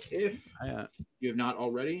 So if you have not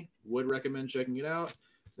already, would recommend checking it out.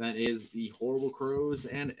 That is the Horrible Crows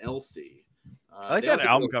and Elsie. I like that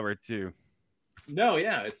album cover too. No,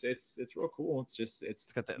 yeah, it's real cool.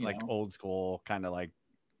 It's got that like old school kind of like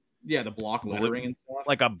the block lettering and stuff,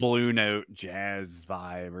 like a Blue Note jazz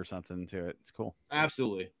vibe or something to it. It's cool.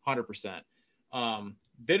 Absolutely, 100%.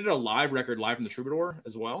 They did a live record live from the Troubadour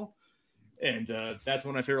as well, and that's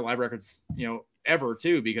one of my favorite live records, ever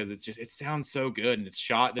too, because it sounds so good, and it's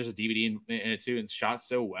shot. There's a DVD in it too, and it's shot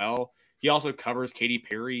so well. He also covers Katy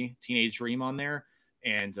Perry "Teenage Dream" on there,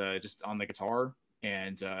 and just on the guitar,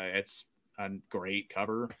 and it's a great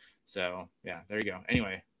cover. So yeah, there you go.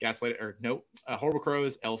 Anyway, Horrible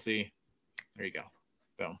Crows, Elsie. There you go.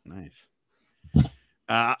 Boom. Nice.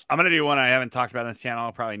 I'm gonna do one I haven't talked about on this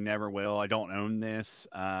channel. Probably never will. I don't own this.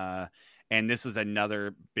 And this was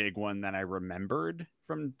another big one that I remembered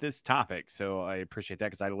from this topic. So I appreciate that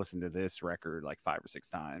because I listened to this record like 5 or 6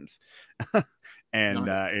 times. And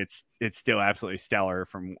nice. It's still absolutely stellar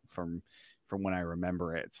from when I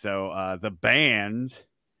remember it. So the band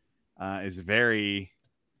is very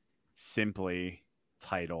simply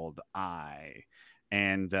titled I.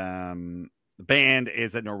 And the band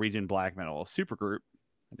is a Norwegian black metal supergroup.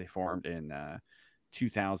 They formed in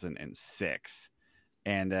 2006.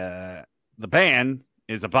 And the band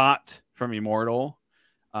is a bot from Immortal,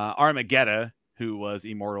 Armageddon, who was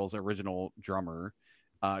Immortal's original drummer,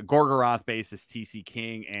 Gorgoroth bassist TC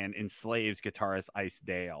King, and Enslaved's guitarist Ice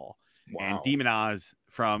Dale. Wow. And Demon Oz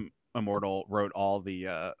from Immortal wrote all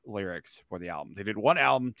the lyrics for the album. They did one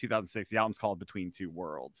album, 2006. The album's called Between Two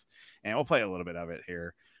Worlds. And we'll play a little bit of it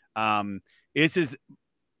here. This is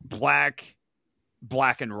black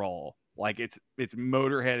and roll. Like it's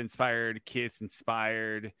Motorhead inspired, Kiss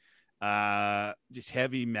inspired, just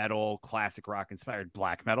heavy metal, classic rock inspired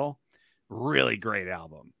black metal. Really great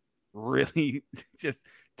album. Really just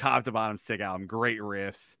top to bottom sick album. Great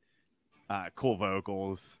riffs, cool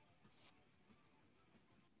vocals.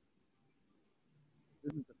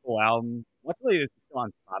 This is the full album. Luckily, this is still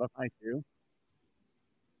on Spotify too.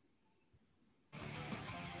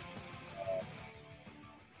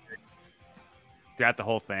 Throughout the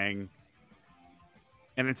whole thing.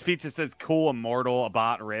 And its feature says cool Immortal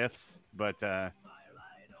Abot riffs, but through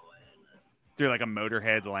like a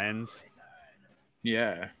Motorhead lens.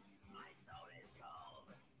 Yeah.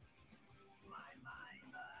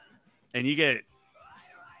 And you get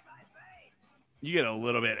a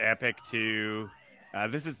little bit epic too.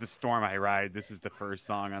 This is The Storm I Ride. This is the first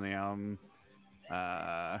song on the album.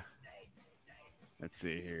 Let's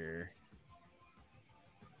see here.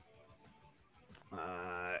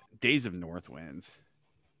 Days of North Winds.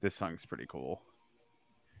 This song's pretty cool.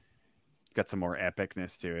 Got some more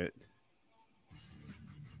epicness to it.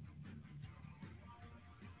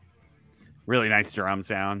 Really nice drum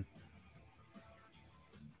sound.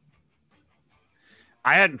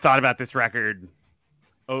 I hadn't thought about this record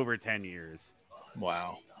over 10 years.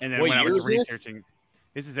 Wow. And then when I was researching,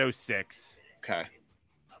 this is 06. Okay.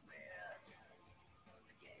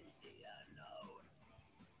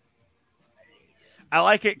 I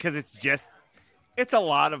like it because it's a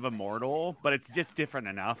lot of Immortal, but it's just different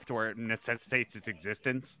enough to where it necessitates its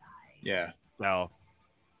existence. Yeah. So.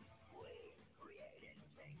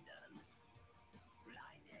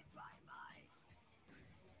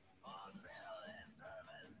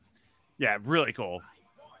 Yeah, really cool.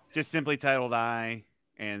 Just simply titled I,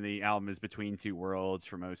 and the album is Between Two Worlds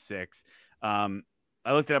from 06. I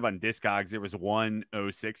looked it up on Discogs. There was one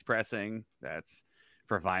 06 pressing that's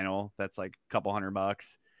for vinyl. That's like a couple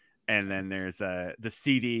 $100. And then there's the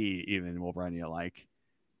CD even will run you like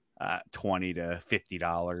 $20 to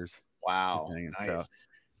 $50. Wow. Nice.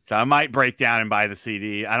 So I might break down and buy the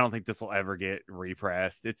CD. I don't think this will ever get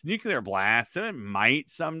repressed. It's Nuclear Blast, so it might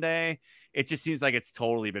someday. It just seems like it's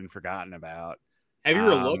totally been forgotten about. Have you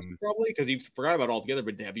ever looked, probably? Because you forgot about it altogether,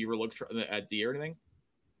 but have you ever looked at D or anything?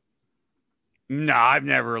 No, I've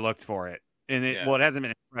never looked for it. And it hasn't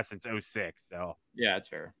been pressed since 06. So yeah, that's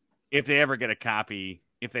fair. If they ever get a copy,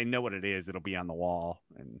 if they know what it is, it'll be on the wall.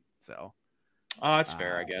 And so. Oh, that's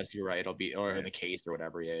fair, I guess. You're right. It'll be in the case or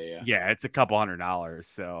whatever. Yeah. Yeah, it's a couple $100.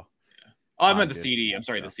 So. Yeah. Oh, I meant the CD. I'm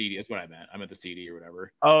sorry, the CD is what I meant. I meant the CD or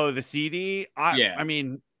whatever. Oh, the CD? Yeah. I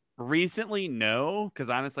mean, Recently, no, because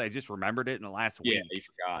honestly, I just remembered it in the last week. Yeah, you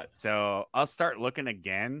forgot. So I'll start looking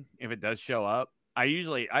again if it does show up.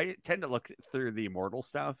 I tend to look through the Immortal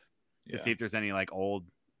stuff to see if there's any like old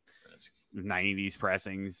 90s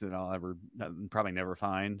pressings that I'll probably never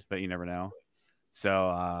find, but you never know.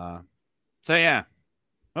 So yeah.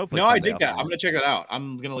 Hopefully no, I dig that. I'm gonna check that out.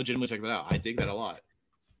 I'm gonna legitimately check that out. I dig that a lot.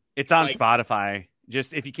 It's on Spotify.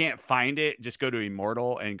 Just if you can't find it, just go to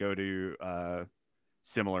Immortal and go to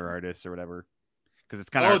similar artists or whatever, because it's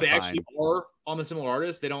kind of they actually are on the similar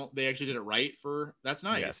artists. They actually did it right for that's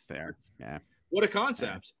nice. Yes, they are. Yeah. What a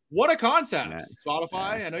concept. What a concept. Yeah.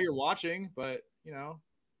 Spotify. Yeah. I know you're watching, but you know.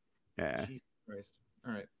 Yeah. Jesus Christ.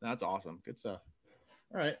 All right. That's awesome. Good stuff.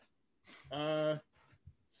 All right.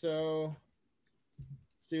 So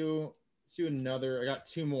let's do another. I got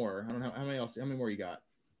two more. I don't know how many more you got.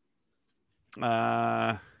 We've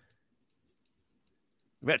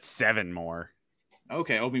got 7 more.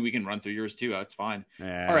 Okay, Obi, we can run through yours too. That's fine.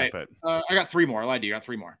 Yeah, all right. But I got 3 more. I lied to you. I got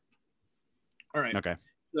 3 more. All right. Okay.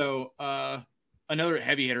 So another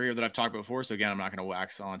heavy hitter here that I've talked about before. So again, I'm not going to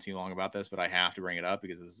wax on too long about this, but I have to bring it up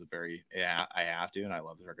because this is I have to, and I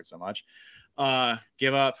love this record so much.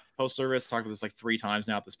 Give Up, Post Service. Talked about this like 3 times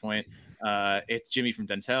now at this point. It's Jimmy from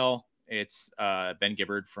Dentel. It's Ben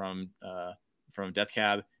Gibbard from Death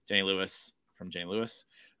Cab. Jenny Lewis from Jenny Lewis.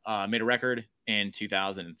 Made a record in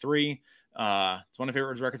 2003. It's one of my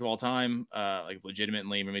favorite records of all time. Like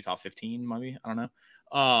legitimately, maybe top 15, maybe, I don't know.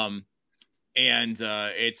 And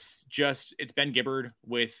it's Ben Gibbard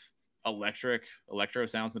with electro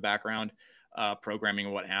sounds in the background, programming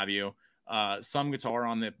and what have you. Some guitar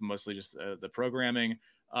on it, mostly just the programming.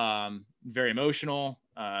 Very emotional.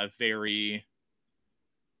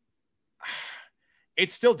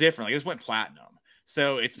 It's still different. Like this went platinum.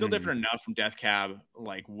 So it's still different enough from Death Cab,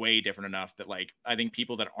 like way different enough that like I think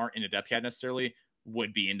people that aren't into Death Cab necessarily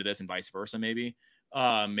would be into this and vice versa. Maybe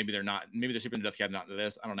they're not. Maybe they're super into Death Cab, not into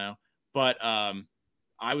this. I don't know. But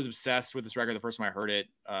I was obsessed with this record the first time I heard it.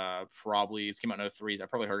 Probably it came out in 03. I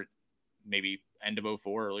probably heard it maybe end of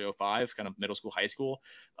 04, early 05, kind of middle school, high school.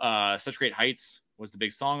 Such Great Heights was the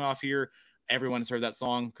big song off here. Everyone's heard that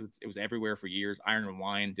song because it was everywhere for years. Iron and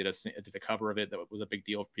Wine did a cover of it that was a big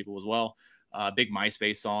deal for people as well. Big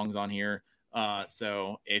MySpace songs on here.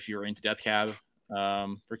 So if you're into Death Cab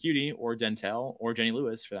for Cutie or Dentel or Jenny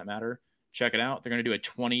Lewis for that matter, check it out. They're going to do a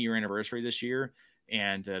 20-year anniversary this year,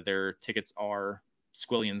 and their tickets are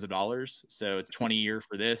squillions of dollars. So it's 20-year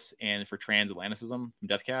for this, and for Transatlanticism from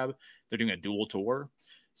Death Cab, they're doing a dual tour.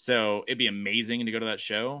 So it'd be amazing to go to that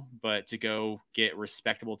show, but to go get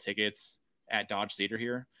respectable tickets at Dodge Theater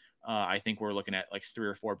here, I think we're looking at like 3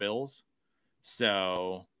 or 4 bills.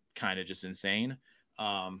 So kind of just insane.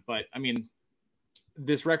 But I mean,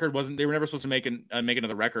 this record they were never supposed to make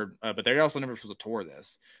another record, but they're also never supposed to tour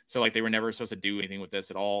this. So like they were never supposed to do anything with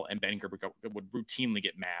this at all. And Ben Gerber would routinely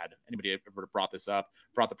get mad. Anybody ever brought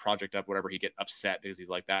the project up, whatever, he'd get upset because he's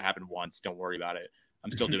like, that happened once. Don't worry about it.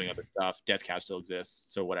 I'm still doing other stuff. Death Cab still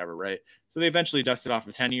exists. So whatever. Right. So they eventually dusted off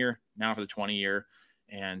the 10-year, now for the 20-year.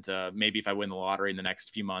 And maybe if I win the lottery in the next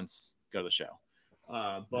few months, go to the show.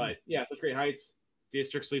 But yeah, Such Great Heights.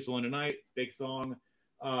 District Sleeps Alone Tonight, big song.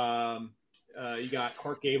 You got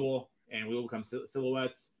Clark Gable and We Will Become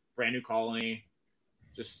Silhouettes, Brand New Colony.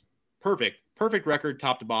 Just perfect record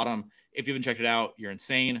top to bottom. If you haven't checked it out, you're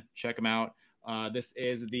insane. Check them out. This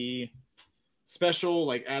is the special,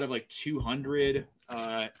 like out of like 200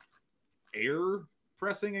 air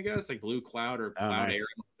pressing, I guess, like Blue Cloud or Cloud Air, I don't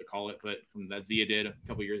know what to call it, but from that Zia did a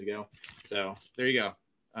couple years ago. So there you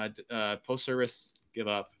go. Post Service, Give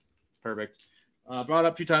Up, perfect. Brought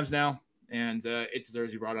up 2 times now, and it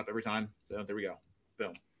deserves to be brought up every time. So there we go.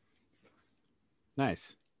 Boom.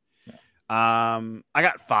 Nice. Yeah. I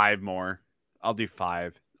got 5 more. I'll do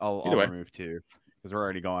 5. I'll remove 2 because we're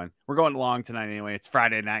already going. We're going long tonight anyway. It's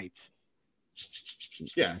Friday night.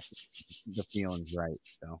 Yeah, the feeling's right.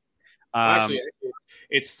 So actually,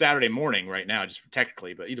 it's Saturday morning right now, just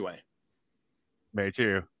technically, but either way. Very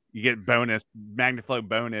true. You get Magnaflow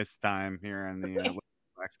bonus time here on the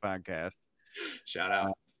Wax podcast. Shout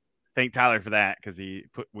out. Thank Tyler for that because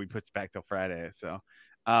we puts back till Friday. So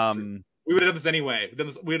we would have done this anyway. We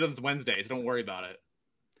would have done this Wednesday, so don't worry about it.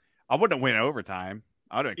 I wouldn't have went overtime.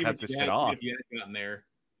 I would have cut this shit off. If you hadn't gotten there,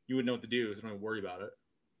 you wouldn't know what to do, so don't worry about it.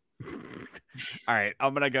 All right,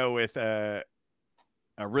 I'm gonna go with a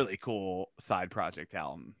really cool side project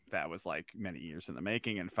album that was like many years in the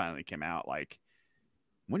making and finally came out. Like,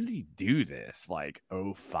 when did he do this? Like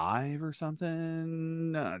 05 or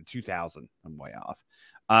something? 2000. I'm way off.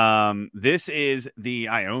 This is the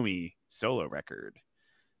Iommi solo record.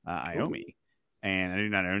 Iommi. and I do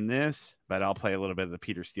not own this, but I'll play a little bit of the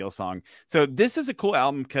Peter Steele song. So this is a cool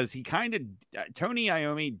album because he kind of Tony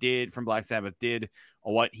Iommi did from Black Sabbath did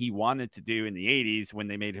what he wanted to do in the 80s when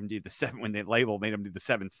they made him do when the label made him do the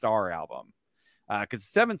 7-Star album. Because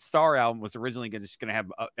the 7-Star album was originally just going to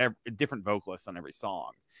have a different vocalist on every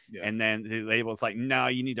song. Yeah. And then the label's like, no,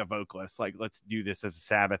 you need a vocalist. Like, let's do this as a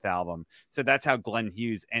Sabbath album. So that's how Glenn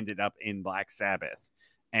Hughes ended up in Black Sabbath.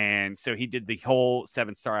 And so he did the whole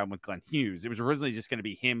 7-Star album with Glenn Hughes. It was originally just going to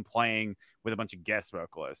be him playing with a bunch of guest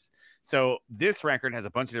vocalists. So this record has a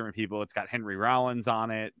bunch of different people. It's got Henry Rollins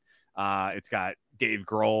on it. It's got Dave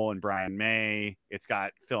Grohl and Brian May. It's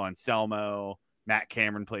got Phil Anselmo. Matt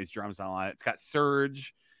Cameron plays drums on it. It's got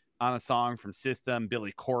Surge on a song from System,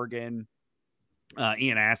 Billy Corgan,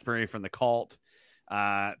 Ian Astbury from The Cult,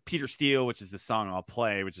 Peter Steele, which is the song I'll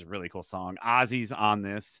play, which is a really cool song. Ozzy's on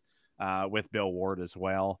this with Bill Ward as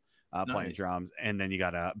well, playing drums. And then you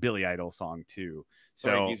got a Billy Idol song too.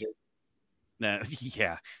 So,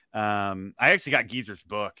 yeah. I actually got Geezer's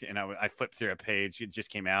book, and I flipped through a page. It just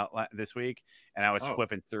came out this week, and I was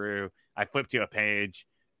flipping through. I flipped to a page,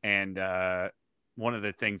 and one of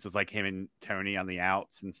the things was like him and Tony on the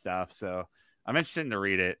outs and stuff. So I'm interested to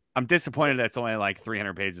read it. I'm disappointed that it's only like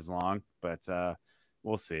 300 pages long, but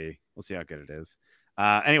we'll see. We'll see how good it is.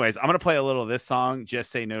 Anyways, I'm going to play a little of this song,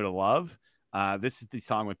 Just Say No to Love. This is the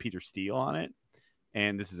song with Peter Steele on it,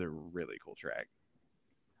 and this is a really cool track.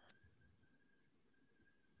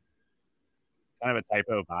 Kind of a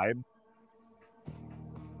typo vibe.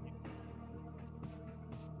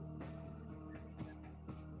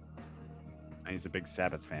 He's a big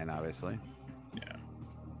Sabbath fan, obviously. Yeah.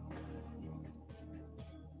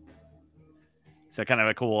 So kind of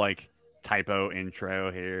a cool like typo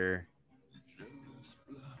intro here.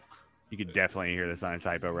 You could definitely hear this on a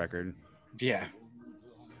typo record. Yeah.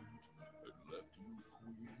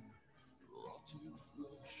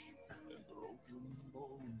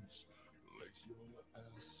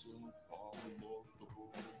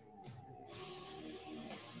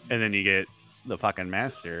 And then you get the fucking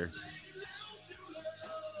master.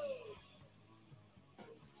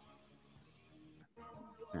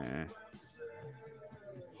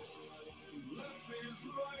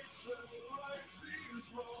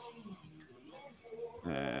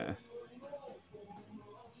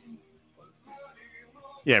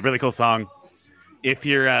 Yeah, really cool song. If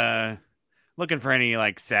you're looking for any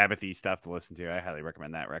like Sabbathy stuff to listen to, I highly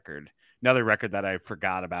recommend that record. Another record that I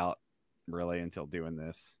forgot about really until doing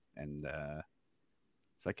this, and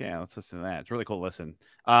it's like, yeah, let's listen to that. It's a really cool listen.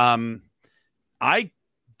 I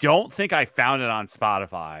don't think I found it on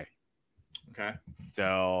Spotify. Okay.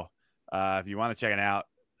 So if you want to check it out,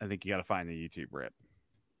 I think you got to find the YouTube rip.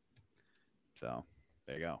 So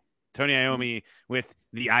there you go. Tony Iommi with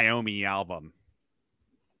the Iommi album.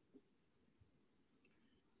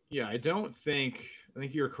 Yeah, I think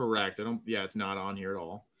you're correct. It's not on here at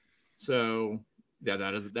all. So yeah,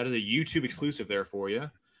 that is a YouTube exclusive there for you.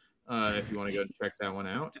 If you want to go and check that one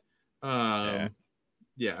out.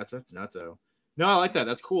 Yeah, that's nuts. No, I like that.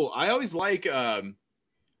 That's cool. I always like people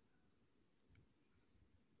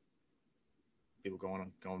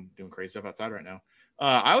going doing crazy stuff outside right now.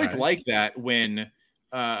 I always like that when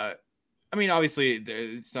I mean,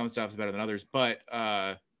 obviously some stuff's better than others, but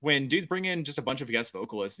when dudes bring in just a bunch of guest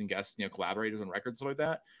vocalists and guest, collaborators on records, stuff like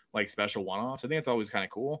that, like special one-offs, I think it's always kind of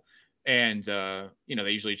cool. And they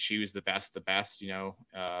usually choose the best,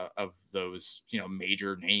 of those,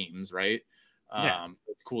 major names, right?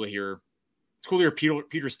 It's cool to hear. It's cool to hear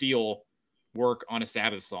Peter Steele work on a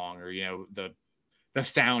Sabbath song, or the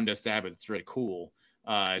sound of Sabbath. It's really cool.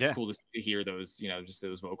 It's cool to hear those, just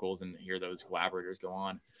those vocals and hear those collaborators go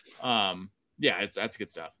on. That's good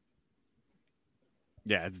stuff.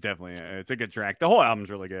 Yeah, it's definitely it's a good track. The whole album's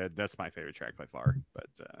really good. That's my favorite track by far. But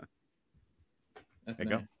there you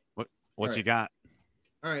go. What you got?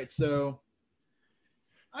 All right, so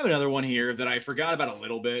I have another one here that I forgot about a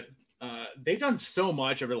little bit. They've done so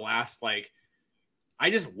much over the last I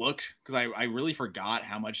just looked because I really forgot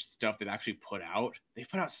how much stuff they've actually put out. They've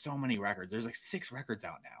put out so many records. There's 6 records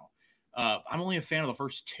out now. I'm only a fan of the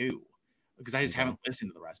first 2 because I just haven't listened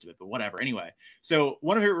to the rest of it, but whatever. Anyway, so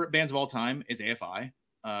one of my favorite bands of all time is AFI,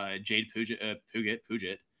 Jade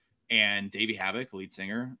Puget, and Davey Havok, lead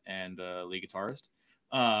singer and lead guitarist.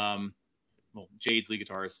 Jade's lead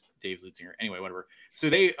guitarist, Dave's lead singer. Anyway, whatever. So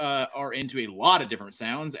they are into a lot of different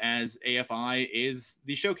sounds, as AFI is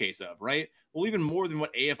the showcase of, right? Well, even more than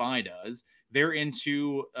what AFI does, they're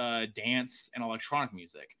into dance and electronic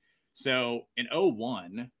music. So in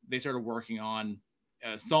 2001, they started working on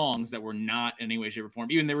songs that were not in any way, shape, or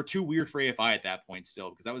form. Even they were too weird for AFI at that point still,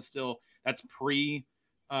 because that's pre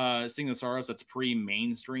Sing the Sorrows that's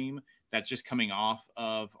pre-mainstream. That's just coming off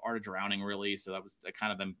of Art of Drowning, really. So that was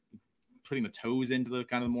kind of them putting the toes into the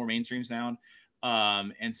kind of the more mainstream sound.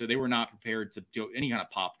 And so they were not prepared to do any kind of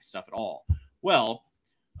pop stuff at all. Well,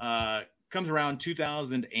 comes around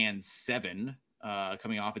 2007,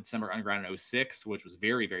 coming off of December Underground in 06, which was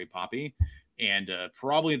very, very poppy. And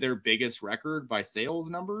probably their biggest record by sales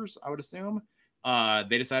numbers, I would assume.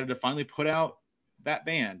 They decided to finally put out that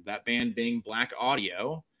band being Black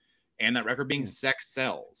Audio, and that record being Sex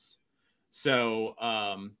Sells. So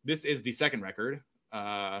this is the second record,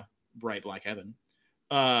 Bright Black Heaven.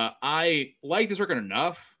 I like this record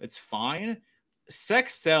enough. It's fine.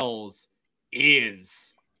 Sex Sells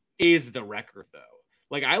is the record, though.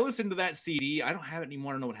 Like, I listened to that CD. I don't have it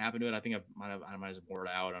anymore. I don't know what happened to it. I think I might have wore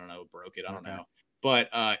it out. I don't know. Broke it. I don't know. But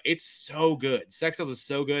it's so good. Sex Sells is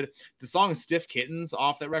so good. The song Stiff Kittens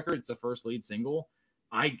off that record, it's the first lead single.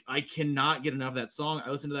 I cannot get enough of that song.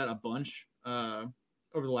 I listened to that a bunch over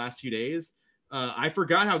the last few days. I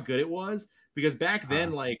forgot how good it was, because back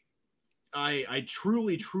then, like, I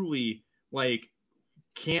truly, like,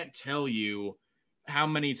 can't tell you how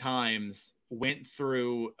many times went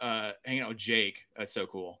through hanging out with Jake. That's so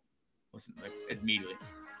cool. Listen, like, immediately.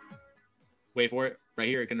 Wait for it. Right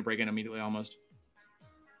here. It's going to break in immediately almost.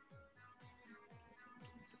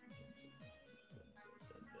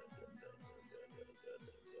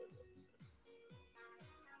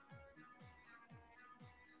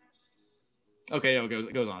 Okay,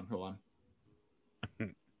 it goes on. Hold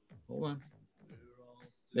on.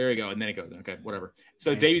 There you go, and then it goes. Okay, whatever.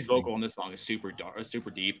 So Davy's vocal on this song is super dark, super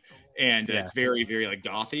deep, and it's very, very like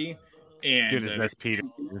gothy. And Dude, his best Peter.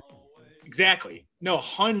 Exactly. No,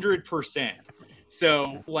 100%.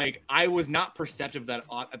 So like, I was not perceptive of that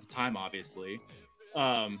at the time, obviously.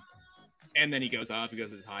 And then he goes up. He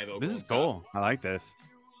goes to his high vocal. This is cool. I like this.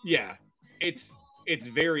 Yeah, it's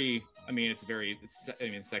very. I mean,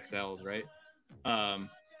 Sex Sells, right?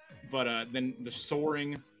 But then the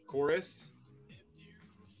soaring chorus.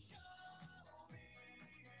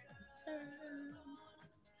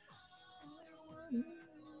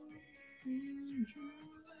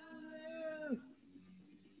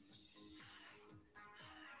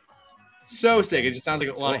 So sick. It just sounds like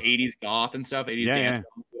a lot of 80s goth and stuff, 80s dance,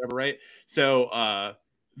 whatever, right? So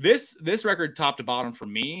this record, top to bottom, for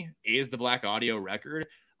me, is the Black Audio record.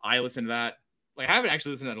 I listened to that. Like, I haven't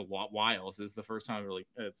actually listened to that in a while. So this is the first time I really,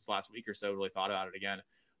 this last week or so, really thought about it again.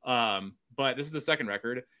 But this is the second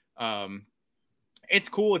record. It's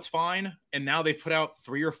cool. It's fine. And now they've put out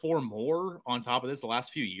 3 or 4 more on top of this the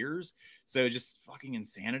last few years. So just fucking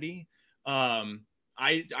insanity. I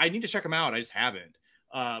need to check them out. I just haven't.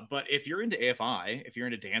 But if you're into AFI, if you're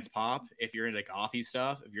into dance pop, if you're into gothy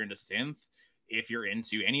stuff, if you're into synth, if you're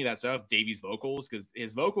into any of that stuff, Davy's vocals, because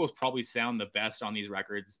his vocals probably sound the best on these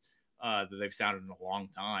records that they've sounded in a long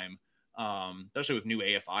time, especially with new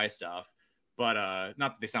AFI stuff. But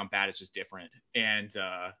not that they sound bad, it's just different. And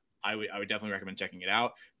I would definitely recommend checking it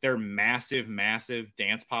out. They're massive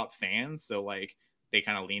dance pop fans, so like they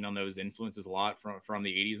kind of lean on those influences a lot from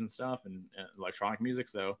the 80s and stuff, and electronic music.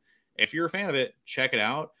 So if you're a fan of it, check it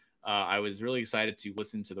out. I was really excited to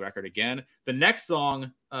listen to the record again. The next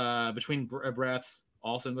song, Between Breaths,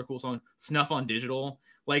 also another cool song, Snuff on Digital.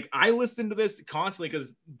 Like, I listened to this constantly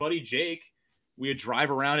because buddy Jake, we would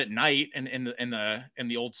drive around at night in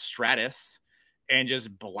the old Stratus and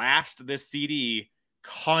just blast this CD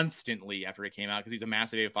constantly after it came out, because he's a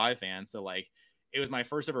massive A5 fan. So like, it was my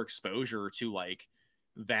first ever exposure to like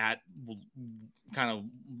that kind of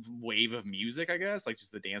wave of music, I guess, like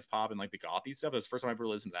just the dance pop and like the gothy stuff. It was the first time I ever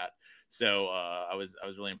listened to that. So I was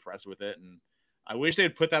really impressed with it, and I wish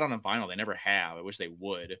they'd put that on a vinyl. They never have. I wish they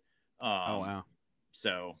would. Oh wow.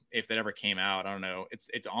 So if that ever came out, I don't know. It's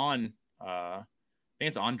on I think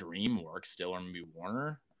it's on DreamWorks still, or maybe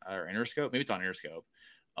Warner or Interscope. Maybe it's on Interscope.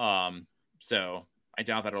 So I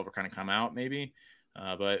doubt that'll ever kind of come out, maybe.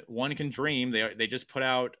 But one can dream. They just put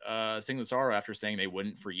out Sing the Sorrow after saying they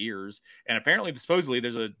wouldn't for years. And apparently, supposedly,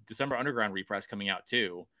 there's a December Underground repress coming out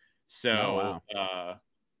too. So,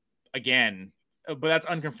 again, but that's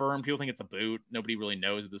unconfirmed. People think it's a boot. Nobody really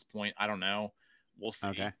knows at this point. I don't know. We'll see.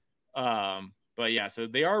 Okay. But yeah, so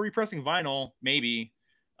they are repressing vinyl, maybe.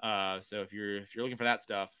 So if you're looking for that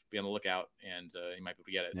stuff, be on the lookout, and you might be able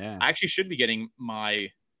to get it. Yeah. I actually should be getting my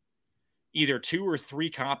either 2 or 3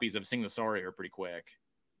 copies of Sing the Sorrow pretty quick.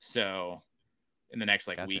 So in the next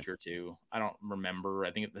week or two, I don't remember.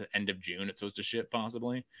 I think at the end of June it's supposed to ship,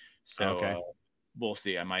 possibly. So we'll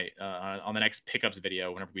see. I might on the next pickups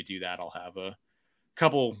video, whenever we do that, I'll have a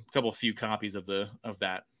few copies of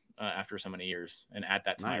that after so many years, and add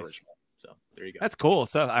that to my original. So there you go. That's cool.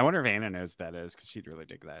 So I wonder if Anna knows what that is because she'd really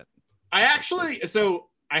dig that. I actually, so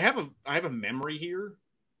I have a memory here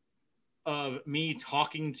of me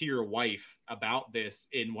talking to your wife about this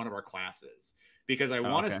in one of our classes, because I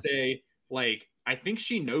want to say, like, I think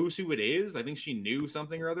she knows who it is. I think she knew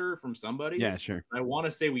something or other from somebody. Yeah, sure. I want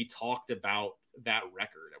to say we talked about that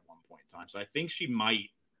record at one point in time. So I think she might,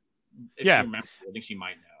 if she remembers, I think she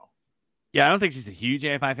might know. Yeah, I don't think she's a huge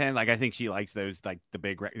AFI fan. Like, I think she likes those, like the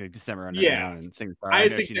big December Underground and Sing Fire. I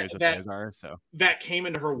know she knows what those are. So that came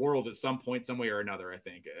into her world at some point, some way or another. I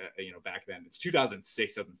think, back then. It's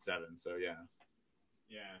 2006, 2007. So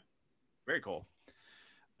yeah. Very cool.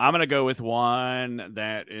 I'm gonna go with one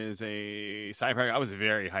that is a side project I was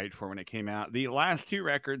very hyped for when it came out. The last two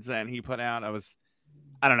records that he put out,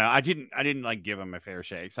 I don't know. I didn't like give him a fair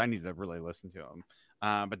shake, so I needed to really listen to him.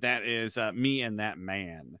 But that is Me and That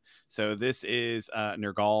Man. So this is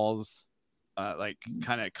Nergal's like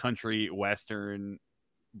kind of country western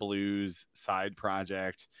blues side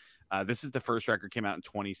project. This is the first record, came out in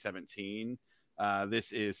 2017.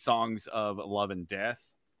 This is Songs of Love and Death.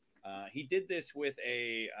 He did this with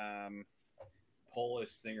a Polish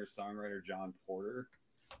singer-songwriter, John Porter.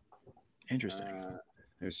 Interesting.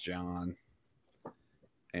 There's John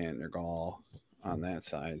and Nergal on that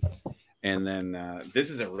side. And then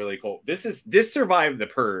this is a really cool. This survived the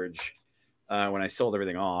purge when I sold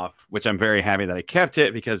everything off, which I'm very happy that I kept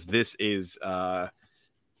it, because this is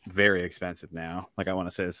very expensive now. Like, I want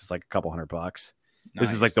to say this is like a couple $100. Nice.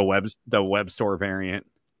 This is like the web store variant.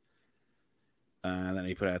 Then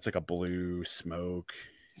he put out, it's like a blue smoke,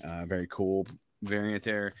 very cool variant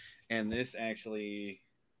there. And this actually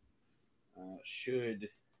should.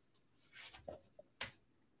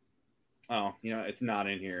 Oh, it's not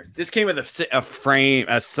in here. This came with a frame,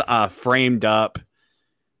 a framed up,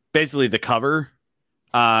 basically the cover,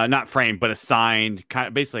 not framed, but a signed, kind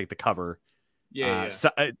of basically like the cover. Yeah.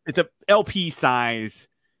 It's a LP size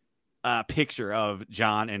picture of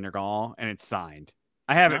John and Nergal, and it's signed.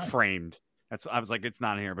 I have it framed. I was like, it's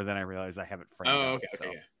not in here, but then I realized I have it framed. Oh, okay. So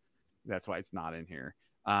that's why it's not in here.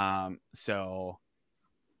 So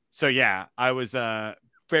yeah, I was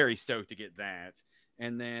very stoked to get that.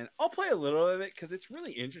 And then I'll play a little of it because it's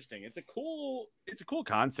really interesting. It's a cool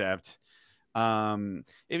concept.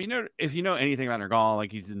 If you know anything about Nergal,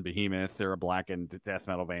 like, he's in Behemoth, they're a blackened death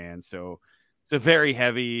metal band, so very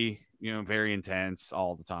heavy, very intense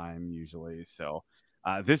all the time usually. So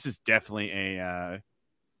this is definitely a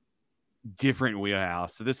different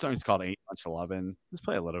wheelhouse. So this song is called Ain't Much Lovin'. Just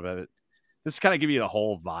play a little bit of it. This kind of give you the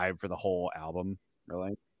whole vibe for the whole album,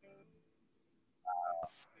 really.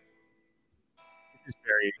 It's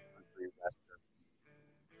very country western.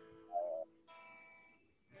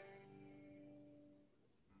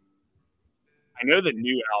 I know the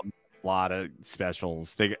new album has a lot of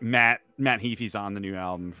specials. They get Matt Heafy's on the new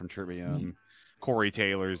album from Trivium. Corey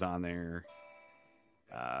Taylor's on there.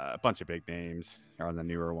 A bunch of big names are on the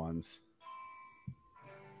newer ones.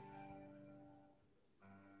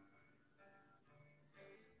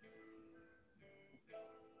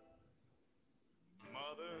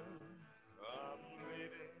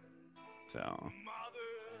 So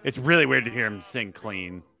it's really weird to hear him sing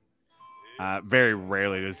clean. Very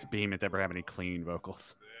rarely does Behemoth ever have any clean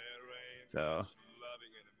vocals. So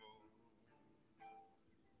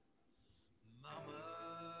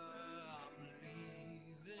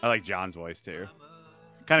I like John's voice too.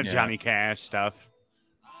 Kind of Johnny Cash stuff.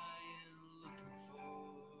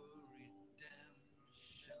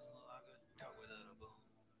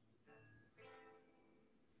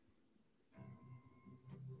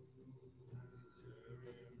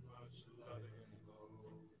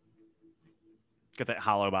 Got that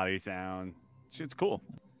hollow body sound. It's cool.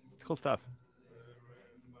 It's cool stuff.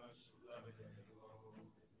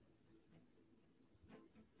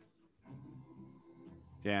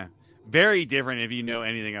 Yeah. Very different if you know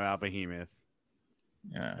anything about Behemoth.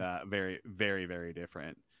 Yeah. Very, very, very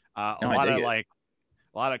different. A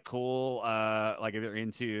lot of cool, like, if you're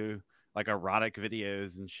into like erotic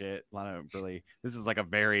videos and shit, this is like a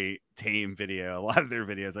very tame video. A lot of their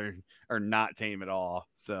videos are not tame at all.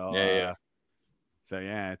 So So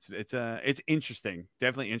yeah, it's interesting.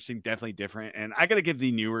 Definitely interesting, definitely different. And I gotta give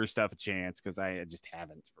the newer stuff a chance because I just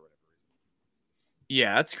haven't for whatever reason.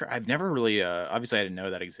 Yeah, that's I've never really obviously I didn't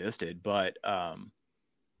know that existed, but I've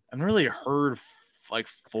never really heard like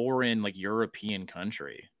foreign, like European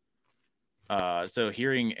country. So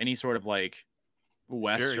hearing any sort of like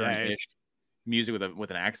Western-ish music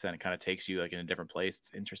with an accent, it kind of takes you like in a different place.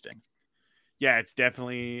 It's interesting. Yeah, it's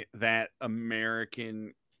definitely that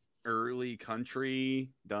American early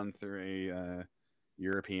country done through a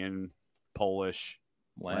European Polish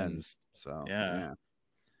Lens. So yeah.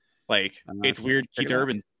 Like it's weird. Keith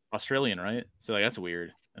Urban's Australian, right? So like, that's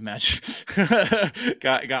weird. Imagine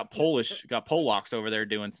got Polacks over there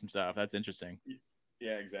doing some stuff. That's interesting.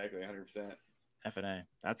 Yeah, exactly, 100%. FNA.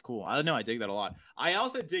 That's cool. I don't know. I dig that a lot. I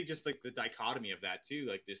also dig just like the dichotomy of that too,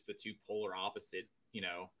 like just the two polar opposite. You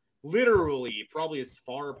know, literally probably as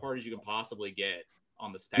far apart as you can possibly get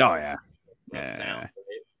on the spectrum. Oh yeah, of sound.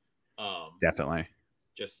 Right? Definitely.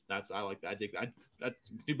 Just I like that. I dig that. That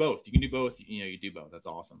do both. You can do both. You know, you do both. That's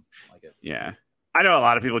awesome. I like it. Yeah. I know a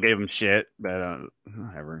lot of people gave him shit, but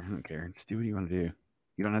whatever. I don't care. Just do what you want to do.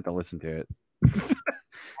 You don't have to listen to it.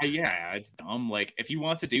 Yeah, it's dumb. Like if he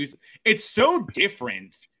wants to do, it's so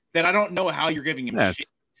different that I don't know how you're giving him shit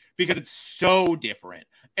because it's so different,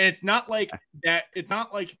 and it's not like that. It's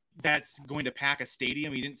not like that's going to pack a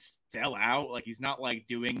stadium. He didn't sell out. Like he's not like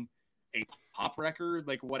doing a pop record,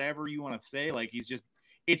 like whatever you want to say. Like he's just.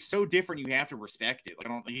 It's so different. You have to respect it. Like I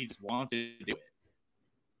don't. He just wants to do it.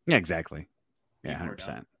 Yeah, exactly. Yeah,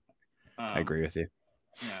 100%. I agree with you.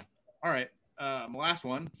 Yeah. All right. My last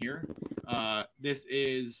one here. This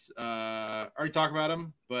is I already talked about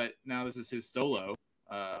him, but now this is his solo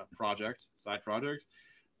side project.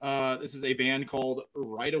 This is a band called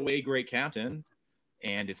Right Away Great Captain,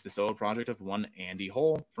 and it's the solo project of one Andy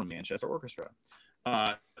Hull from Manchester Orchestra.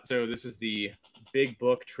 So this is the Big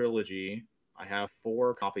Book trilogy. I have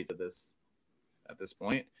 4 copies of this at this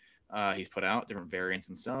point. He's put out different variants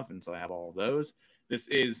and stuff, and so I have all of those. This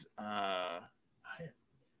is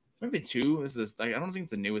maybe 2. This is I don't think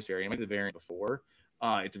it's the newest variant. It might be the variant before.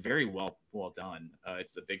 It's very well done.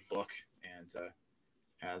 It's the Big Book and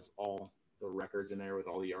has all the records in there with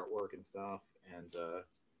all the artwork and stuff, and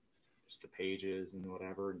just the pages and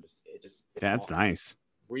whatever, and that's nice.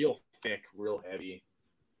 Real thick, real heavy.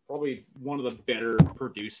 Probably one of the better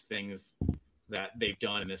produced things that they've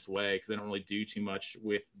done in this way, because they don't really do too much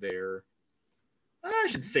with their. I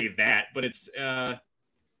should say that, but it's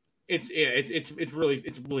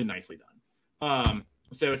really nicely done.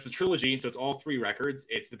 So it's a trilogy. So it's all 3 records.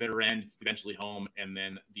 It's The Bitter End, It's Eventually Home, and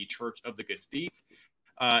then The Church of the Good Thief.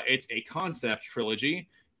 It's a concept trilogy.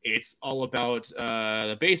 It's all about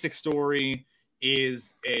the basic story.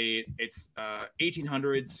 It's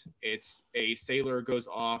 1800s. It's a sailor goes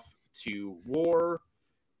off to war,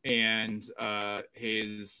 and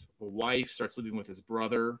his wife starts living with his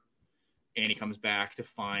brother, and he comes back to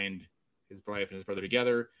find his wife and his brother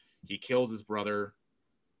together. He kills his brother,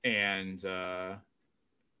 and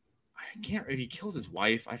if he kills his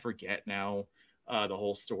wife, I forget now the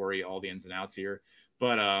whole story, all the ins and outs here,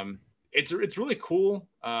 but it's really cool.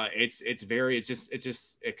 It's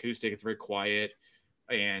just acoustic. It's very quiet,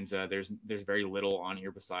 and there's very little on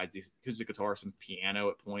here besides the acoustic guitar, some piano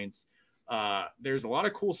at points. There's a lot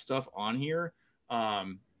of cool stuff on here.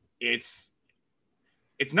 It's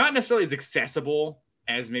not necessarily as accessible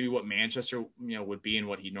as maybe what Manchester would be and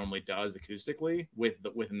what he normally does acoustically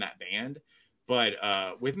within that band, but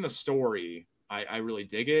within the story, I really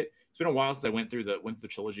dig it. It's been a while since I went through the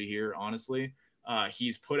trilogy here, honestly.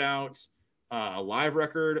 He's put out a live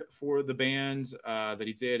record for the band that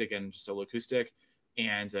he did, again, just solo acoustic,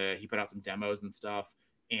 and he put out some demos and stuff,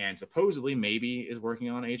 and supposedly maybe is working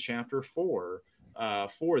on a chapter 4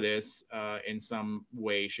 for this in some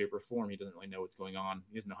way, shape, or form. He doesn't really know what's going on.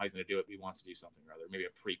 He doesn't know how he's going to do it, but he wants to do something or other, maybe a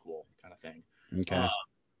prequel kind of thing. Okay.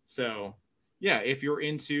 So, yeah, if you're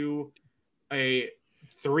into a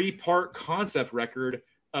 3-part concept record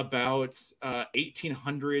about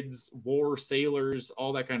 1800s war sailors,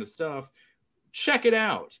 all that kind of stuff, check it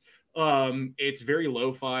out. It's very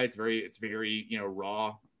lo-fi. It's very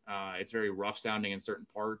raw. It's very rough sounding in certain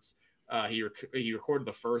parts. He recorded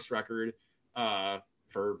the first record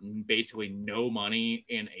for basically no money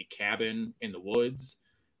in a cabin in the woods,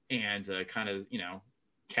 and kind of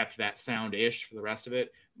kept that sound-ish for the rest of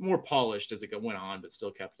it. More polished as it went on, but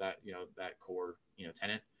still kept that that core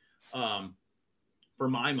tenet. For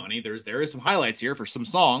my money, there is some highlights here for some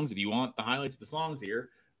songs. If you want the highlights of the songs here,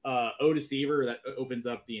 "Oh Deceiver," that opens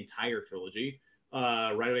up the entire trilogy.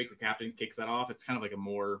 "Right Away Great Captain" kicks that off. It's kind of like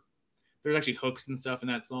there's actually hooks and stuff in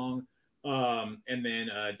that song. And then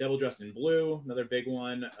 "Devil Dressed in Blue," another big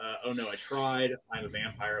one. "Oh No, I Tried," "I'm a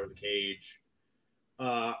Vampire, I Was a Cage."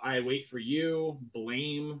 "I Wait for You,"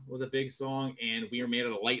 "Blame" was a big song, and "We Are Made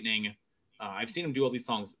Out of Lightning." I've seen him do all these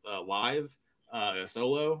songs live,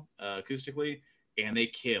 solo, acoustically, and they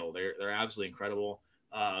kill. They're absolutely incredible.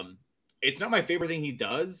 It's not my favorite thing he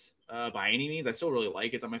does by any means. I still really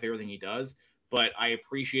like it. It's not my favorite thing he does, but I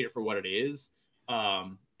appreciate it for what it is.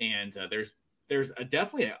 And there's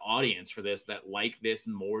definitely an audience for this that like this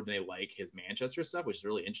more than they like his Manchester stuff, which is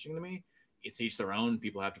really interesting to me. it's each their own.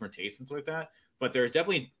 People have different tastes and stuff like that. But there's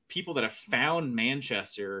definitely people that have found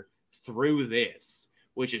Manchester through this,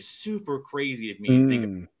 which is super crazy to me to think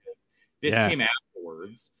about. This came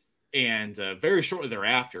afterwards, and very shortly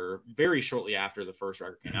after the first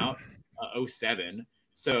record came out, 07.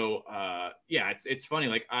 So yeah, it's funny.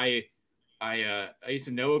 Like I used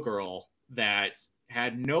to know a girl that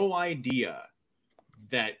had no idea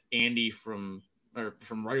that Andy from Right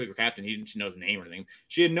Away Captain, he didn't know his name or anything.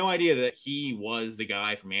 She had no idea that he was the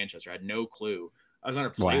guy from Manchester. I had no clue. I was on her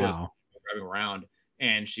playlist driving around,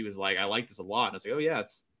 and she was like, I like this a lot. And I was like, oh yeah,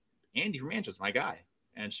 it's Andy from Manchester, my guy.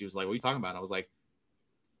 And she was like, what are you talking about? And I was like,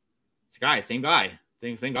 it's a guy, same guy.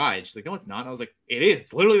 Same guy. And she's like, no, it's not. And I was like, it is.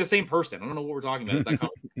 It's literally the same person. I don't know what we're talking about. That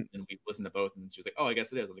and we listened to both, and she was like, oh, I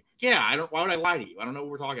guess it is. I was like, yeah, why would I lie to you? I don't know what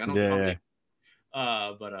we're talking. I don't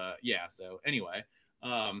know. Yeah. So anyway,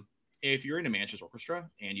 if you're into Manchester Orchestra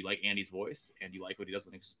and you like Andy's voice and you like what he does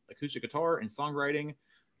on acoustic guitar and songwriting,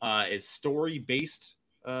 is story-based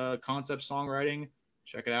concept songwriting.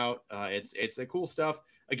 Check it out. It's a cool stuff.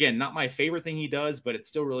 Again, not my favorite thing he does, but it's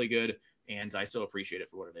still really good, and I still appreciate it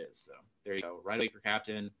for what it is. So there you go. Right Away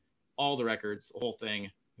Captain, all the records, the whole thing.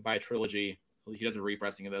 Buy a trilogy. He does a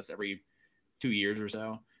repressing of this every 2 years or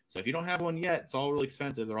so. So if you don't have one yet, it's all really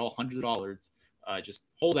expensive. They're all hundreds of dollars. Just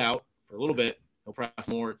hold out for a little bit. He'll press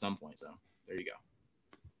more at some point. So there you go.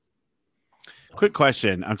 Quick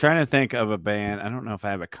question. I'm trying to think of a band. I don't know if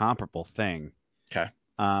I have a comparable thing. Okay.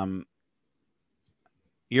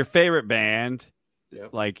 Your favorite band,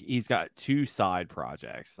 Yep. like he's got 2 side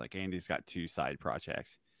projects. Like Andy's got 2 side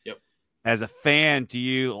projects. Yep. As a fan, do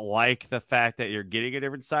you like the fact that you're getting a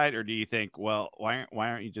different side, or do you think, well, why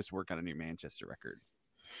aren't you just working on a new Manchester record?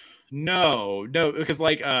 No, because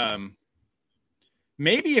like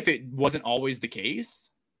maybe if it wasn't always the case,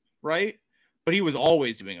 right? But he was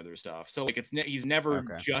always doing other stuff. So like he's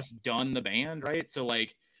never just done the band, right? So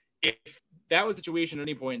like if that was the situation at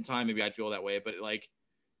any point in time, maybe I'd feel that way. But like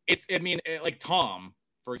like Tom,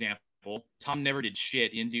 for example, Tom never did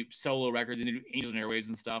shit. He didn't do solo records, he didn't do Angels and Airwaves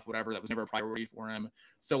and stuff, whatever. That was never a priority for him.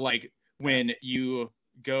 So like when you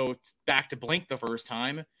go back to Blink the first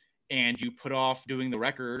time and you put off doing the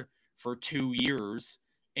record for 2 years,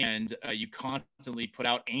 and you constantly put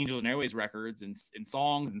out Angels and Airways records and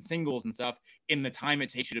songs and singles and stuff in the time it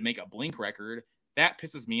takes you to make a Blink record, that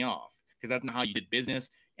pisses me off because that's not how you did business,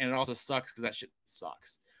 and it also sucks because that shit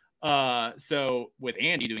sucks. So with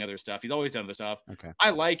Andy doing other stuff, he's always done other stuff. Okay.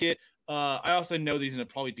 I like it. I also know that he's gonna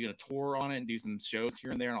probably do a tour on it and do some shows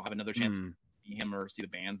here and there, and I'll have another chance to see him or see the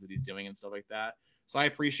bands that he's doing and stuff like that. So I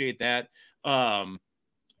appreciate that.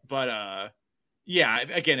 Yeah,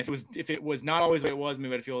 again, if it was not always the way it was,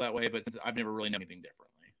 maybe I'd feel that way. But since I've never really known anything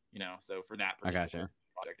differently, you know. So for that project, I guess.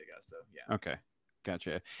 So yeah. Okay,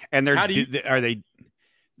 gotcha. And are they?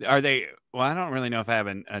 Well, I don't really know if I have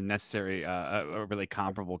a necessary, a really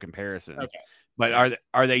comparable comparison. Okay. But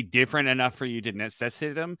are they different enough for you to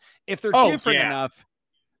necessitate them? If they're different enough,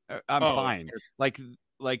 I'm fine.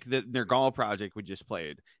 Like the Nergal project we just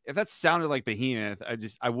played. If that sounded like Behemoth,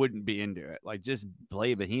 I wouldn't be into it. Like just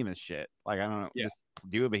play Behemoth shit. Like I don't know, just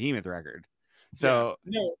do a Behemoth record. So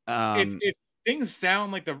if things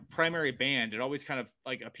sound like the primary band, it always kind of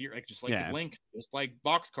like appear like just like the Blink, just like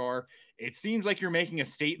Boxcar. It seems like you're making a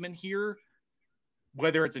statement here,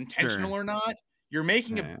 whether it's intentional or not. You're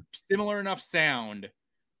making a similar enough sound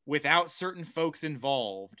without certain folks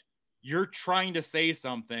involved. You're trying to say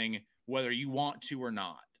something whether you want to or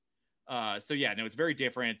not. So yeah, no, it's very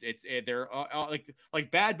different. They're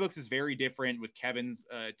like Bad Books is very different with Kevin's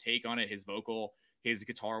take on it, his vocal, his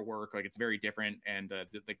guitar work. Like it's very different, and the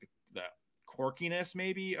quirkiness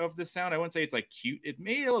maybe of the sound. I wouldn't say it's like cute. It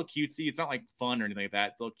may be a little cutesy. It's not like fun or anything like that.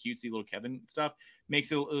 It's a little cutesy, little Kevin stuff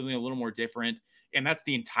makes it a little more different. And that's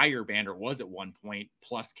the entire band, or was at one point,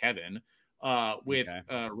 plus Kevin. With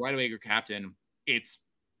Right Away Captain, it's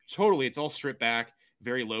all stripped back.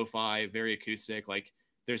 Very lo-fi, very acoustic. Like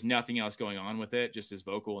there's nothing else going on with it, just his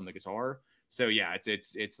vocal and the guitar. So yeah,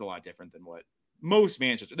 it's a lot different than what most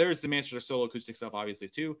Manchester. There's the Manchester solo acoustic stuff, obviously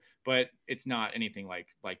too, but it's not anything like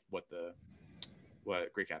what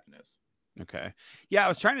Great Captain is. Okay, yeah, I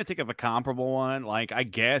was trying to think of a comparable one. Like I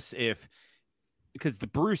guess because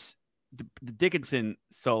the Dickinson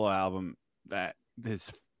solo album, that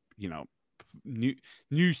his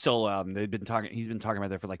new solo album, he's been talking about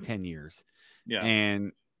that for like 10 years. Yeah.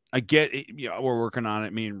 And I get it, we're working on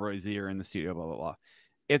it. Me and Roy Z are in the studio, blah, blah, blah.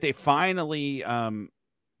 If they finally,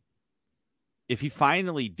 if he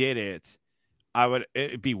finally did it,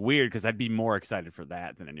 it'd be weird because I'd be more excited for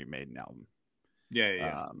that than a new Maiden album.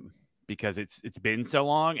 Yeah. Because it's been so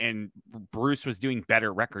long, and Bruce was doing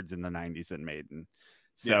better records in the 90s than Maiden.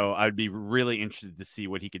 So I'd be really interested to see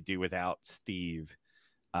what he could do without Steve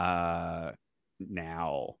now.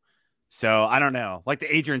 So I don't know. Like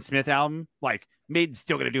the Adrian Smith album, like Maiden's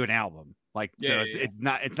still gonna do an album. Like it's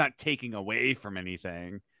not taking away from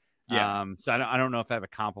anything. Yeah. So I don't know if I have a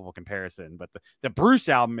comparable comparison, but the Bruce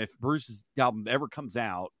album, if Bruce's album ever comes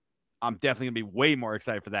out, I'm definitely gonna be way more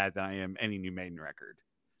excited for that than I am any new Maiden record.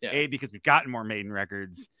 Yeah. A, because we've gotten more Maiden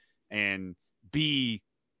records, and B,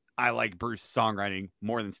 I like Bruce's songwriting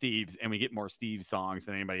more than Steve's, and we get more Steve songs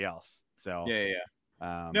than anybody else. So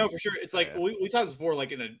no, for sure. It's like we talked before,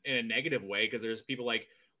 like in a negative way, because there's people like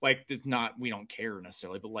there's not, we don't care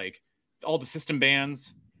necessarily, but like all the System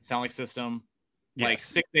bands sound like System. Yes. Like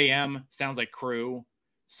 6 a.m. sounds like Crew.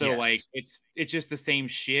 So like it's just the same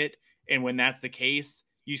shit. And when that's the case,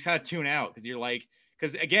 you just kind of tune out because you're like,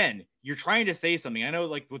 because again, you're trying to say something. I know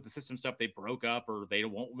like with the System stuff, they broke up or they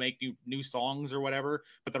won't make new songs or whatever,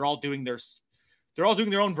 but they're all doing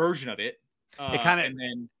their own version of it. It kind of, and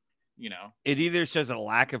then it either shows a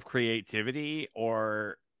lack of creativity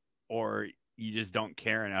or you just don't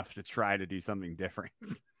care enough to try to do something different.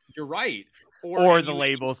 You're right. Or the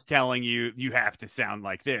label's telling you have to sound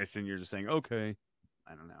like this, and you're just saying, okay,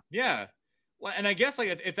 I don't know. Yeah. Well, and I guess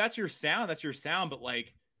like if that's your sound, that's your sound. But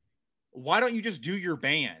like, why don't you just do your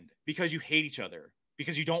band? Because you hate each other.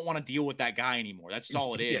 Because you don't want to deal with that guy anymore. That's just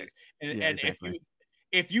all it is. And exactly.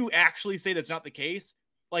 if you actually say that's not the case,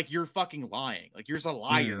 like you're fucking lying. Like you're just a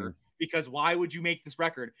liar. Because why would you make this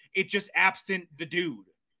record? It's just absent the dude.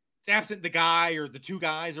 It's absent the guy or the two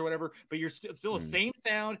guys or whatever, but you're still the same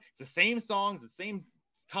sound. It's the same songs, the same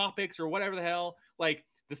topics or whatever the hell. Like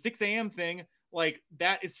the 6 a.m. thing, like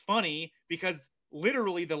that is funny because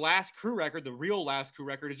literally the last Crew record, the real last Crew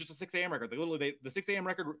record, is just a 6 a.m. record. Like literally the 6 a.m.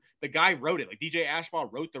 record, the guy wrote it. Like DJ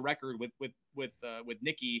Ashbaugh wrote the record with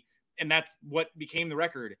Nikki, and that's what became the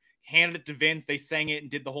record. Handed it to Vince, they sang it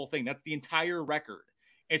and did the whole thing. That's the entire record.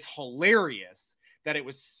 It's hilarious that it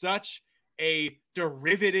was such a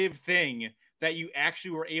derivative thing that you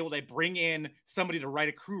actually were able to bring in somebody to write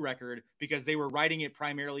a Crew record because they were writing it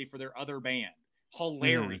primarily for their other band.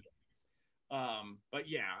 Hilarious. But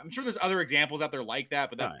yeah, I'm sure there's other examples out there like that,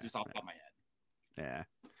 but that's just off the top of my head. Yeah.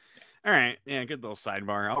 All right. Yeah, good little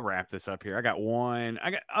sidebar. I'll wrap this up here.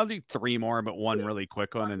 I'll do 3 more, but one really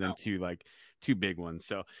quick one and then two big ones.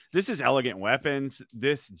 So this is Elegant Weapons.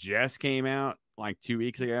 This just came out like 2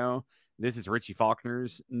 weeks ago. This is Richie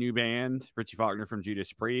Faulkner's new band, Richie Faulkner from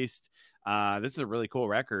Judas Priest. This is a really cool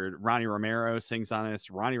record. Ronnie Romero sings on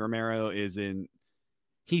this. Ronnie Romero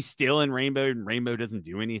he's still in Rainbow, and Rainbow doesn't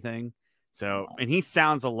do anything. So, and he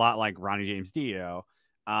sounds a lot like Ronnie James Dio.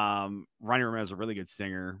 Ronnie Romero is a really good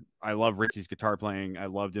singer. I love Richie's guitar playing. I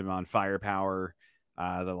loved him on Firepower,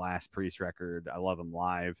 the last Priest record. I love him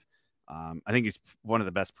live. I think he's one of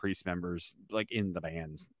the best Priest members, like in the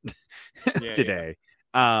bands today.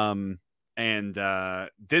 Yeah.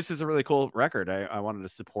 This is a really cool record. I wanted to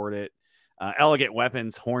support it. Elegant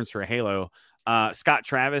Weapons, Horns for a Halo. Scott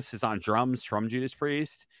Travis is on drums from Judas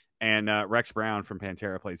Priest, and Rex Brown from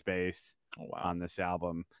Pantera plays bass on this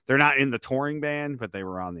album. They're not in the touring band, but they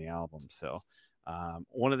were on the album. So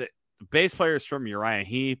one of the bass players from Uriah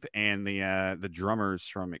Heep and the drummers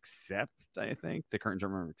from Accept, I think, the current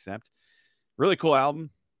drummer of Accept. Really cool album.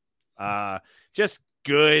 Just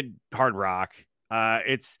good hard rock.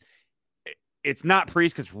 It's not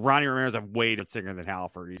Priest because Ronnie Romero's a way different singer than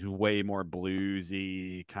Halford. He's way more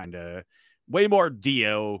bluesy, kind of way more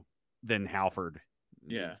Dio than Halford.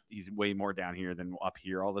 Yeah, he's way more down here than up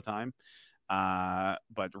here all the time.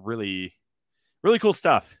 But really, really cool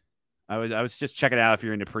stuff. I was just check it out if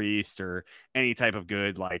you're into Priest or any type of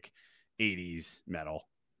good like 80s metal.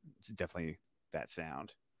 It's definitely that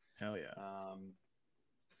sound. Hell yeah.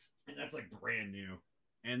 And that's like brand new.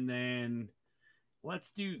 And then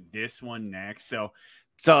let's do this one next. So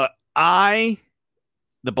the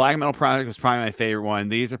Black Metal Project was probably my favorite one.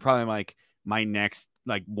 These are probably like my next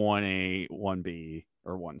like 1A, 1B,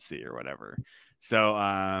 or 1C or whatever.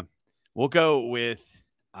 So we'll go with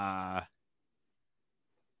a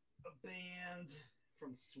band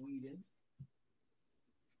from Sweden.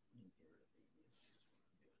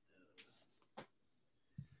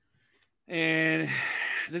 And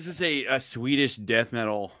this is a Swedish death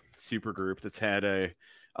metal supergroup that's had a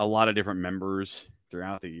lot of different members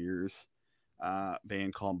throughout the years.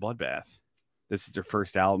 Band called Bloodbath. This is their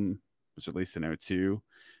first album. It was released in 2002.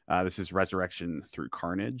 This is Resurrection Through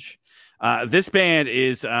Carnage. This band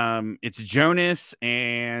is it's Jonas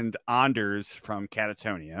and Anders from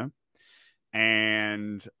Catatonia,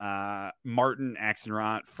 and Martin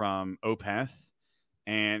Axelrod from Opeth.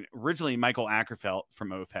 And originally Michael Ackerfeld from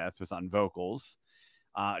Opeth was on vocals.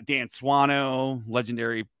 Dan Swano,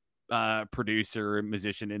 legendary producer and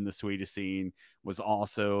musician in the Swedish scene, was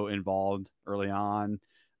also involved early on.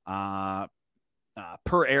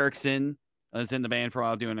 Per Eriksson was in the band for a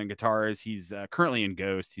while doing guitars. He's currently in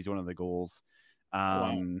Ghost. He's one of the ghouls.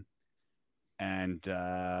 And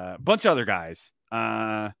a bunch of other guys.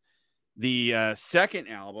 The second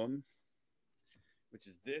album, which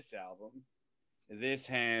is this album, this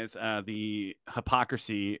has the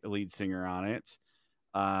Hypocrisy lead singer on it.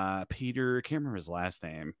 Peter, I can't remember his last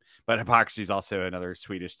name, but Hypocrisy is also another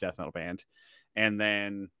Swedish death metal band. And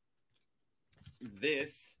then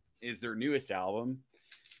this is their newest album.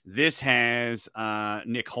 This has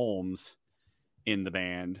Nick Holmes in the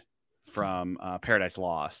band from Paradise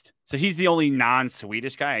Lost. So he's the only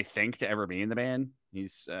non-Swedish guy, I think, to ever be in the band.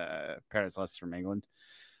 He's Paradise Lost from England.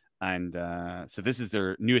 And so this is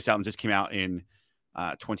their newest album, just came out in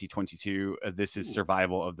 2022. This is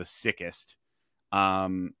Survival of the Sickest.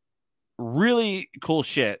 Really cool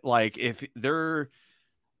shit. Like, if they're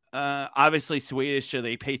obviously Swedish, so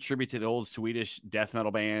they pay tribute to the old Swedish death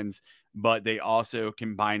metal bands, but they also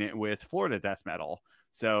combine it with Florida death metal.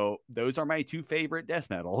 So those are my two favorite death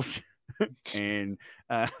metals. And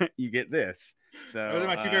you get this. So those are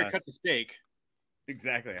my two favorite cuts of steak.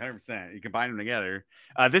 Exactly, 100%. You combine them together.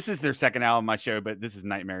 This is their second album I showed, but this is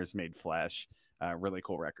Nightmares Made Flesh. Really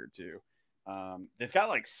cool record too. They've got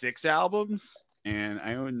like 6 albums, and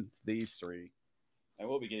I own these 3. I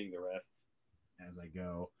will be getting the rest as I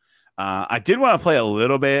go. I did want to play a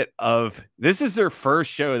little bit of, this is their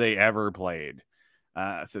first show they ever played.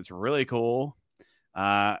 So it's really cool.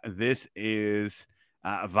 This is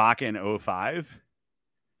Vakken 05.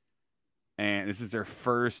 And this is their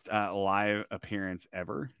first live appearance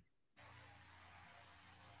ever.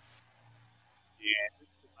 Yeah, this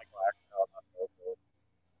is Michael Axel.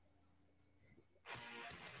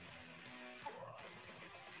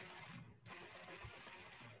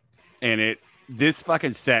 And this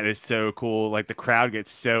fucking set is so cool. Like, the crowd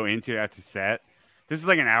gets so into it after set. This is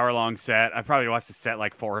like an hour-long set. I probably watched the set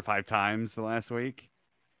like 4 or 5 times the last week.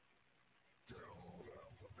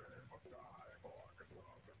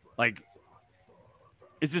 Like,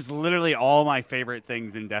 it's just literally all my favorite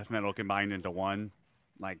things in death metal combined into one.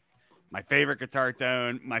 Like, my favorite guitar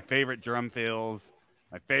tone, my favorite drum fills,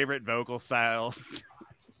 my favorite vocal styles.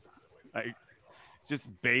 Like, it's just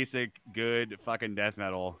basic, good fucking death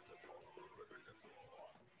metal.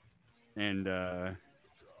 And yeah,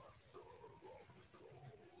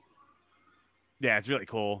 it's really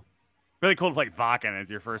cool. Really cool to play Vakken as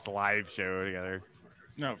your first live show together.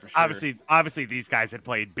 No, for sure. Obviously, these guys had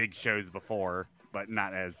played big shows before, but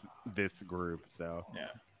not as this group. So yeah.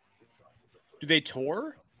 Do they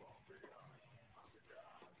tour?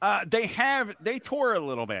 They tour a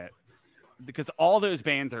little bit because all those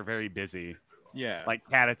bands are very busy. Yeah. Like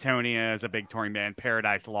Catatonia is a big touring band.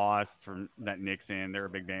 Paradise Lost from that Nick's in, they're a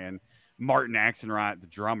big band. Martin Axelrod, the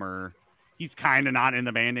drummer, he's kind of not in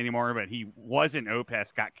the band anymore, but he was in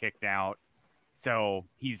Opeth, got kicked out. So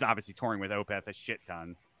he's obviously touring with Opeth a shit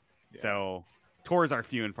ton. Yeah. So tours are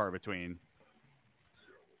few and far between.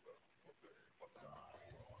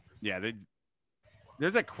 Yeah,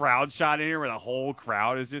 there's a crowd shot in here where the whole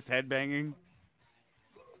crowd is just headbanging.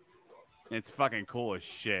 It's fucking cool as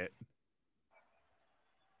shit.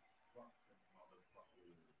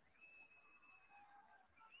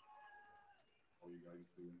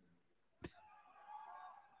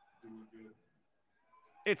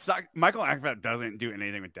 It's Michael Axelrod doesn't do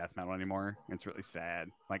anything with death metal anymore. It's really sad.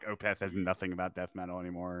 Like, Opeth has nothing about death metal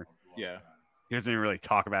anymore. Yeah. He doesn't even really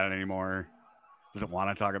talk about it anymore. Doesn't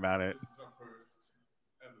want to talk about it.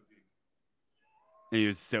 And he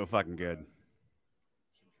was so fucking good.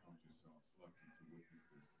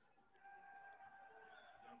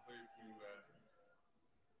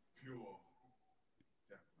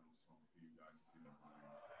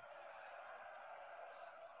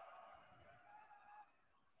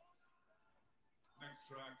 Next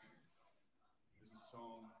track is a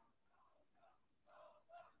song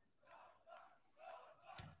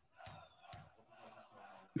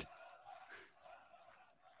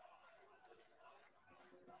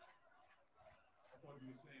I thought you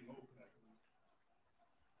were saying Opeth.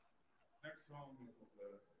 Next song is of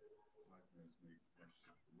the Nightmares Made Flesh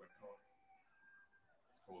record.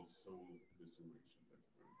 It's called Soul Evisceration. Thank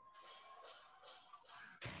you very much.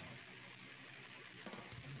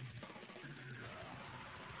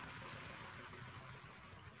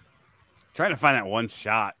 Trying to find that one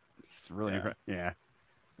shot. It's really yeah.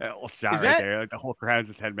 That little shot right there. Like, the whole crowd's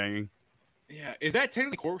just headbanging. Yeah. Is that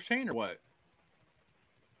technically corpse paint or what?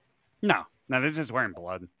 No, they're just wearing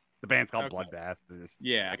blood. The band's called Okay. Bloodbath.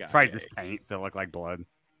 Yeah, I got It's probably it. just paint to look like blood.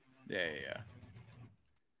 Yeah.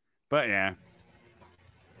 But yeah.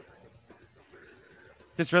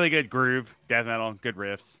 Just really good groove, death metal, good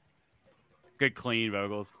riffs, good clean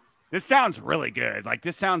vocals. This sounds really good. Like,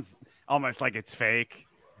 this sounds almost like it's fake.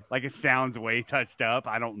 Like, it sounds way touched up.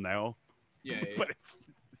 I don't know. Yeah. But it's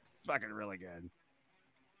fucking really good.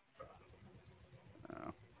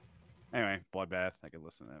 Oh. Anyway, Bloodbath. I could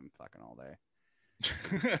listen to them fucking all day.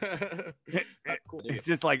 Cool, It's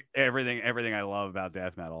just like everything I love about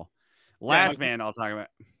death metal. Last band I'll talk about.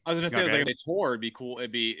 I was gonna say, Okay. like, if they tour, it'd be cool.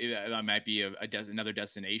 That might be another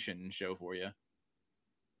destination show for you.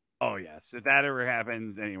 Oh yes, if that ever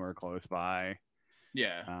happens anywhere close by,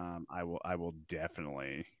 Yeah. I will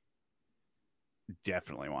definitely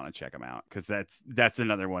want to check them out, because that's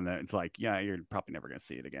another one that it's like, yeah, you're probably never gonna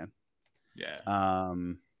see it again. Yeah.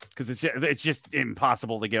 Because it's just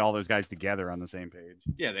impossible to get all those guys together on the same page.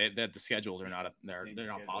 Yeah, the schedules are not they're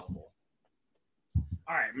not possible.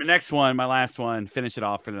 All right, my last one, finish it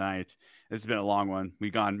off for the night. This has been a long one.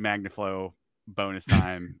 We've gone Magnaflow bonus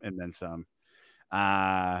time and then some.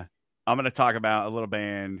 I'm going to talk about a little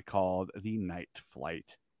band called the Night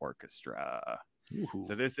Flight Orchestra. Ooh.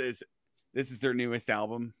 So this is their newest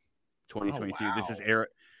album, 2022. Oh, wow.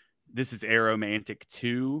 This is Aromantic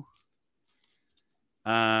 2.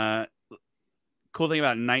 Cool thing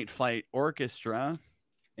about Night Flight Orchestra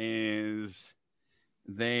is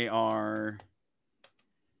they are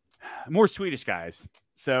more Swedish guys.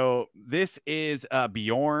 So this is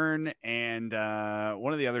Bjorn and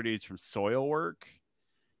one of the other dudes from Soilwork.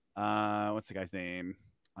 What's the guy's name?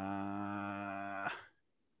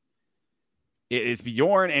 It is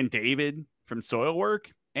Bjorn and David from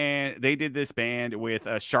Soilwork, and they did this band with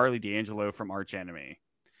Charlie D'Angelo from Arch Enemy.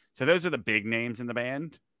 So those are the big names in the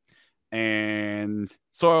band. And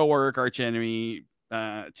Soilwork, Arch Enemy,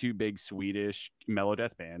 two big Swedish mellow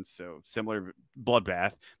death bands. So similar.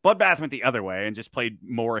 Bloodbath. Bloodbath went the other way and just played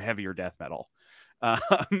more heavier death metal.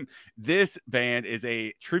 This band is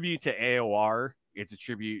a tribute to AOR. It's a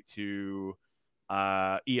tribute to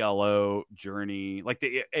ELO, Journey, like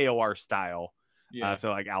the AOR style. Yeah.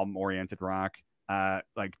 So like album-oriented rock.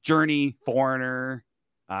 Like Journey, Foreigner,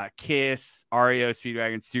 Kiss, REO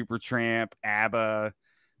Speedwagon, Supertramp, ABBA,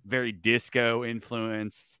 very disco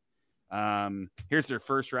influenced. Here's their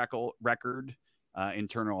first record,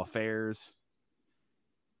 Internal Affairs.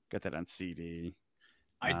 Got that on CD.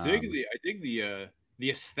 I dig the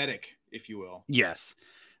aesthetic, if you will. Yes.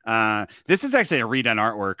 This is actually a redone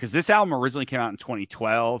artwork, because this album originally came out in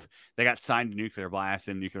 2012. They got signed to Nuclear Blast,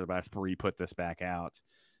 and Nuclear Blast re-put this back out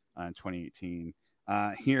in 2018.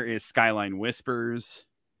 Here is Skyline Whispers.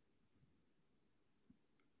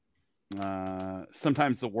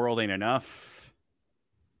 Sometimes the World Ain't Enough.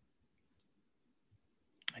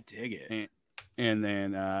 I dig it. And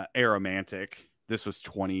then Aromantic. This was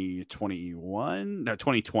 2021. No,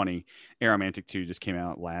 2020. Aromantic 2 just came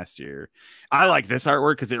out last year. I like this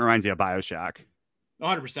artwork because it reminds me of BioShock.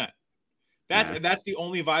 100%. That's the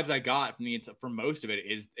only vibes I got from most of it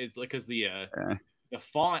is because the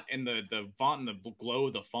font and the font and the glow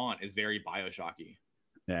of the font is very BioShocky.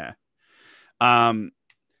 Yeah.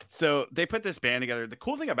 So they put this band together. The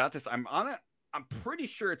cool thing about this, I'm pretty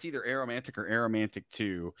sure it's either Aromantic or Aromantic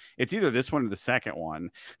 2. It's either this one or the second one.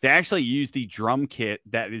 They actually use the drum kit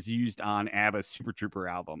that is used on ABBA's Super Trooper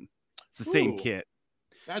album. It's the same kit.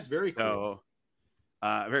 That's very cool.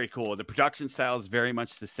 Very cool. The production style is very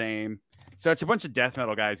much the same. So it's a bunch of death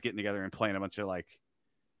metal guys getting together and playing a bunch of, like,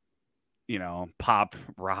 pop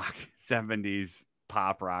rock, 70s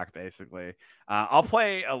pop rock, basically. I'll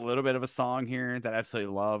play a little bit of a song here that I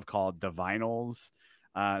absolutely love called The Vinyls.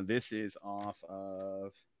 This is off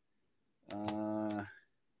of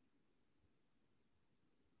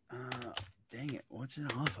dang it, what's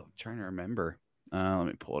it off of? I'm trying to remember. Let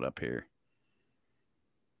me pull it up here.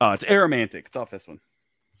 Oh, it's Aromantic. It's off this one.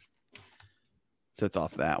 So it's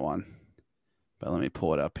off that one. But let me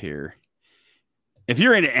pull it up here. If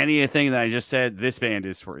you're into anything that I just said, this band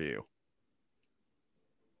is for you.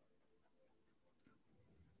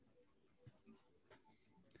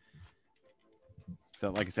 So,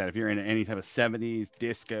 like I said, if you're into any type of 70s,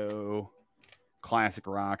 disco, classic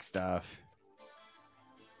rock stuff,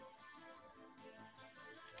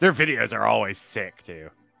 their videos are always sick, too.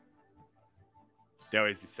 They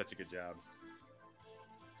always do such a good job.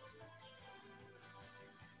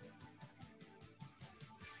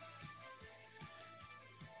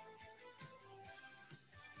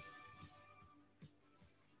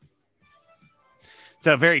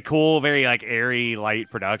 So, very cool, very, like, airy, light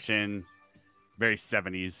production. Very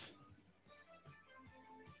 70s.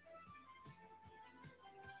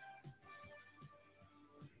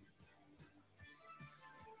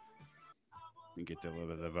 and get to a little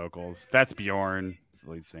bit of the vocals. That's Bjorn, the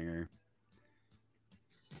lead singer.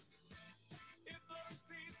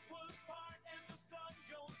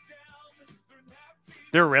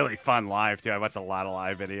 They're really fun live too. I watch a lot of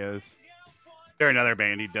live videos. They're another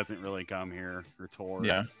band who doesn't really come here or tour.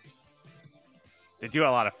 Yeah. They do a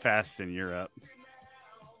lot of fests in Europe.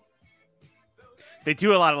 They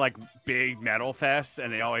do a lot of like big metal fests,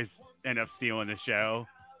 and they always end up stealing the show.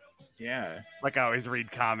 Yeah. Like I always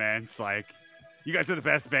read comments like, "You guys are the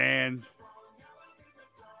best band."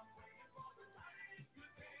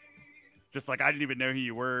 Just like I didn't even know who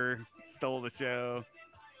you were. Stole the show.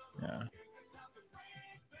 Yeah.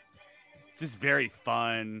 Just very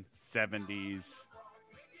fun 70s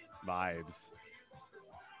vibes.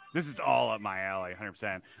 This is all up my alley,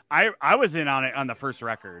 100%. I was in on it on the first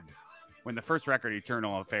record. When the first record,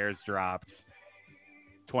 Eternal Affairs, dropped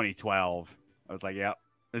 2012. I was like, yep,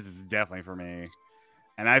 this is definitely for me.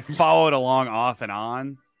 And I followed along off and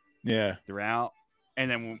on throughout. And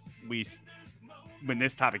then when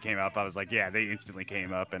this topic came up, I was like, yeah, they instantly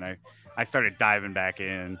came up. And I started diving back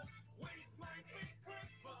in.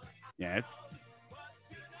 Yeah, it's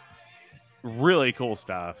really cool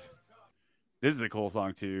stuff. This is a cool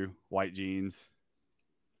song too, White Jeans.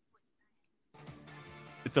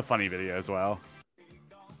 It's a funny video as well.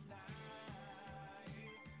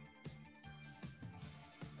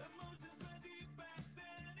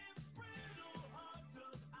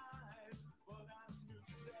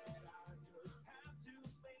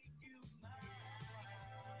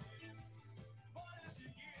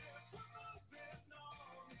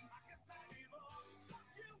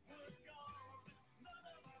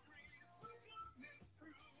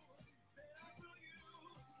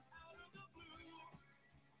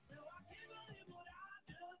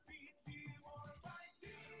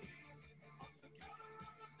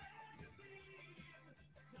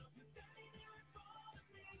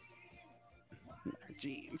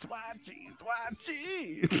 Jeans, white jeans, white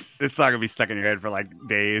jeans. This song will be stuck in your head for like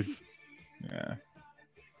days. Yeah.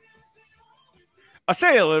 I'll show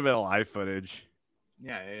you a little bit of live footage.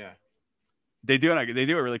 Yeah. They do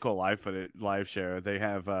a really cool live show. They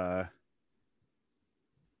have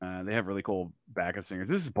really cool backup singers.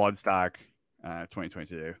 This is Bloodstock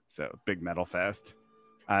 2022. So big metal fest.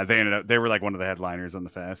 They were like one of the headliners on the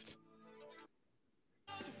fest.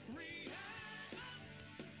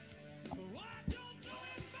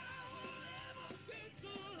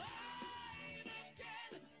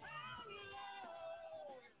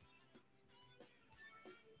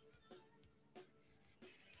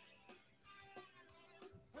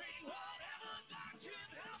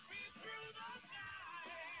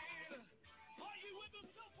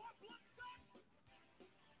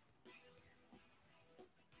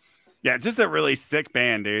 Yeah, it's just a really sick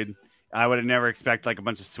band, dude. I would have never expected like a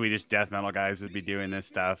bunch of Swedish death metal guys would be doing this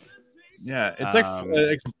stuff. Yeah, it's like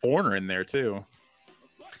some Foreigner in there too.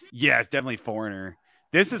 Yeah, it's definitely Foreigner.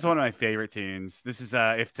 This is one of my favorite tunes. This is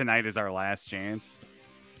If Tonight Is Our Last Chance.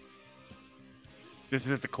 This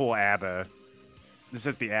is a cool ABBA. This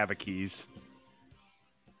is the ABBA keys.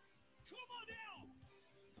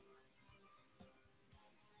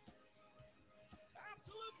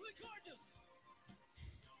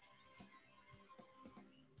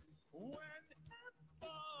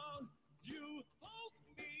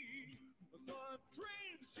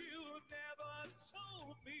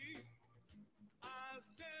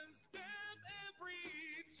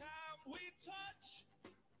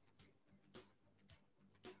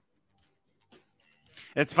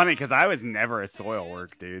 It's funny because I was never a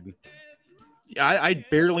Soilwork, dude. Yeah, I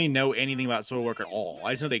barely know anything about Soilwork at all.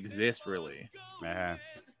 I just know they exist, really. Yeah.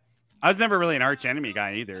 I was never really an Arch Enemy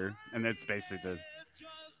guy either, and it's basically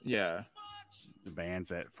the bands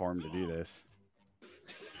that formed to do this.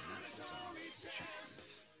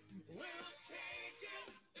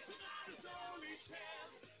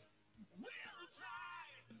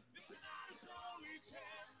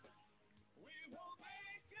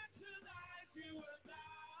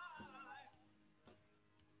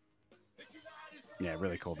 Yeah,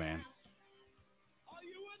 really cool band.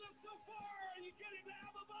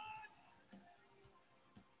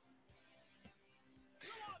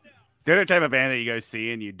 They're the type of band that you go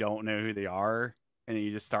see and you don't know who they are, and then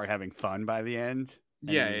you just start having fun by the end.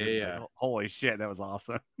 Yeah. Like, holy shit, that was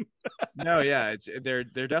awesome. No, yeah, they're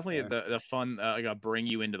definitely the fun, bring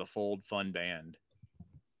you into the fold fun band.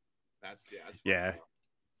 That's yeah.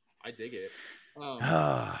 I dig it.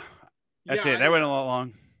 That's it. That went a lot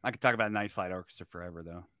long. I could talk about Night Flight Orchestra forever,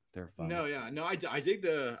 though. They're fun. No, I dig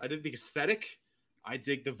the aesthetic. I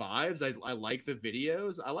dig the vibes. I like the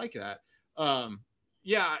videos. I like that.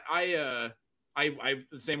 I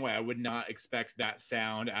the same way. I would not expect that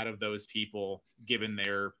sound out of those people given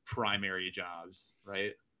their primary jobs,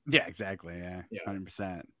 right? Yeah, exactly. Yeah, Yeah.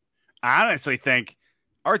 100%. I honestly think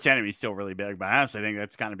Arch Enemy's still really big, but I honestly think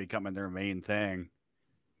that's kind of becoming their main thing.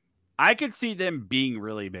 I could see them being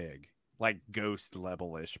really big, like Ghost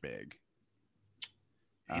level-ish big.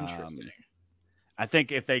 Interesting. I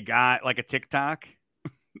think if they got like a TikTok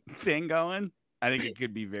thing going, I think it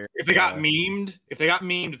could be very. If they got memed, if they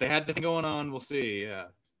had the thing going on, we'll see. Yeah.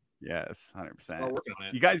 Yes, 100%. We're working on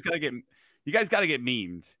it. You guys gotta get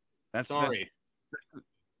memed. Sorry.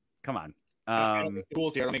 Come on. I don't make the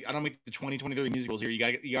rules here. I don't make the 2023 music rules here. You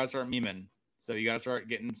gotta start memeing. So you gotta start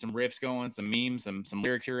getting some riffs going, some memes, some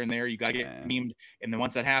lyrics here and there. You gotta get memed, and then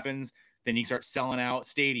once that happens, then you start selling out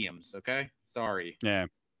stadiums. Okay. Sorry. Yeah.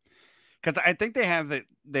 Because I think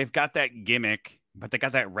they've got that gimmick, but they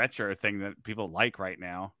got that retro thing that people like right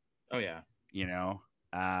now. Oh yeah. It's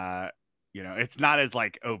not as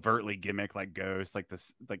like overtly gimmick like Ghost, like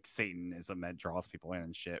this, like Satanism that draws people in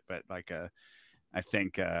and shit. But like, I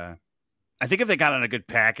think if they got on a good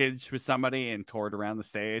package with somebody and toured around the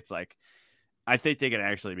States, like, I think they could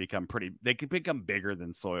actually become bigger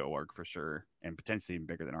than Soil Org for sure, and potentially even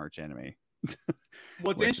bigger than Arch Enemy.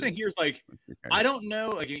 What's interesting here is like, I don't know,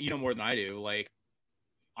 like, you know more than I do. Like,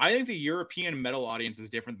 I think the European metal audience is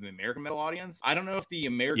different than the American metal audience. I don't know if the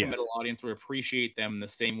American metal audience would appreciate them the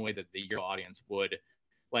same way that the Euro audience would.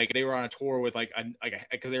 Like, they were on a tour with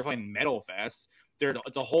because they were playing Metal Fest.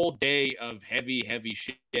 It's a whole day of heavy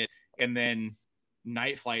shit, and then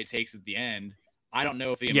Night Flight takes at the end. I don't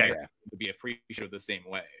know if the Americans would be appreciative the same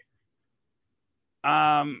way.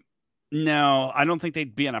 No, I don't think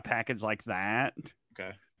they'd be on a package like that.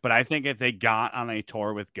 Okay. But I think if they got on a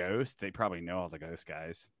tour with Ghost, they probably know all the Ghost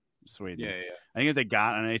guys. Sweden. Yeah. I think if they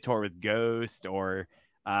got on a tour with Ghost, or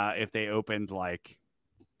if they opened like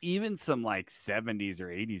even some like 70s or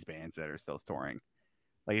 80s bands that are still touring.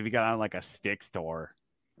 Like if you got on like a Styx tour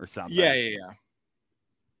or something. Yeah.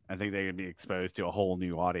 I think they could be exposed to a whole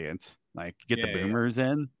new audience. Like get the boomers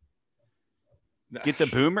in. Get the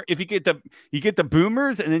boomer. If you get the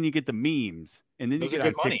boomers, and then you get the memes, and then Those you get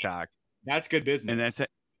on TikTok. Money. That's good business. And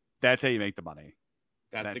that's how you make the money.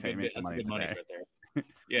 That's good money right there.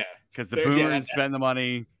 Yeah, because the boomers spend the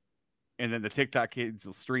money, and then the TikTok kids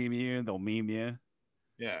will stream you, and they'll meme you.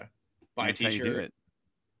 Yeah, buy a T-shirt.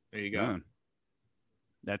 There you go.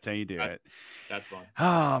 That's how you do it. That's fun.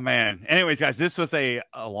 Oh man. Anyways, guys, this was a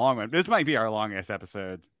long one. This might be our longest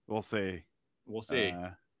episode. We'll see. We'll see.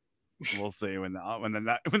 We'll see when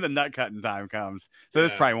the nut cutting time comes. So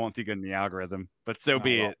this probably won't do good in the algorithm, but so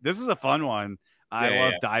be it. This is a fun one. I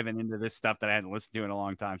love diving into this stuff that I hadn't listened to in a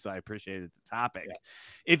long time, so I appreciated the topic. Yeah.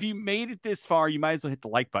 If you made it this far, you might as well hit the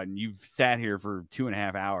like button. You've sat here for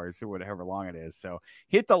 2.5 hours or whatever long it is. So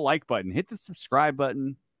hit the like button, hit the subscribe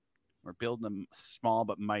button. We're building a small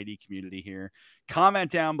but mighty community here. Comment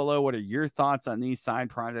down below. What are your thoughts on these side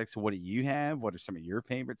projects? What do you have? What are some of your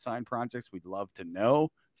favorite side projects? We'd love to know.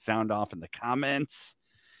 Sound off in the comments.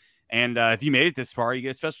 And if you made it this far, you get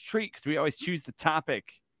a special treat because we always choose the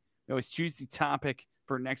topic. We always choose the topic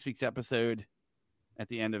for next week's episode at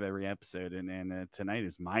the end of every episode. And tonight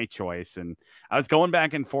is my choice. And I was going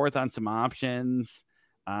back and forth on some options.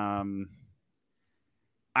 I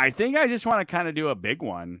think I just want to kind of do a big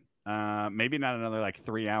one. Maybe not another like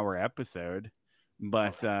 3-hour episode,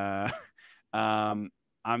 but I'm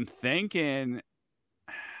thinking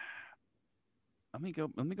let me go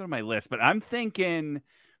to my list, but I'm thinking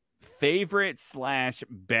favorite /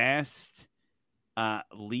 best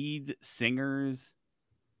lead singers,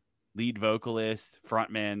 lead vocalists,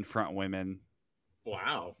 frontmen, front women.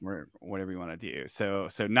 Wow. Whatever you want to do. So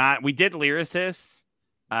we did lyricists,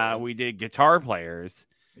 we did guitar players.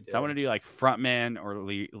 So I want to do like frontmen or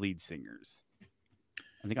lead singers.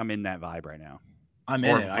 I think I'm in that vibe right now. I'm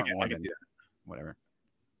in it. I can do that. Whatever.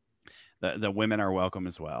 The women are welcome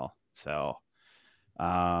as well. So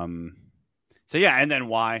yeah, and then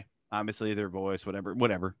why? Obviously their voice,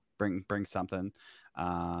 whatever. Bring something.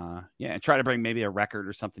 And try to bring maybe a record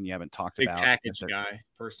or something you haven't talked about. Big package guy,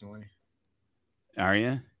 personally. Are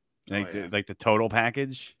you? Like the total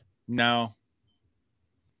package? No.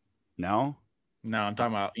 No, I'm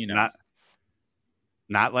talking about,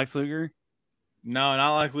 not Lex Luger. No,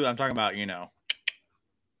 not Lex Luger. I'm talking about,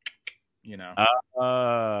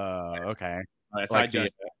 okay. That's like the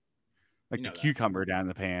cucumber down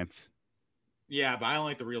the pants. Yeah, but I don't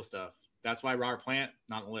like the real stuff. That's why Robert Plant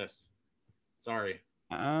not on the list. Sorry.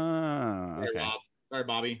 Okay. Sorry,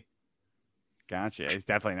 Bobby. Gotcha. It's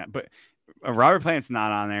definitely not. But Robert Plant's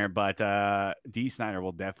not on there. But Dee Snider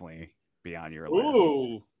will definitely be on your list.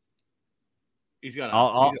 Ooh. He's got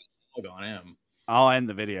dog on him. I'll end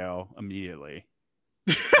the video immediately.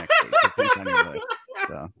 Next week, so please on your list.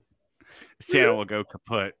 So this channel will go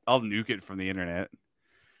kaput. I'll nuke it from the internet.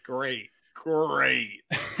 Great. Oh my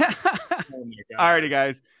God. Alrighty,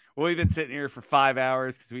 guys. Well, we've been sitting here for 5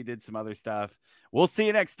 hours because we did some other stuff. We'll see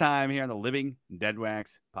you next time here on the Living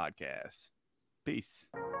Deadwax podcast. Peace.